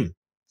Ephraim.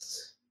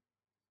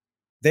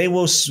 They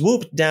will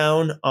swoop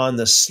down on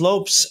the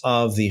slopes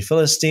of the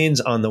Philistines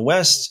on the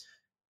west.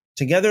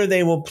 Together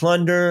they will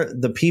plunder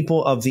the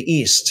people of the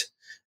east.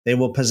 They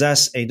will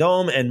possess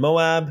Edom and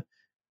Moab,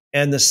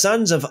 and the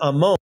sons of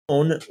Ammon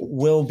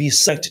will be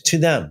subject to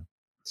them.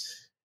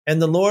 And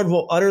the Lord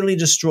will utterly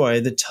destroy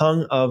the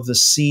tongue of the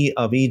sea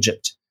of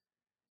Egypt.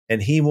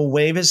 And he will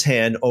wave his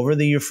hand over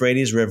the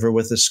Euphrates River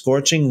with a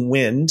scorching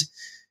wind,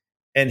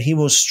 and he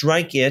will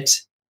strike it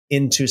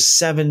into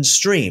 7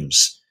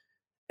 streams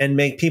and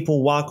make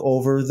people walk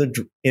over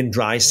in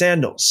dry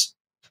sandals.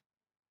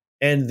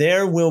 And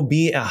there will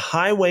be a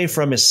highway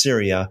from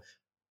Assyria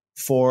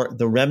for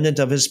the remnant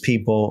of his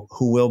people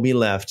who will be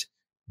left,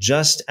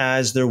 just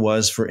as there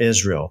was for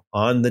Israel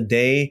on the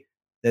day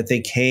that they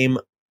came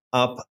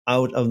up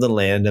out of the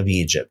land of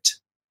Egypt.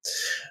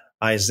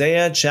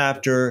 Isaiah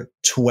chapter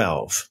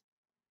 12.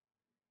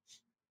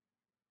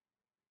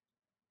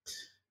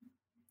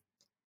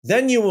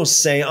 Then you will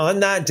say on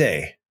that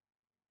day,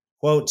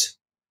 quote,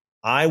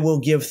 I will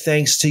give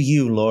thanks to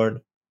you,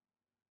 Lord.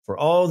 For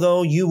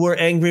although you were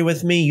angry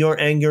with me, your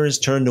anger is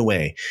turned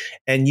away,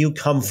 and you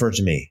comfort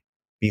me.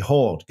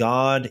 Behold,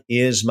 God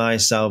is my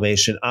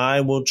salvation.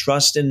 I will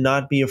trust and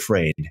not be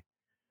afraid.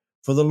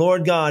 For the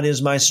Lord God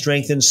is my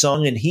strength and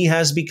song, and he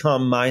has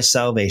become my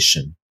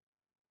salvation.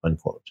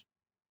 Unquote.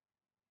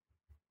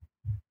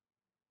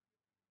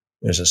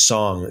 There's a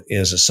song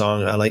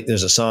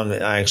that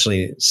I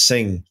actually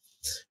sing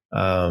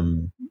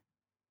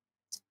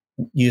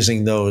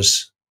using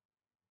those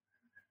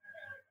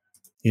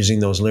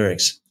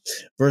lyrics.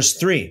 Verse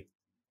 3,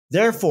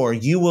 therefore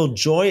you will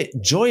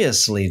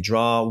joyously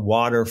draw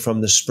water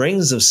from the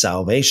springs of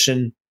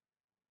salvation.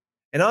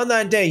 And on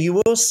that day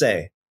you will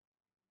say,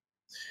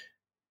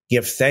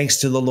 give thanks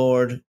to the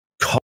Lord,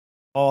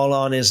 call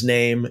on his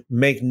name,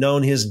 make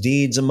known his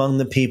deeds among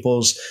the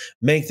peoples,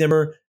 make them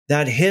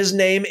that his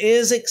name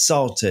is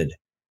exalted.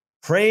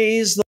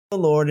 Praise the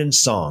Lord in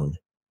song,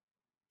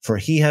 for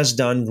he has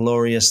done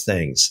glorious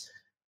things.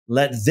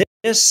 Let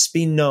this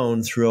be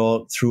known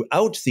throughout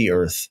the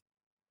earth.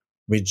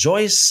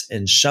 Rejoice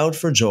and shout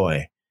for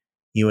joy,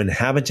 you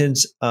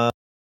inhabitants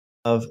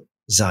of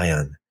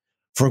Zion.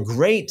 For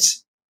great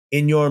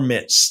in your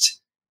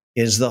midst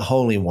is the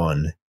Holy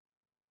One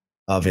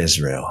of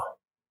Israel.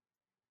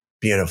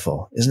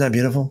 Beautiful. Isn't that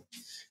beautiful?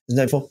 Isn't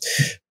that beautiful?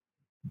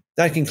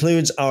 That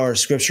concludes our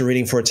scripture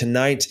reading for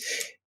tonight.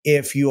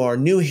 If you are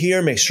new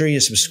here, make sure you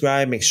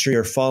subscribe, make sure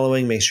you're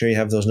following, make sure you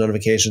have those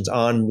notifications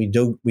on. We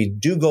do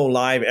go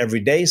live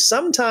every day.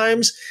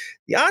 Sometimes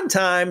the odd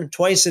time,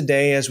 twice a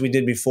day, as we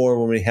did before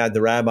when we had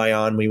the rabbi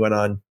on, we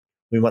went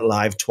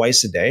live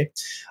twice a day.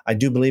 I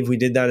do believe we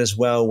did that as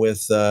well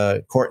with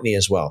Courtney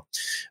as well.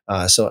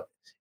 So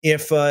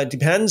if it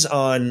depends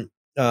on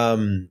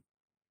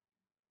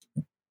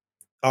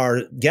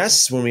our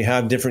guests, when we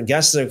have different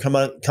guests that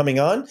are coming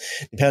on,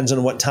 depends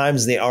on what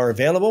times they are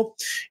available.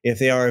 If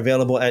they are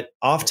available at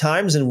off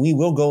times, and we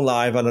will go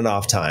live on an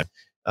off time,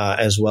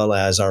 as well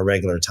as our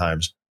regular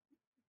times,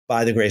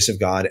 by the grace of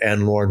God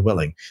and Lord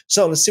willing.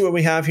 So let's see what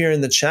we have here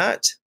in the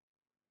chat.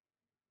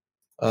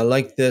 I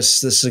like this.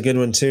 This is a good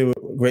one too.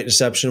 Great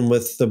deception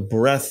with the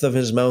breath of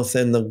his mouth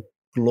and the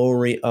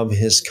glory of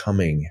his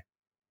coming.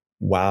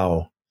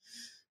 Wow.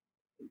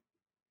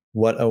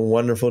 What a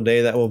wonderful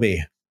day that will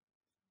be.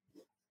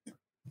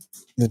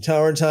 The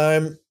tower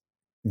time,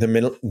 the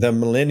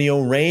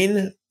millennial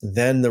reign,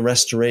 then the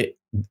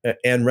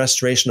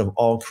restoration of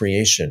all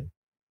creation.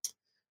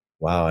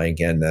 Wow,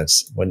 again,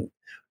 that's one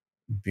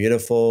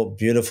beautiful,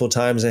 beautiful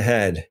times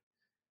ahead.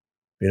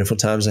 Beautiful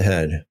times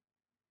ahead.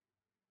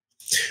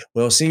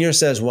 Well, Senior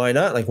says, why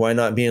not? Like, why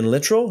not being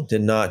literal?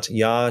 Did not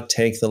Yah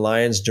take the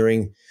lions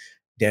during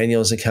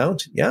Daniel's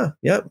account? Yeah,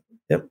 yep.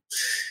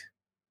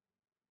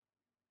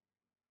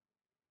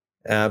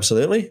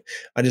 Absolutely.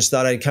 I just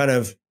thought I'd kind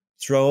of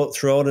throw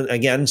out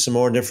again some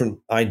more different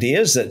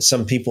ideas that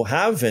some people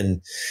have,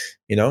 and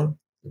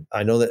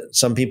I know that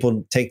some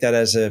people take that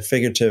as a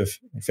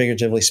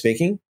figuratively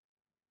speaking.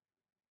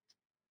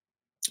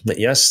 But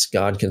yes,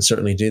 God can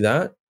certainly do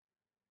that.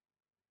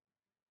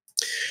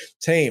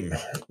 Tame.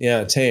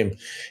 Yeah.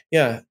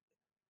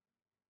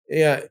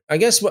 I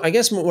guess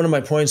one of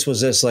my points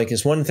was this: like,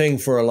 it's one thing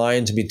for a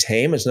lion to be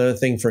tame; it's another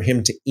thing for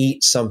him to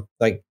eat some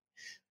like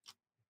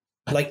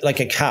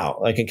a cow.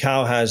 Like a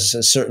cow has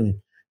a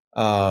certain.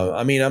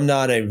 I'm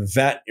not a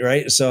vet,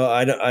 right? So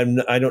I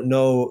don't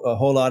know a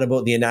whole lot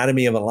about the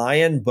anatomy of a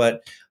lion,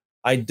 but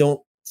I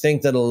don't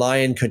think that a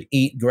lion could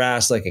eat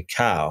grass like a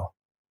cow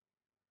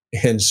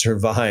and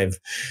survive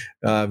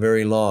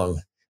very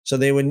long. So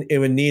it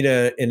would need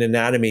an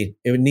anatomy.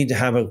 It would need to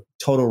have a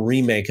total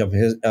remake of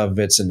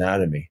its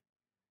anatomy,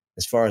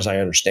 as far as I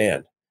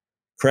understand.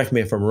 Correct me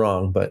if I'm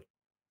wrong, but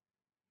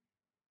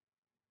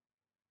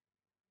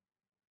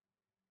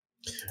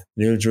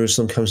New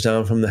Jerusalem comes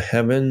down from the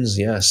heavens.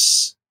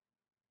 Yes.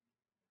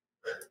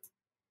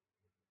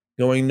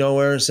 Going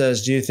Nowhere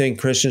says, do you think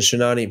Christians should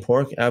not eat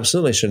pork?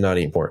 Absolutely should not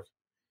eat pork.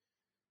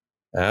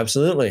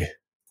 Absolutely.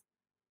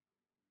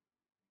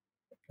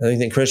 I think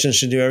that Christians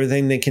should do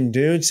everything they can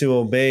do to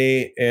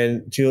obey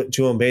and to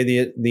obey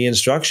the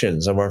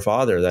instructions of our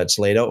Father that's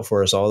laid out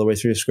for us all the way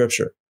through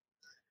Scripture.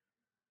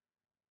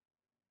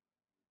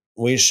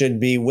 We should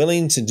be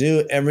willing to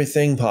do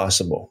everything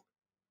possible.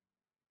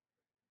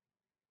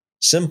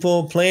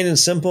 Simple, plain and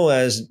simple,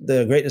 as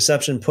the Great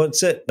Deception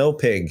puts it, no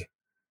pig.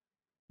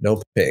 No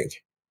pig.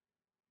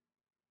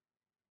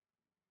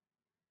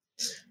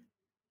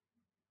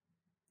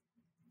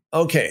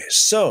 Okay,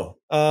 so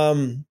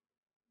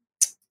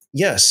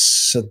yes,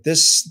 so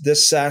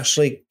this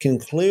actually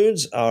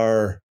concludes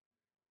our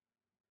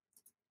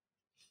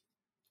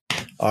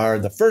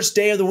the first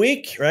day of the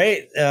week,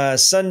 right?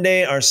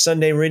 Sunday, our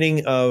Sunday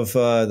reading of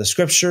the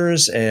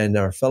Scriptures and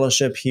our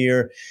fellowship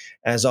here.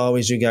 As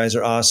always, you guys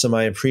are awesome.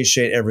 I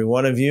appreciate every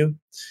one of you.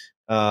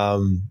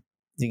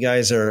 You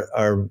guys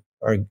are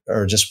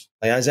just,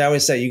 as I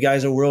always say, you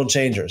guys are world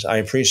changers. I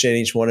appreciate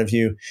each one of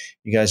you.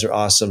 You guys are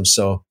awesome.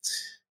 So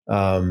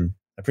I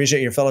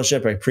appreciate your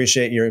fellowship. I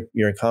appreciate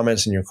your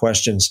comments and your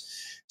questions.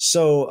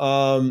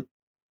 So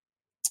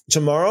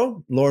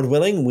tomorrow, Lord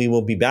willing, we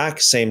will be back,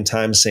 same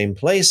time, same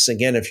place.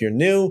 Again, if you're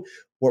new,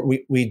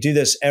 we do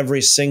this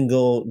every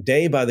single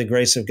day by the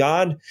grace of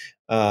God,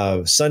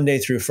 Sunday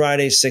through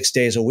Friday, 6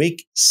 days a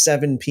week,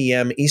 7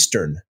 p.m.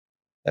 Eastern.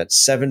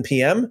 That's 7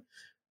 p.m.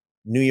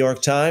 New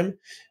York time.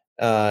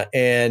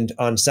 And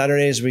on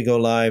Saturdays, we go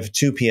live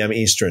 2 p.m.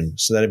 Eastern.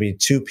 So that'd be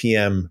 2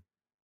 p.m.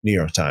 New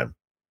York time.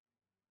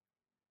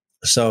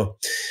 So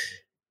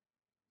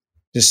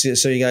just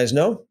so you guys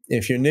know,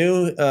 if you're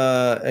new,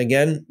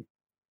 again,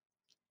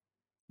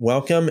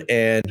 welcome,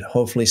 and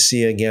hopefully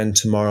see you again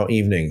tomorrow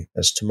evening.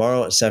 That's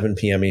tomorrow at 7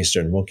 p.m.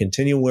 Eastern. We'll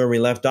continue where we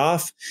left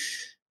off,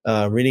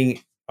 reading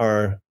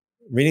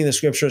the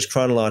Scriptures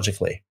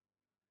chronologically.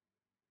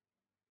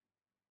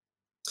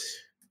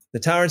 The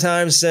Tower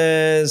Time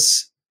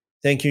says,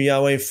 thank you,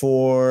 Yahweh,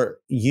 for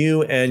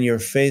you and your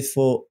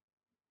faithful,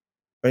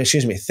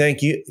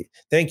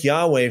 thank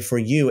Yahweh for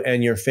you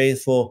and your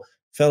faithful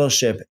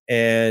fellowship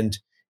and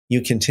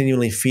you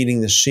continually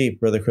feeding the sheep,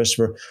 Brother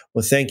Christopher.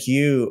 Well, thank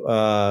you,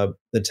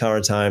 the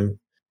Tower Time.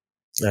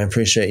 I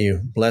appreciate you.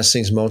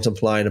 Blessings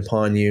multiplied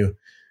upon you.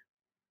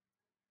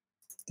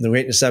 The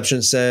Great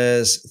Deception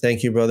says,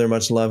 thank you, brother.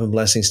 Much love and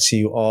blessings to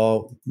you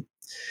all,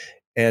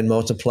 and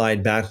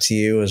multiplied back to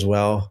you as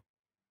well.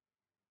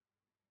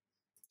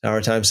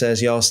 Tower Time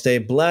says, y'all stay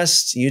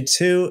blessed. You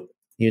too,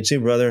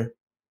 brother.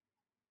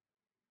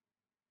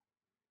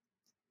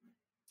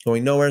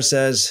 Going Nowhere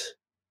says,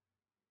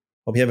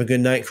 hope you have a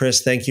good night,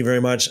 Chris. Thank you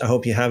very much. I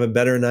hope you have a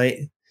better night.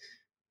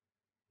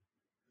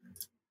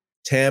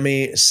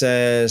 Tammy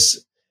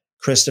says,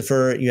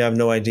 Christopher, you have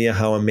no idea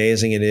how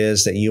amazing it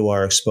is that you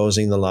are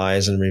exposing the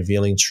lies and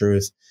revealing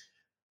truth.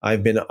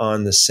 I've been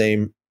on the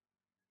same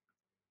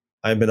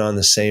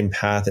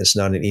path. It's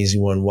not an easy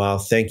one. Wow.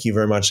 Thank you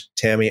very much,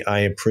 Tammy. I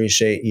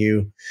appreciate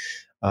you.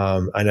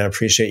 And I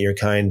appreciate your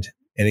kind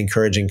and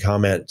encouraging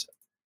comment.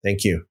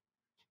 Thank you.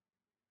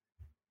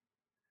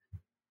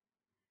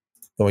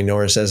 Going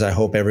Nowhere says, I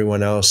hope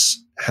everyone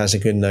else has a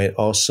good night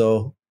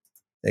also.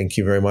 Thank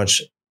you very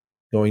much.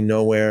 Going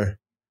Nowhere.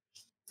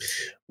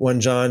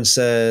 One John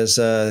says,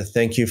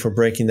 thank you for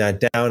breaking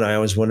that down. I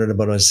always wondered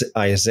about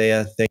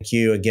Isaiah. Thank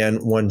you again,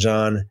 One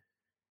John.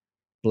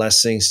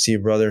 Blessings to you,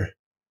 brother.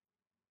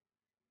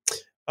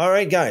 All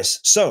right, guys.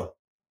 So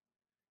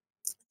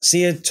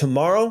see you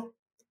tomorrow.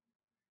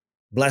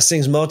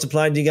 Blessings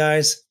multiplied, you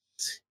guys.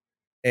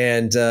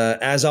 And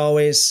as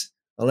always,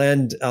 I'll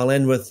end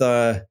with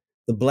the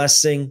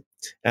blessing,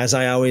 as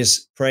I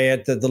always pray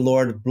it, that the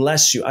Lord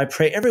bless you. I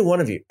pray every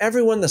one of you,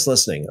 everyone that's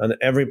listening on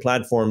every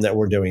platform that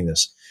we're doing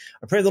this.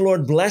 I pray the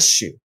Lord bless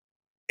you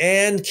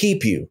and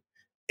keep you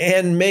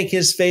and make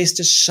his face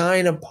to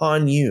shine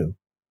upon you,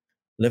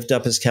 lift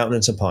up his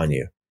countenance upon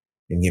you,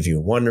 and give you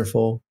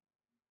wonderful,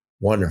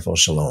 wonderful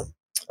shalom.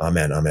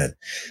 Amen. Amen.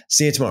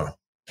 See you tomorrow.